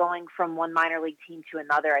even going from one minor league team to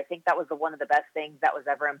another, I think that was one of the best things that was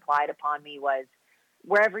ever implied upon me was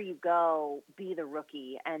wherever you go, be the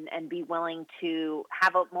rookie and be willing to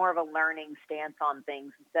have more of a learning stance on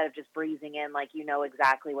things instead of just breezing in like you know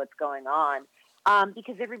exactly what's going on.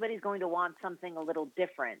 Because everybody's going to want something a little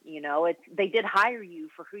different. They did hire you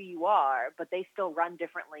for who you are, but they still run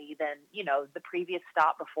differently than, the previous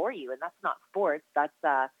stop before you. And that's not sports.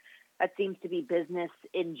 That seems to be business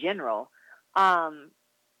in general.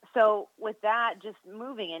 So with that, just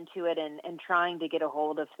moving into it and trying to get a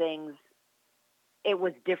hold of things, it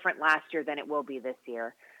was different last year than it will be this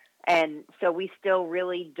year. And so we still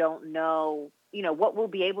really don't know, what we'll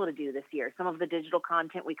be able to do this year. Some of the digital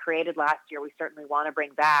content we created last year, we certainly want to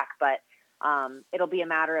bring back, but it'll be a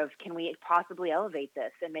matter of, can we possibly elevate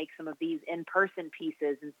this and make some of these in-person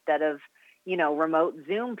pieces instead of, remote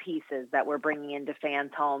Zoom pieces that we're bringing into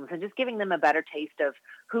fans' homes, and just giving them a better taste of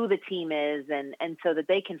who the team is and so that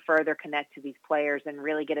they can further connect to these players and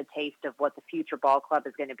really get a taste of what the future ball club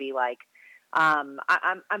is going to be like.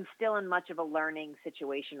 I'm still in much of a learning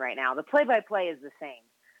situation right now. The play-by-play is the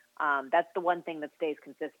same. That's the one thing that stays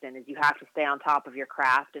consistent is you have to stay on top of your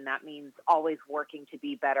craft, and that means always working to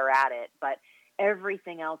be better at it. But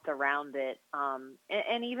everything else around it,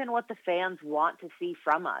 and even what the fans want to see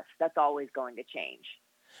from us, that's always going to change.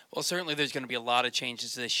 Well, certainly there's going to be a lot of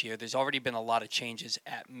changes this year. There's already been a lot of changes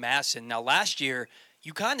at Masson. Now, last year,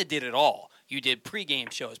 you kind of did it all. You did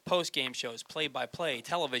pregame shows, postgame shows, play-by-play,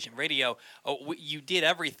 television, radio. You did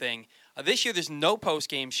everything. This year, there's no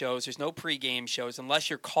postgame shows. There's no pregame shows. Unless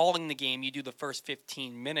you're calling the game, you do the first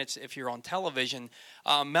 15 minutes if you're on television.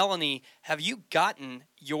 Melanie, have you gotten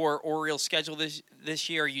your Orioles schedule this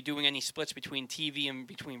year? Are you doing any splits between TV and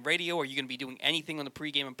between radio? Are you going to be doing anything on the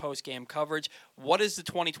pregame and postgame coverage? What does the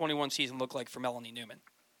 2021 season look like for Melanie Newman?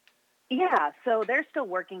 Yeah, so they're still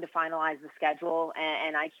working to finalize the schedule,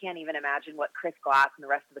 and I can't even imagine what Chris Glass and the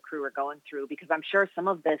rest of the crew are going through, because I'm sure some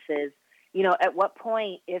of this is, at what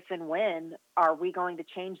point, if and when, are we going to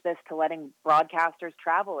change this to letting broadcasters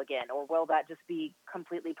travel again, or will that just be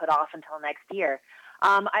completely put off until next year?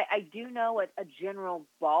 I do know a general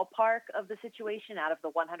ballpark of the situation. Out of the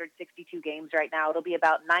 162 games right now, it'll be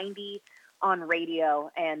about 90 on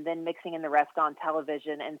radio and then mixing in the rest on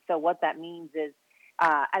television, and so what that means is,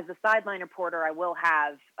 as a sideline reporter, I will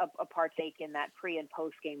have a partake in that pre- and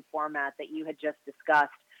post-game format that you had just discussed,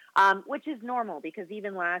 which is normal because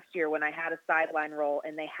even last year when I had a sideline role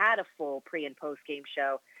and they had a full pre- and post-game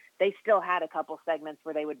show, they still had a couple segments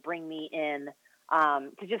where they would bring me in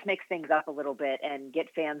to just mix things up a little bit and get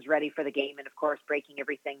fans ready for the game and, of course, breaking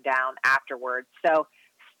everything down afterwards. So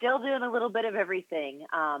still doing a little bit of everything.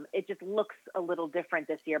 It just looks a little different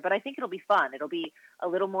this year, but I think it'll be fun. It'll be a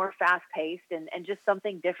little more fast-paced and just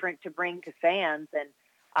something different to bring to fans.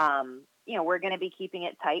 And, we're going to be keeping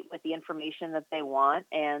it tight with the information that they want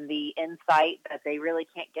and the insight that they really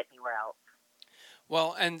can't get anywhere else.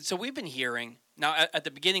 Well, and so we've been hearing, now at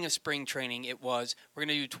the beginning of spring training, it was we're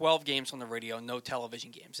going to do 12 games on the radio, no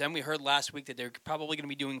television games. Then we heard last week that they're probably going to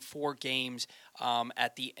be doing 4 games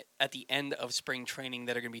at the end of spring training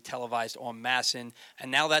that are going to be televised on Masson,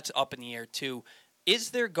 and now that's up in the air too.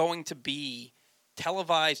 Is there going to be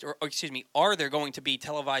televised, are there going to be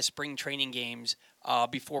televised spring training games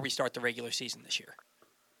before we start the regular season this year?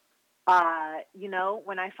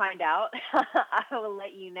 When I find out, I will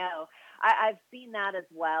let you know. I've seen that as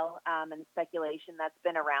well, and speculation that's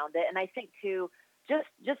been around it. And I think, too,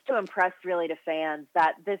 just to impress really to fans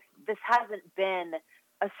that this hasn't been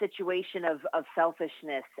a situation of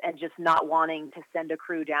selfishness and just not wanting to send a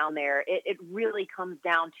crew down there. It really comes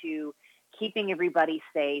down to keeping everybody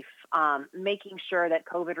safe, making sure that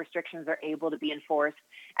COVID restrictions are able to be enforced.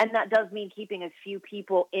 And that does mean keeping as few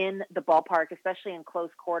people in the ballpark, especially in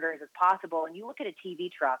close quarters, as possible. And you look at a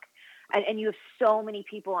TV truck, and you have so many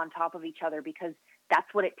people on top of each other because that's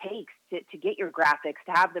what it takes to get your graphics,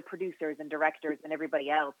 to have the producers and directors and everybody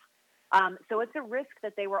else. So it's a risk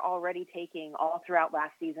that they were already taking all throughout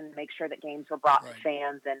last season to make sure that games were brought to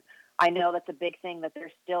fans. And I know that's a big thing that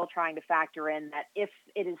they're still trying to factor in, that if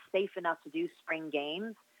it is safe enough to do spring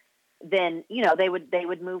games, then, they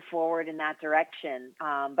would move forward in that direction.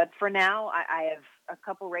 But for now, I have a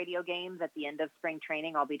couple radio games at the end of spring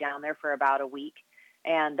training. I'll be down there for about a week.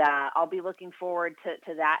 And I'll be looking forward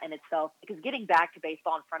to that in itself, because getting back to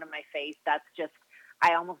baseball in front of my face, that's just,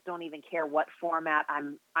 I almost don't even care what format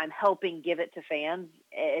I'm helping give it to fans.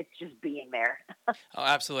 It's just being there. Oh,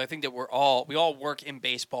 absolutely. I think that we all work in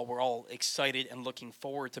baseball. We're all excited and looking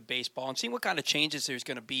forward to baseball and seeing what kind of changes there's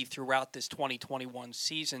going to be throughout this 2021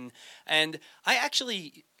 season. And I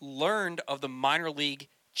actually learned of the minor league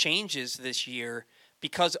changes this year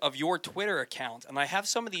because of your Twitter account, and I have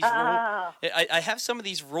some of these. I have some of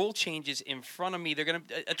these rule changes in front of me. They're going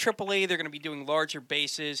to at AAA. They're going to be doing larger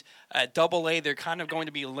bases. At AA, they're kind of going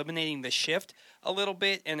to be eliminating the shift a little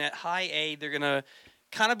bit, and at High A, they're going to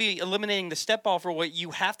kind of be eliminating the step off rule.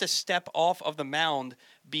 You have to step off of the mound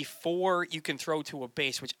before you can throw to a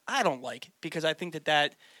base, which I don't like, because I think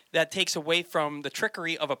that takes away from the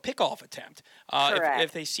trickery of a pickoff attempt.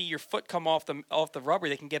 If they see your foot come off the rubber,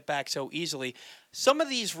 they can get back so easily. Some of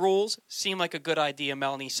these rules seem like a good idea,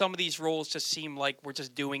 Melanie. Some of these rules just seem like we're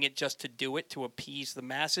just doing it just to do it, to appease the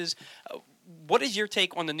masses. What is your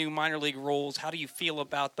take on the new minor league rules? How do you feel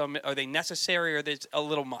about them? Are they necessary, or are they a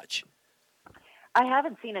little much? I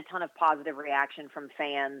haven't seen a ton of positive reaction from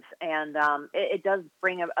fans, and it does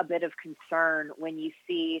bring a bit of concern when you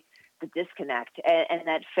see the disconnect, and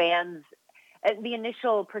that fans, the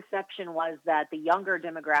initial perception was that the younger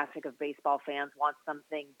demographic of baseball fans wants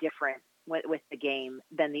something different with the game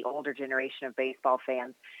than the older generation of baseball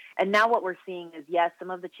fans. And now what we're seeing is, yes,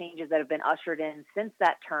 some of the changes that have been ushered in since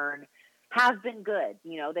that turn have been good.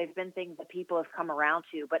 They've been things that people have come around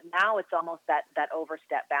to, but now it's almost that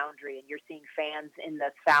overstep boundary, and you're seeing fans in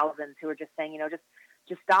the thousands who are just saying,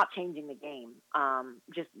 just stop changing the game.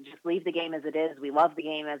 Just leave the game as it is. We love the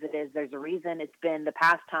game as it is. There's a reason it's been the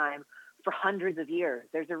pastime for hundreds of years.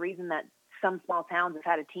 There's a reason that some small towns have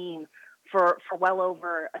had a team for well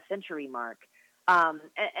over a century mark. And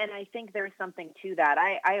I think there's something to that.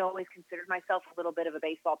 I always considered myself a little bit of a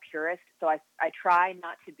baseball purist, so I try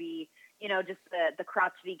not to be, just the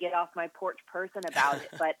crotchety get off my porch person about it.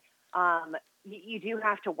 But you do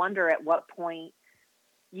have to wonder at what point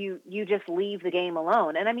you just leave the game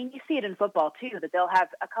alone. And I mean, you see it in football too, that they'll have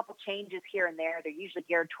a couple changes here and there. They're usually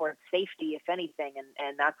geared towards safety, if anything,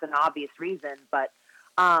 and that's an obvious reason. But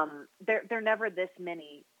they're never this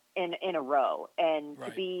many in a row, and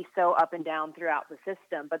to be so up and down throughout the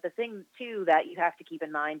system. But the thing too that you have to keep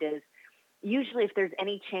in mind is, usually if there's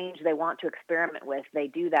any change they want to experiment with, they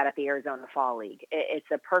do that at the Arizona Fall League. It's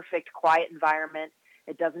a perfect, quiet environment.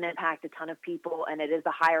 It doesn't impact a ton of people, and it is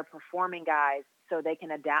the higher performing guys, so they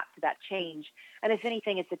can adapt to that change. And if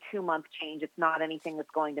anything, it's a 2-month change. It's not anything that's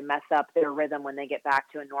going to mess up their rhythm when they get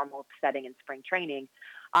back to a normal setting in spring training.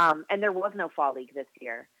 And there was no Fall League this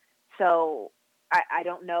year. So I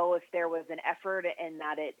don't know if there was an effort in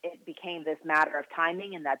that it became this matter of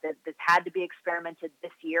timing, and that this had to be experimented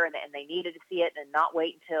this year, and they needed to see it and not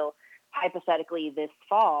wait until hypothetically this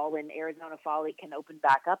fall when Arizona Fall League can open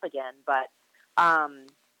back up again. But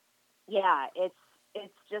yeah, it's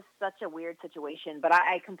just such a weird situation. But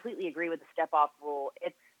I completely agree with the step-off rule.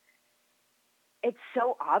 It's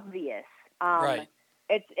so obvious. Right.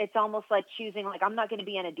 It's almost like choosing, like, I'm not going to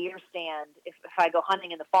be in a deer stand if I go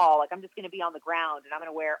hunting in the fall. Like, I'm just going to be on the ground, and I'm going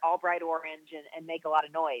to wear all bright orange and make a lot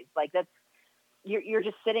of noise. Like, that's you're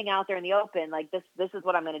just sitting out there in the open. Like, this is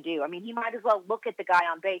what I'm going to do. I mean, he might as well look at the guy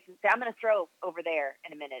on base and say, I'm going to throw over there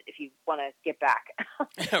in a minute if you want to get back.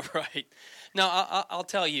 Right. Now, I'll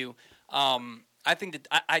tell you, I think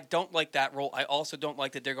that I don't like that rule. I also don't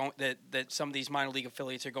like that they're going that some of these minor league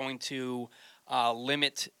affiliates are going to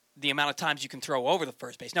limit the amount of times you can throw over the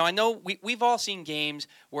first base. Now, I know we've all seen games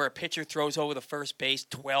where a pitcher throws over the first base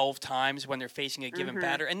 12 times when they're facing a given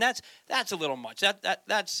batter, and that's a little much.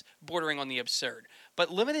 That's bordering on the absurd.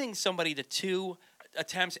 But limiting somebody to 2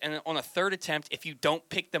 attempts, and on a third attempt, if you don't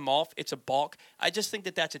pick them off, it's a balk. I just think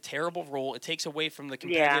that that's a terrible rule. It takes away from the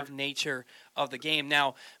competitive nature of the game.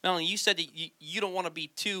 Now, Melanie, you said that you don't want to be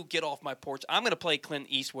too get off my porch. I'm going to play Clint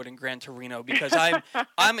Eastwood in Gran Torino because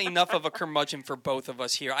I'm enough of a curmudgeon for both of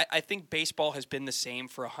us here. I think baseball has been the same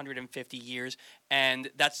for 150 years, and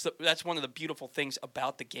that's one of the beautiful things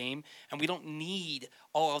about the game. And we don't need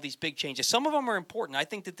all of these big changes. Some of them are important. I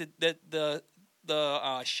think that the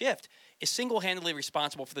shift is single-handedly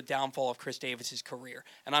responsible for the downfall of Chris Davis's career.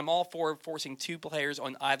 And I'm all for forcing two players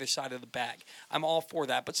on either side of the bag. I'm all for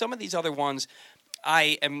that. But some of these other ones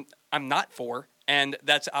I'm not for, and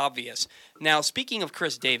that's obvious. Now, speaking of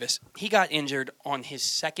Chris Davis, he got injured on his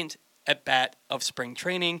second at-bat of spring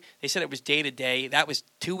training. They said it was day-to-day. That was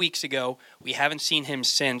 2 weeks ago. We haven't seen him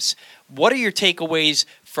since. What are your takeaways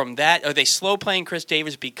from that? Are they slow playing Chris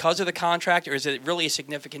Davis because of the contract, or is it really a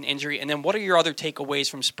significant injury? And then what are your other takeaways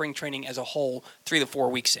from spring training as a whole 3 to 4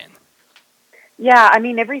 weeks in? Yeah, I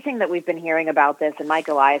mean, everything that we've been hearing about this, and Mike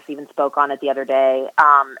Elias even spoke on it the other day,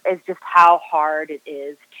 is just how hard it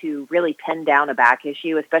is to really pin down a back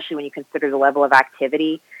issue, especially when you consider the level of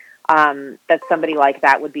activity that somebody like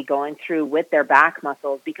that would be going through with their back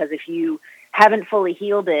muscles. Because if you haven't fully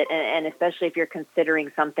healed it, and especially if you're considering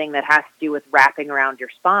something that has to do with wrapping around your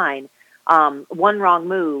spine, one wrong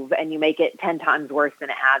move and you make it 10 times worse than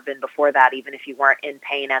it had been before that, even if you weren't in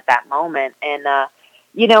pain at that moment. And,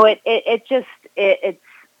 it's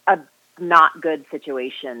a not good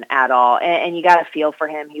situation at all. And you got to feel for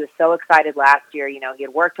him. He was so excited last year. You know, he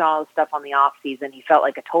had worked on all the stuff on the off season. He felt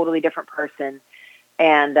like a totally different person.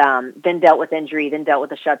 And then dealt with injury, then dealt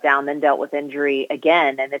with a shutdown, then dealt with injury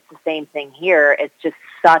again. And it's the same thing here. It's just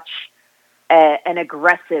such an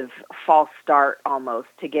aggressive false start almost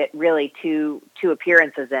to get really two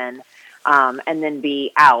appearances in and then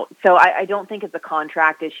be out. So I don't think it's a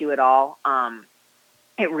contract issue at all.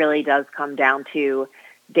 It really does come down to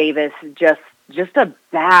Davis just a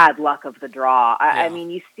bad luck of the draw. I mean,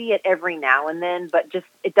 you see it every now and then, but just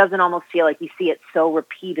it doesn't almost feel like you see it so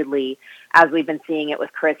repeatedly as we've been seeing it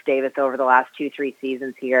with Chris Davis over the last 2-3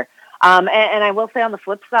 seasons here. And I will say on the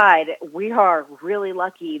flip side, we are really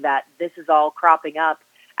lucky that this is all cropping up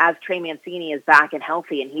as Trey Mancini is back and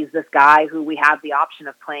healthy, and he's this guy who we have the option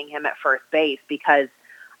of playing him at first base because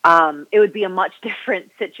it would be a much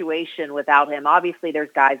different situation without him. Obviously, there's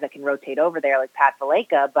guys that can rotate over there like Pat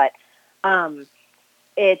Valaika, but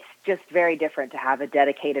it's just very different to have a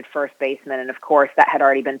dedicated first baseman. And, of course, that had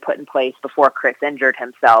already been put in place before Chris injured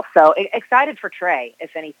himself. So excited for Trey,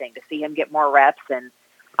 if anything, to see him get more reps and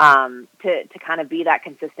to kind of be that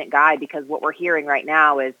consistent guy, because what we're hearing right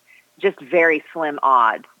now is just very slim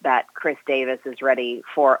odds that Chris Davis is ready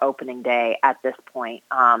for opening day at this point.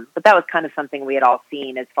 But that was kind of something we had all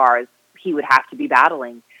seen as far as he would have to be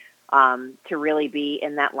battling to really be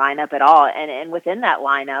in that lineup at all. And within that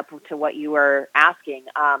lineup, to what you were asking,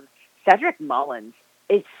 Cedric Mullins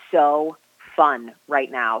is so fun right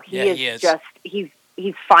now. He is.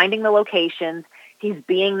 He's finding the locations. He's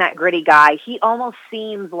being that gritty guy. He almost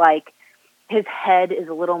seems like his head is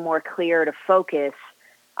a little more clear to focus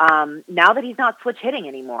now that he's not switch hitting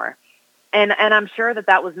anymore. And I'm sure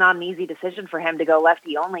that was not an easy decision for him to go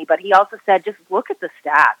lefty only, but he also said, just look at the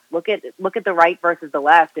stats, look at the right versus the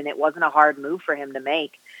left, and it wasn't a hard move for him to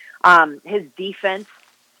make. His defense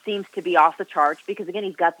seems to be off the charts because, again,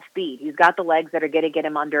 he's got the speed. He's got the legs that are going to get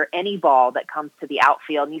him under any ball that comes to the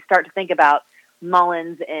outfield. And you start to think about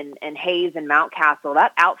Mullins and Hayes and Mountcastle.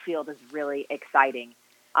 That outfield is really exciting.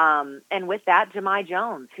 And with that, Jahmai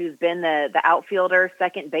Jones, who's been the outfielder,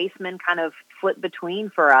 second baseman, kind of flip between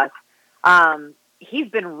for us. He's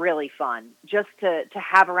been really fun just to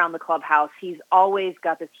have around the clubhouse. He's always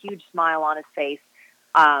got this huge smile on his face,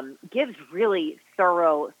 gives really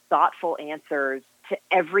thorough, thoughtful answers to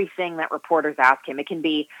everything that reporters ask him. It can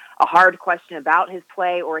be a hard question about his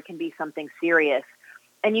play, or it can be something serious.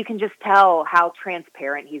 And you can just tell how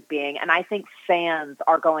transparent he's being. And I think fans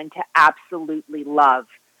are going to absolutely love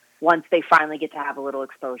once they finally get to have a little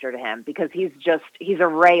exposure to him, because he's a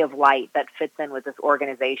ray of light that fits in with this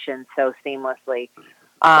organization so seamlessly.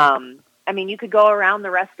 I mean, you could go around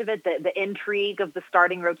the rest of it, the intrigue of the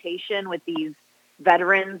starting rotation with these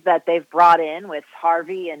veterans that they've brought in with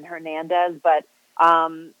Harvey and Hernandez, but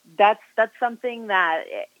that's something that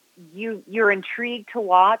you're intrigued to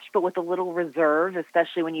watch, but with a little reserve,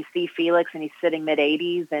 especially when you see Felix and he's sitting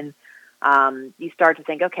mid-80s, and you start to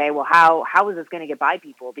think, okay, well, how is this going to get by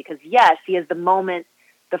people? Because, yes, he has the moment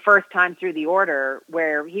the first time through the order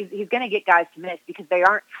where he's going to get guys to miss because they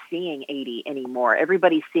aren't seeing 80 anymore.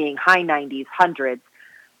 Everybody's seeing high 90s, hundreds.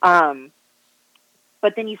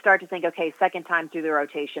 But then you start to think, okay, second time through the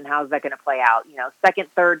rotation, how's that going to play out? Second,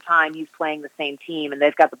 third time he's playing the same team and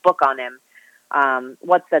they've got the book on him.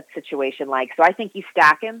 What's that situation like? So I think you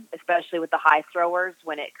stack him, especially with the high throwers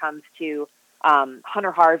when it comes to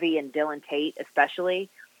Hunter Harvey and Dylan Tate especially.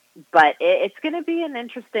 But it's going to be an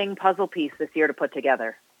interesting puzzle piece this year to put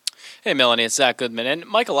together. Hey, Melanie, it's Zack Goodman. And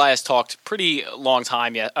Mike Elias talked pretty long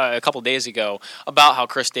time a couple days ago about how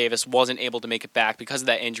Chris Davis wasn't able to make it back because of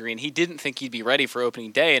that injury, and he didn't think he'd be ready for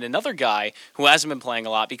opening day. And another guy who hasn't been playing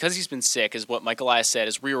a lot because he's been sick is what Mike Elias said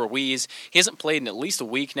is Rio Ruiz. He hasn't played in at least a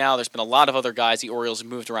week now. There's been a lot of other guys the Orioles have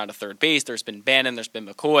moved around to third base. There's been Bannon. There's been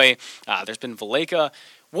McCoy. There's been Valleca.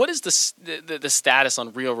 What is the status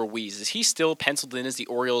on Rio Ruiz? Is he still penciled in as the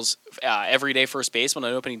Orioles' everyday first baseman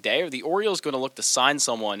on opening day, or are the Orioles going to look to sign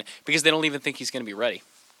someone because they don't even think he's going to be ready?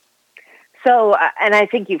 So, and I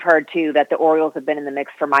think you've heard, too, that the Orioles have been in the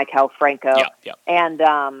mix for Maikel Franco. Yeah. And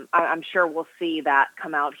I'm sure we'll see that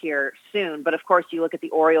come out here soon. But, of course, you look at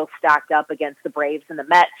the Orioles stacked up against the Braves and the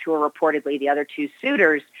Mets, who are reportedly the other two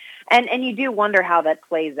suitors. And you do wonder how that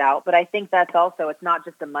plays out. But I think that's also, it's not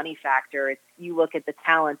just a money factor. It's you look at the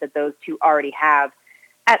talent that those two already have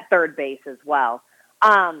at third base as well.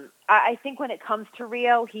 I think when it comes to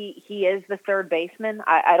Rio, he is the third baseman.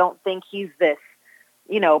 I don't think he's this,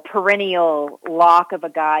 perennial lock of a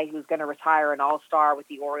guy who's going to retire an all-star with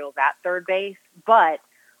the Orioles at third base. But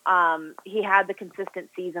he had the consistent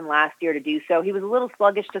season last year to do so. He was a little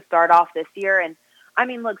sluggish to start off this year. And,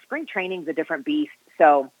 look, spring training's a different beast.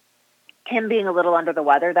 So him being a little under the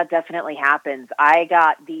weather, that definitely happens. I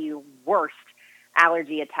got the worst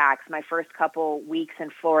allergy attacks my first couple weeks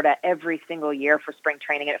in Florida every single year for spring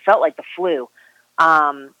training, and it felt like the flu.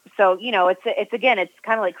 So, it's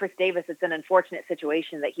kind of like Chris Davis. It's an unfortunate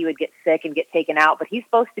situation that he would get sick and get taken out, but he's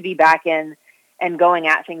supposed to be back in and going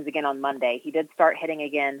at things again on Monday. He did start hitting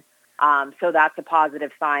again. So that's a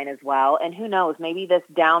positive sign as well. And who knows, maybe this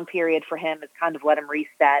down period for him has kind of let him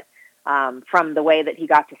reset from the way that he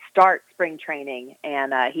got to start spring training,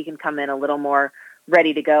 and he can come in a little more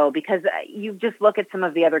ready to go, because you just look at some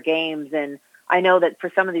of the other games, and I know that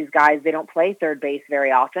for some of these guys, they don't play third base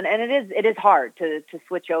very often, and it is hard to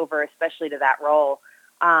switch over, especially to that role.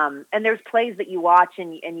 And there's plays that you watch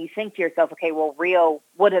and you think to yourself, okay, well, Rio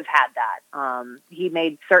would have had that. He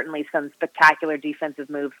made certainly some spectacular defensive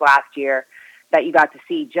moves last year that you got to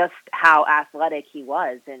see just how athletic he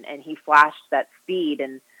was, and he flashed that speed,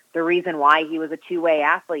 and the reason why he was a two-way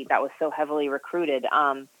athlete that was so heavily recruited.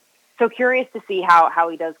 So curious to see how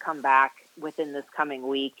he does come back within this coming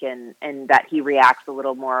week, and that he reacts a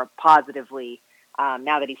little more positively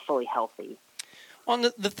now that he's fully healthy.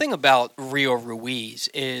 Well, the thing about Rio Ruiz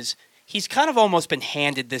is he's kind of almost been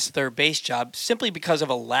handed this third base job simply because of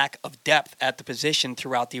a lack of depth at the position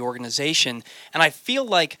throughout the organization. And I feel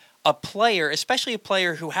like a player, especially a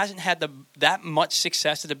player who hasn't had that much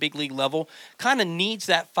success at the big league level, kind of needs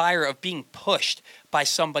that fire of being pushed by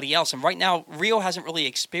somebody else. And right now, Rio hasn't really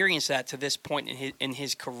experienced that to this point in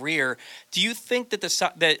his career. Do you think that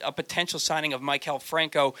that a potential signing of Maikel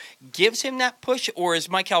Franco gives him that push, or is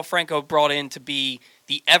Maikel Franco brought in to be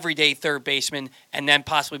the everyday third baseman and then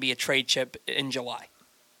possibly be a trade chip in July?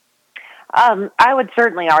 I would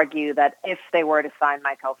certainly argue that if they were to sign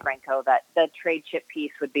Maikel Franco, that the trade chip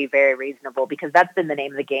piece would be very reasonable, because that's been the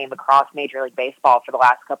name of the game across Major League Baseball for the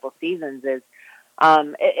last couple of seasons. Is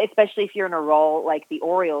especially if you're in a role like the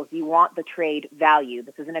Orioles, you want the trade value.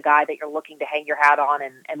 This isn't a guy that you're looking to hang your hat on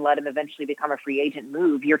and let him eventually become a free agent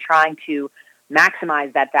move. You're trying to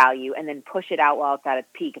maximize that value and then push it out while it's at its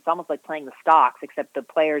peak. It's almost like playing the stocks, except the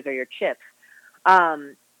players are your chips.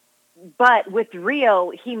 But with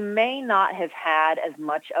Rio, he may not have had as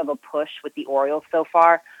much of a push with the Orioles so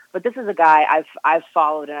far, but this is a guy I've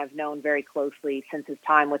followed and I've known very closely since his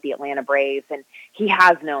time with the Atlanta Braves, and he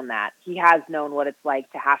has known that. He has known what it's like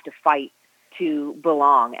to have to fight to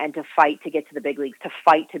belong and to fight to get to the big leagues, to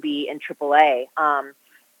fight to be in AAA.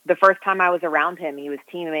 The first time I was around him, he was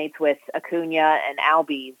teammates with Acuna and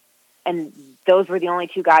Albies, and those were the only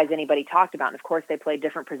two guys anybody talked about. And, of course, they played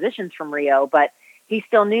different positions from Rio, but he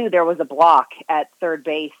still knew there was a block at third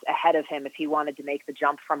base ahead of him if he wanted to make the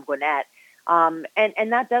jump from Gwinnett. And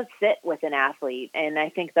that does sit with an athlete. And I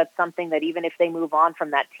think that's something that even if they move on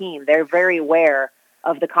from that team, they're very aware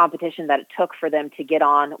of the competition that it took for them to get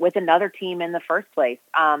on with another team in the first place.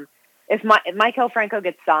 If Maikel Franco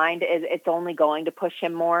gets signed, it's only going to push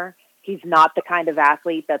him more. He's not the kind of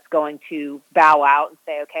athlete that's going to bow out and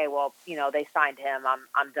say, okay, well, they signed him.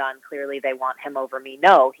 I'm done. Clearly they want him over me.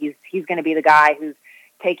 No, he's going to be the guy who's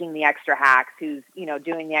taking the extra hacks, who's,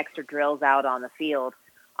 doing the extra drills out on the field.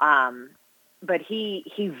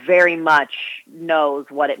 he very much knows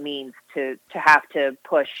what it means to have to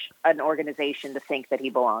push an organization to think that he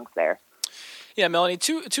belongs there. Yeah, Melanie,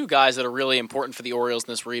 two guys that are really important for the Orioles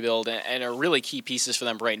in this rebuild and are really key pieces for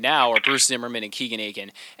them right now are Bruce Zimmerman and Keegan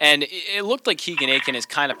Aiken. And it looked like Keegan Aiken is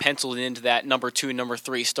kind of penciled into that number 2, number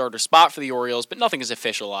 3 starter spot for the Orioles, but nothing is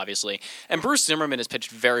official, obviously. And Bruce Zimmerman has pitched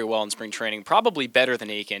very well in spring training, probably better than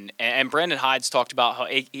Aiken. And Brandon Hyde's talked about how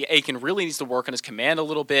Aiken really needs to work on his command a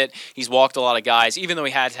little bit. He's walked a lot of guys, even though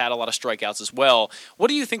he has had a lot of strikeouts as well. What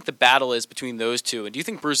do you think the battle is between those two? And do you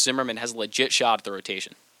think Bruce Zimmerman has a legit shot at the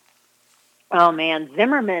rotation? Oh, man,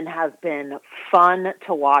 Zimmerman has been fun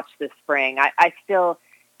to watch this spring. I still,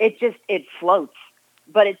 it floats,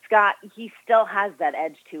 but he still has that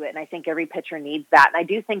edge to it, and I think every pitcher needs that. And I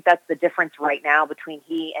do think that's the difference right now between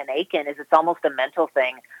he and Aiken is it's almost a mental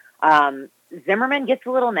thing. Zimmerman gets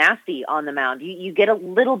a little nasty on the mound. You get a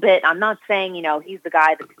little bit, I'm not saying, he's the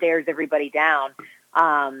guy that stares everybody down,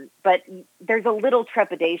 but there's a little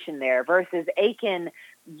trepidation there versus Aiken.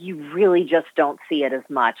 You really just don't see it as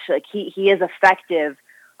much. Like he is effective,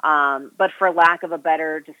 but for lack of a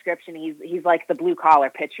better description, he's like the blue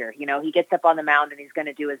collar pitcher. He gets up on the mound and he's going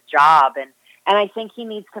to do his job, and I think he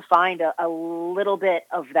needs to find a little bit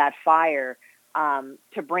of that fire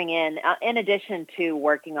to bring in addition to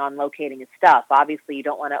working on locating his stuff. Obviously, you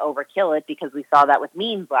don't want to overkill it because we saw that with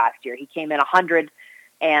Means last year. He came in 100,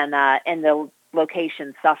 and the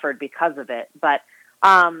location suffered because of it, but.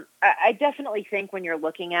 I definitely think when you're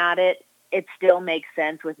looking at it, it still makes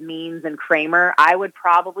sense with Means and Kramer. I would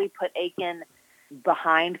probably put Aiken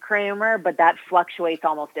behind Kramer, but that fluctuates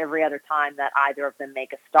almost every other time that either of them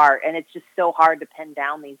make a start. And it's just so hard to pin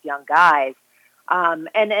down these young guys. And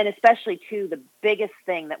especially, too, the biggest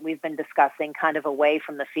thing that we've been discussing kind of away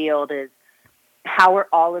from the field is how are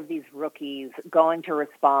all of these rookies going to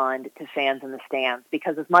respond to fans in the stands?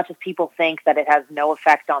 Because as much as people think that it has no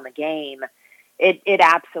effect on the game, it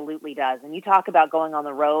absolutely does. And you talk about going on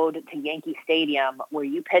the road to Yankee Stadium where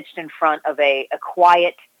you pitched in front of a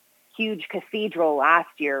quiet, huge cathedral last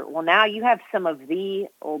year. Well, now you have some of the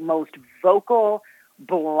most vocal,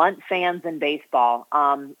 blunt fans in baseball,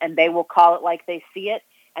 and they will call it like they see it,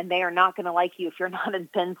 and they are not going to like you if you're not in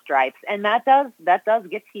pinstripes. And that does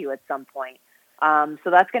get to you at some point. So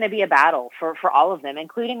that's going to be a battle for all of them,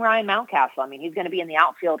 including Ryan Mountcastle. I mean, he's going to be in the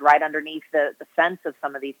outfield right underneath the fence of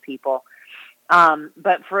some of these people.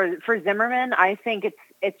 But for Zimmerman, I think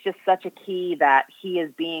it's just such a key that he is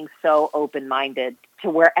being so open-minded to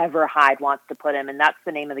wherever Hyde wants to put him. And that's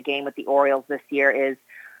the name of the game with the Orioles this year is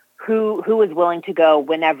who is willing to go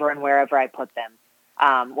whenever and wherever I put them.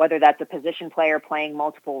 Whether that's a position player playing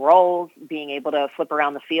multiple roles, being able to flip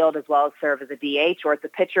around the field as well as serve as a DH, or it's a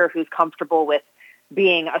pitcher who's comfortable with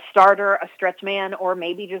being a starter, a stretch man, or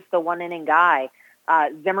maybe just the one-inning guy.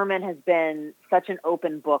 Zimmerman has been such an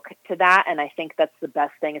open book to that, and I think that's the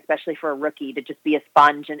best thing, especially for a rookie, to just be a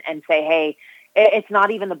sponge and say, hey, it's not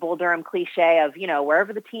even the Bull Durham cliche of,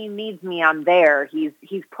 wherever the team needs me, I'm there.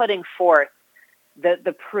 He's putting forth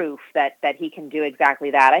the proof that he can do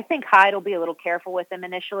exactly that. I think Hyde will be a little careful with him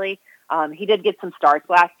initially. He did get some starts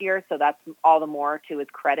last year, so that's all the more to his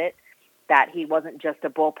credit that he wasn't just a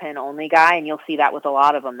bullpen-only guy, and you'll see that with a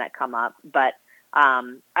lot of them that come up. But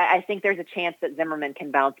I think there's a chance that Zimmerman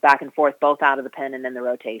can bounce back and forth both out of the pen and in the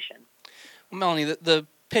rotation. Well, Melanie, the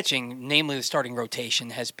pitching, namely the starting rotation,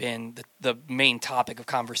 has been the main topic of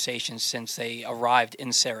conversation since they arrived in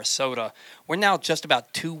Sarasota. We're now just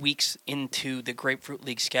about 2 weeks into the Grapefruit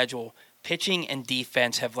League schedule. Pitching and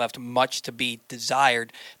defense have left much to be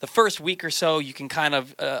desired. The first week or so, you can kind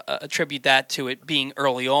of attribute that to it being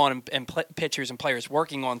early on and pitchers and players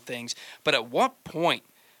working on things. But at what point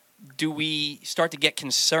do we start to get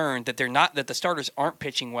concerned that the starters aren't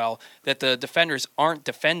pitching well, that the defenders aren't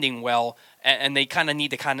defending well, and they kind of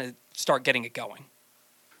need to start getting it going?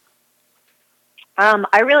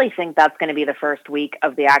 I really think that's going to be the first week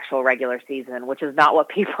of the actual regular season, which is not what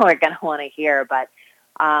people are going to want to hear. But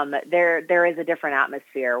there is a different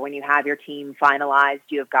atmosphere when you have your team finalized.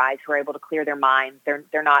 You have guys who are able to clear their minds.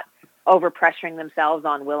 They're not over pressuring themselves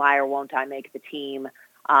on will I or won't I make the team.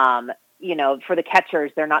 For the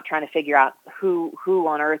catchers, they're not trying to figure out who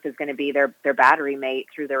on earth is going to be their battery mate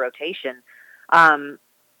through their rotation.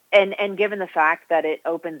 And given the fact that it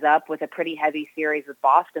opens up with a pretty heavy series with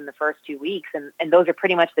Boston the first 2 weeks, and those are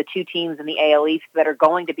pretty much the two teams in the AL East that are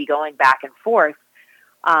going to be going back and forth,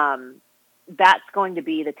 that's going to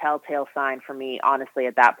be the telltale sign for me, honestly,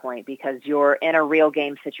 at that point, because you're in a real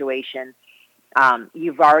game situation.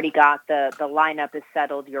 You've already got the lineup is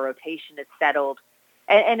settled, your rotation is settled,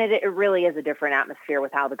 And it really is a different atmosphere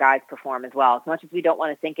with how the guys perform as well. As much as we don't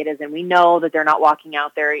want to think it is, and we know that they're not walking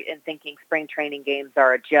out there and thinking spring training games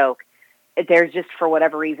are a joke. There's just, for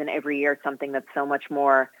whatever reason, every year something that's so much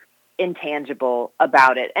more intangible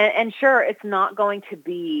about it. And sure, it's not going to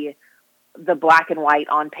be the black and white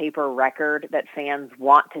on paper record that fans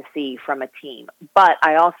want to see from a team. But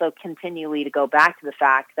I also continually to go back to the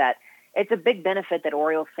fact that it's a big benefit that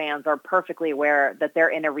Orioles fans are perfectly aware that they're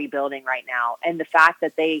in a rebuilding right now. And the fact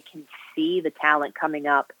that they can see the talent coming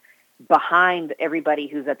up behind everybody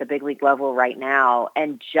who's at the big league level right now,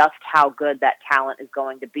 and just how good that talent is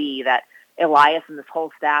going to be, that Elias and this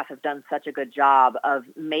whole staff have done such a good job of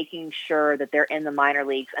making sure that they're in the minor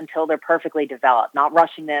leagues until they're perfectly developed, not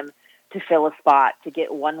rushing them to fill a spot to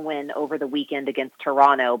get one win over the weekend against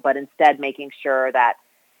Toronto, but instead making sure that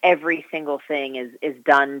every single thing is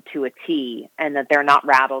done to a T, and that they're not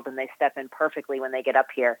rattled and they step in perfectly when they get up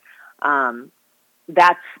here.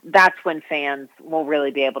 That's when fans will really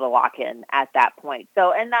be able to lock in at that point.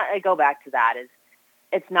 So, and that, I go back to that, is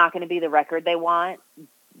it's not going to be the record they want,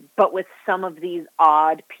 but with some of these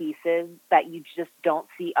odd pieces that you just don't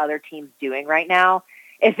see other teams doing right now,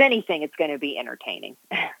 if anything, it's going to be entertaining.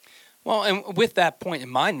 Well, and with that point in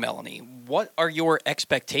mind, Melanie, what are your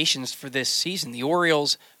expectations for this season? The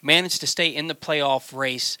Orioles managed to stay in the playoff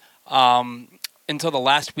race until the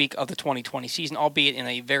last week of the 2020 season, albeit in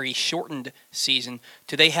a very shortened season.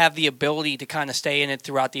 Do they have the ability to kind of stay in it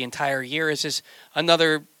throughout the entire year? Is this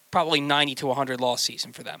another probably 90 to 100 loss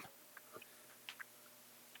season for them?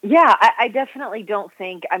 Yeah, I definitely don't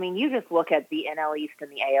think. I mean, you just look at the NL East and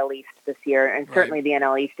the AL East this year, and certainly the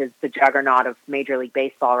NL East is the juggernaut of Major League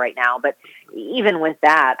Baseball right now. But even with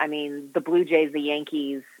that, I mean, the Blue Jays, the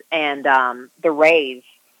Yankees, and the Rays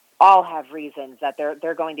all have reasons that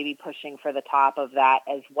they're going to be pushing for the top of that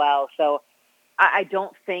as well. So I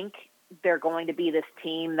don't think they're going to be this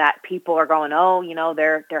team that people are going, oh, you know,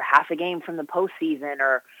 they're half a game from the postseason,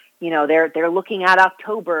 or you know, they're looking at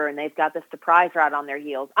October and they've got the surprise right on their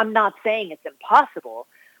heels. I'm not saying it's impossible.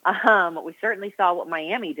 We certainly saw what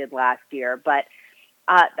Miami did last year, but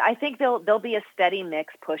I think they'll be a steady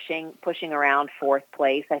mix pushing around fourth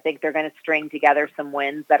place. I think they're going to string together some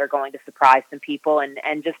wins that are going to surprise some people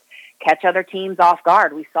and just catch other teams off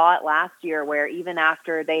guard. We saw it last year where even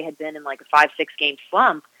after they had been in like a 5-6 game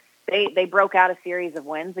slump, they broke out a series of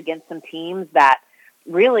wins against some teams that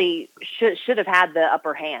really should have had the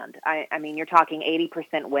upper hand. I mean, you're talking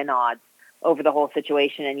 80% win odds over the whole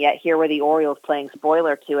situation, and yet here were the Orioles playing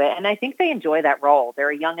spoiler to it. And I think they enjoy that role. They're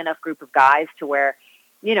a young enough group of guys to where,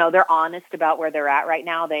 you know, they're honest about where they're at right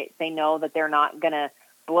now. They know that they're not going to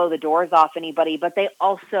blow the doors off anybody, but they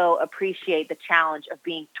also appreciate the challenge of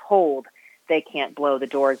being told they can't blow the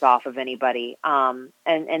doors off of anybody. And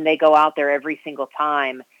they go out there every single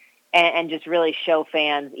time and just really show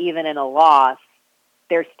fans, even in a loss,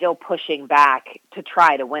 they're still pushing back to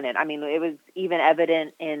try to win it. I mean, it was even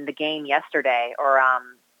evident in the game yesterday, or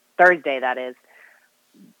Thursday, that is.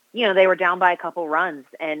 You know, they were down by a couple runs,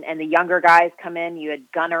 and the younger guys come in. You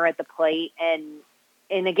had Gunnar at the plate,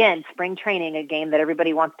 and again, spring training, a game that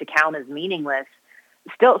everybody wants to count as meaningless,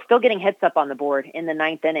 still getting hits up on the board in the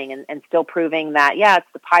ninth inning, and still proving that, yeah, it's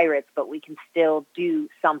the Pirates, but we can still do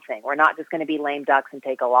something. We're not just going to be lame ducks and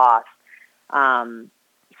take a loss.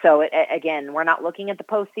 So, again, we're not looking at the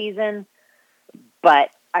postseason, but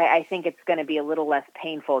I think it's going to be a little less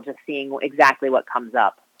painful just seeing exactly what comes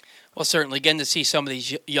up. Well, certainly, getting to see some of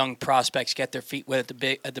these young prospects get their feet wet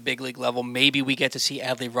at the big league level. Maybe we get to see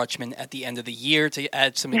Adley Rutschman at the end of the year to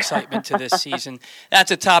add some excitement to this season. That's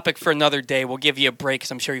a topic for another day. We'll give you a break because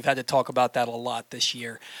I'm sure you've had to talk about that a lot this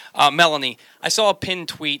year. Melanie, I saw a pinned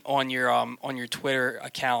tweet on your Twitter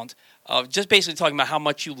account. Just basically talking about how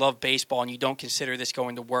much you love baseball and you don't consider this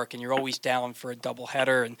going to work, and you're always down for a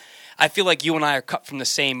doubleheader. And I feel like you and I are cut from the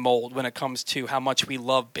same mold when it comes to how much we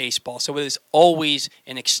love baseball. So it is always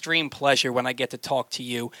an extreme pleasure when I get to talk to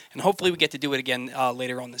you, and hopefully we get to do it again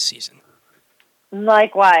later on this season.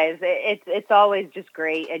 Likewise, it's always just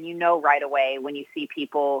great, and you know right away when you see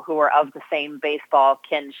people who are of the same baseball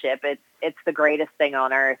kinship. It's the greatest thing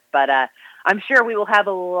on earth. But I'm sure we will have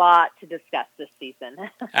a lot to discuss this season.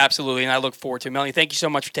 Absolutely, and I look forward to it. Melanie, thank you so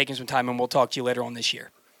much for taking some time, and we'll talk to you later on this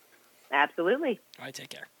year. Absolutely. All right, take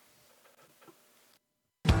care.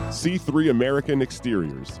 C3 American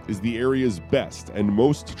Exteriors is the area's best and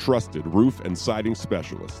most trusted roof and siding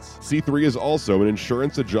specialists. C3 is also an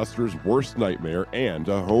insurance adjuster's worst nightmare and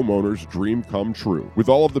a homeowner's dream come true. With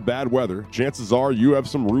all of the bad weather, chances are you have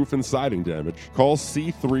some roof and siding damage. Call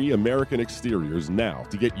C3 American Exteriors now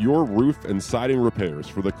to get your roof and siding repairs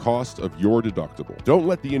for the cost of your deductible. Don't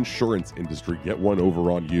let the insurance industry get one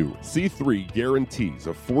over on you. C3 guarantees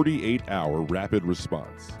a 48-hour rapid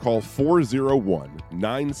response. Call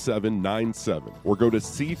 401-9797 or go to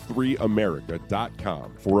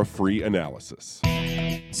c3america.com for a free analysis.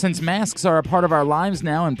 Since masks are a part of our lives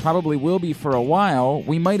now and probably will be for a while,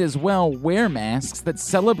 we might as well wear masks that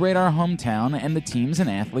celebrate our hometown and the teams and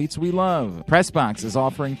athletes we love. Pressbox is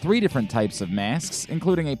offering 3 different types of masks,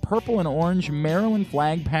 including a purple and orange Maryland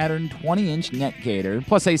flag pattern 20-inch net gaiter,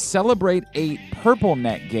 plus a Celebrate 8 purple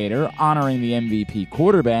net gaiter honoring the MVP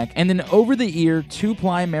quarterback, and an over-the-ear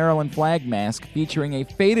 2-ply Maryland flag mask featuring a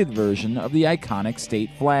faded version of the iconic state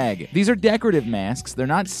flag. These are decorative masks. They're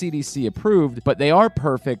not CDC approved, but they are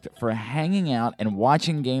perfect for hanging out and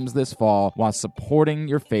watching games this fall while supporting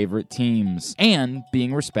your favorite teams and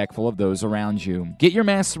being respectful of those around you. Get your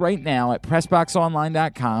masks right now at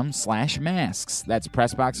PressBoxOnline.com/masks. That's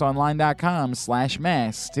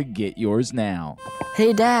PressBoxOnline.com/masks to get yours now.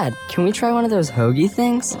 Hey, Dad, can we try one of those hoagie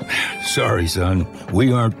things? Sorry, son.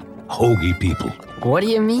 We aren't hoagie people. What do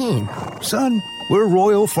you mean? Son, we're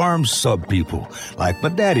Royal Farms sub people, like my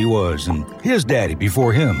daddy was, and his daddy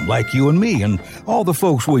before him, like you and me, and all the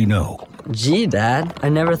folks we know. Gee, Dad, I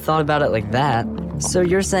never thought about it like that. So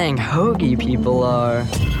you're saying hoagie people are...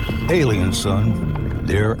 Aliens, son.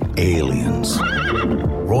 They're aliens.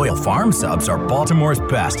 Royal Farm subs are Baltimore's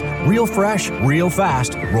best. Real fresh, real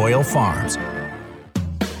fast, Royal Farms.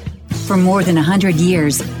 For more than 100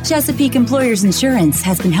 years, Chesapeake Employers Insurance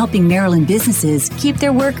has been helping Maryland businesses keep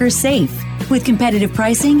their workers safe. With competitive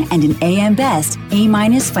pricing and an AM Best A-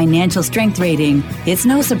 financial strength rating, it's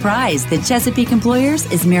no surprise that Chesapeake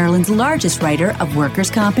Employers is Maryland's largest writer of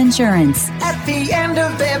workers' comp insurance. At the end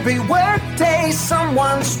of every workday,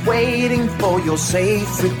 someone's waiting for your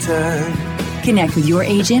safe return. Connect with your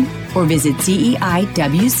agent or visit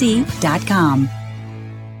CEIWC.com.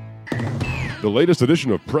 The latest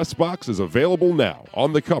edition of Pressbox is available now.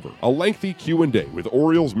 On the cover, a lengthy Q&A with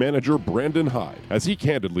Orioles manager Brandon Hyde, as he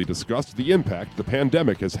candidly discussed the impact the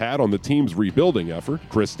pandemic has had on the team's rebuilding effort,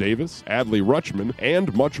 Chris Davis, Adley Rutschman,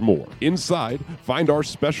 and much more. Inside, find our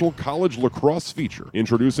special college lacrosse feature,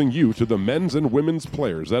 introducing you to the men's and women's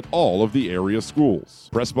players at all of the area schools.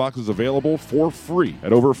 Pressbox is available for free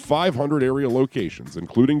at over 500 area locations,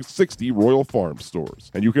 including 60 Royal Farm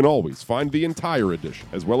stores. And you can always find the entire edition,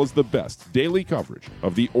 as well as the best daily coverage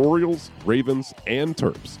of the Orioles, Ravens, and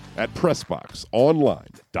Terps at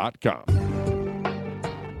PressBoxOnline.com.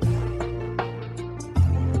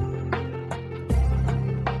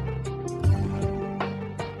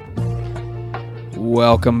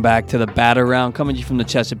 Welcome back to the Batter Round, coming to you from the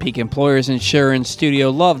Chesapeake Employers Insurance Studio.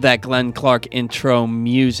 Love that Glenn Clark intro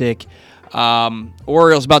music.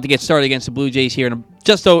 Orioles about to get started against the Blue Jays here in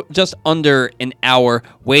just under an hour.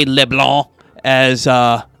 Wade LeBlanc, as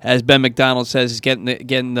Ben McDonald says, is getting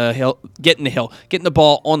the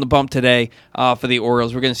ball on the bump today for the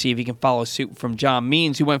Orioles. We're going to see if he can follow suit from John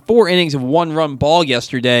Means, who went 4 innings of 1-run ball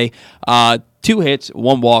yesterday, 2 hits,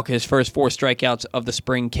 1 walk, his first 4 strikeouts of the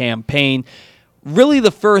spring campaign. Really,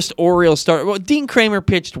 the first Orioles start. Well, Dean Kramer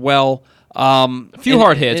pitched well. A few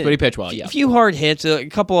hard hits, but he pitched well. Yeah, a few hard hits, a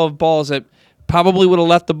couple of balls that probably would have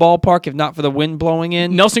left the ballpark if not for the wind blowing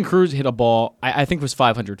in. Nelson Cruz hit a ball I think was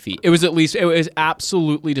 500 feet. It was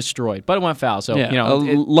absolutely destroyed, but it went foul. So yeah, a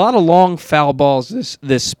lot of long foul balls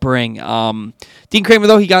this spring. Dean Kramer,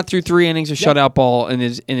 though, he got through 3 innings of shutout ball in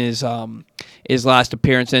his last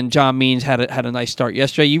appearance, and John Means had a nice start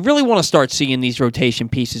yesterday. You really want to start seeing these rotation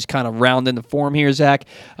pieces kind of round into form here, Zach,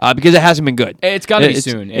 because it hasn't been good. It's got to be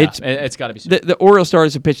soon. Yeah, it's got to be soon. The Orioles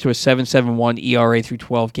starters have pitched to a 7.71 ERA through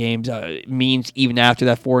 12 games. Means even after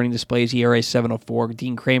that 4-inning display, his ERA is 7.04.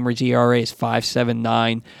 Dean Kramer's ERA is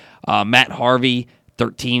 5.79. Matt Harvey,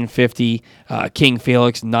 13.50. King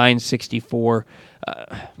Felix, 9.64.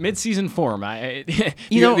 Mid-season form.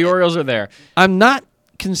 The Orioles are there. I'm not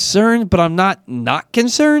concerned, but I'm not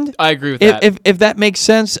concerned. I agree with that. If that makes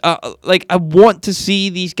sense. I want to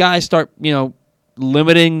see these guys start,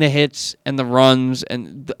 limiting the hits and the runs,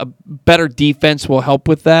 and a better defense will help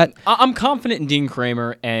with that. I'm confident in Dean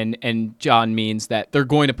Kramer and John Means that they're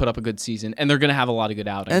going to put up a good season, and they're going to have a lot of good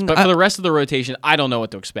outings. But for the rest of the rotation, I don't know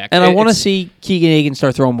what to expect. And I want to see Keegan Egan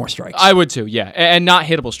start throwing more strikes. I would too, yeah, and not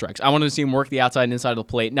hittable strikes. I wanted to see him work the outside and inside of the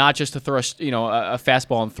plate, not just to throw a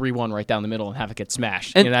fastball in 3-1 right down the middle and have it get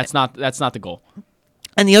smashed. That's not the goal.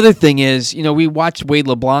 And the other thing is, we watched Wade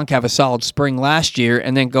LeBlanc have a solid spring last year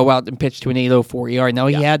and then go out and pitch to an 8.04 ERA. Now,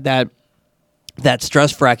 he had that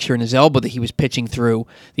stress fracture in his elbow that he was pitching through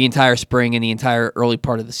the entire spring and the entire early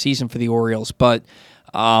part of the season for the Orioles. But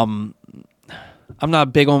I'm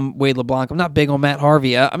not big on Wade LeBlanc. I'm not big on Matt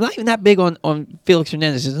Harvey. I'm not even that big on Felix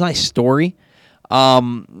Hernandez. It's a nice story.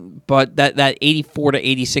 But that 84 to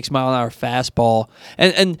 86 mile an hour fastball,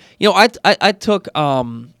 and I took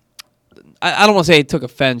I don't want to say I took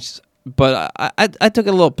offense, but I took it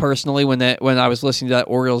a little personally when I was listening to that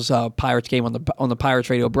Orioles Pirates game on the Pirates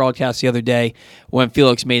radio broadcast the other day when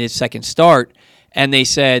Felix made his second start, and they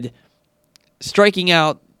said striking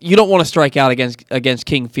out. You don't want to strike out against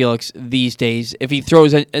King Felix these days. If he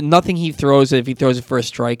throws nothing, if he throws it for a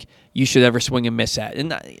strike, you should ever swing and miss at.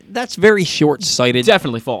 And that's very short-sighted.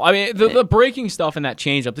 Definitely full. I mean, the breaking stuff in that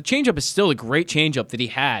changeup, the changeup is still a great changeup that he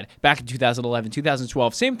had back in 2011,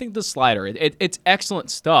 2012. Same thing with the slider. It's excellent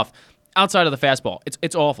stuff. Outside of the fastball,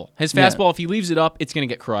 it's awful. His fastball, if he leaves it up, it's going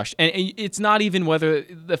to get crushed. And it's not even whether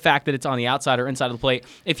the fact that it's on the outside or inside of the plate.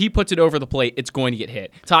 If he puts it over the plate, it's going to get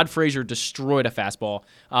hit. Todd Frazier destroyed a fastball.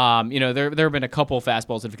 There have been a couple of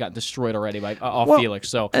fastballs that have gotten destroyed already off Felix.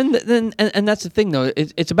 So and that's the thing though.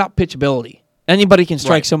 It's about pitchability. Anybody can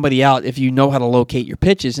strike somebody out if you know how to locate your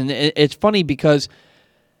pitches. And it's funny because,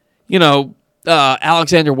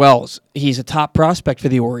 Alexander Wells, he's a top prospect for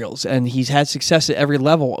the Orioles, and he's had success at every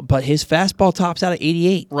level, but his fastball tops out at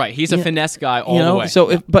 88. Right, he's a finesse guy all the way.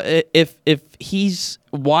 So, if he's,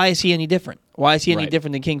 why is he any different? Why is he any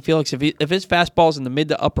different than King Felix? If his fastball's in the mid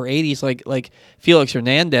to upper 80s like Felix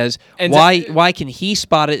Hernandez, why can he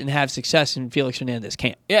spot it and have success and Felix Hernandez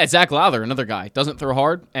can't? Yeah, Zach Lowther, another guy, doesn't throw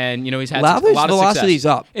hard, and he's had Lowther's a lot of velocity's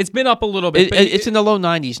success. up. It's been up a little bit. It's in the low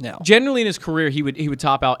 90s now. Generally in his career, he would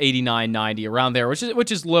top out 89, 90, around there,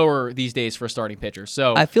 which is lower these days for a starting pitcher.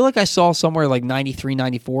 So I feel like I saw somewhere like 93,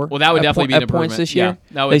 94. Well, that would definitely be an improvement. Points this year.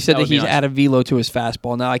 Yeah, they said that he's added velo to his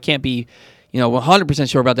fastball. Now I can't be 100%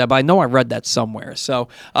 sure about that, but I know I read that somewhere. So,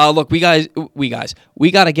 look, we got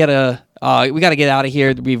to get out of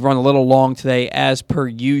here. We've run a little long today, as per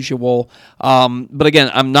usual. But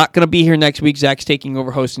again, I'm not going to be here next week. Zach's taking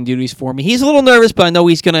over hosting duties for me. He's a little nervous, but I know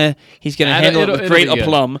he's gonna handle it with great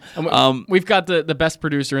aplomb. We've got the best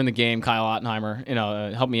producer in the game, Kyle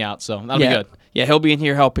Ottenheimer. Help me out, so that'll be good. Yeah, he'll be in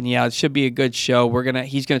here helping you out. It should be a good show.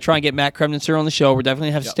 He's gonna try and get Matt Kremnitzer on the show. We're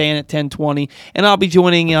definitely have Stan at 10:20, and I'll be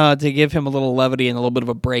joining to give him a little levity and a little bit of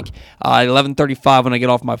a break at 11:35 when I get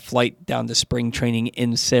off my flight down to spring training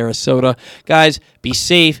in Sarasota. Guys, be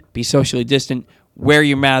safe, be socially distant, wear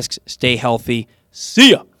your masks, stay healthy.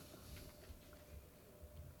 See ya.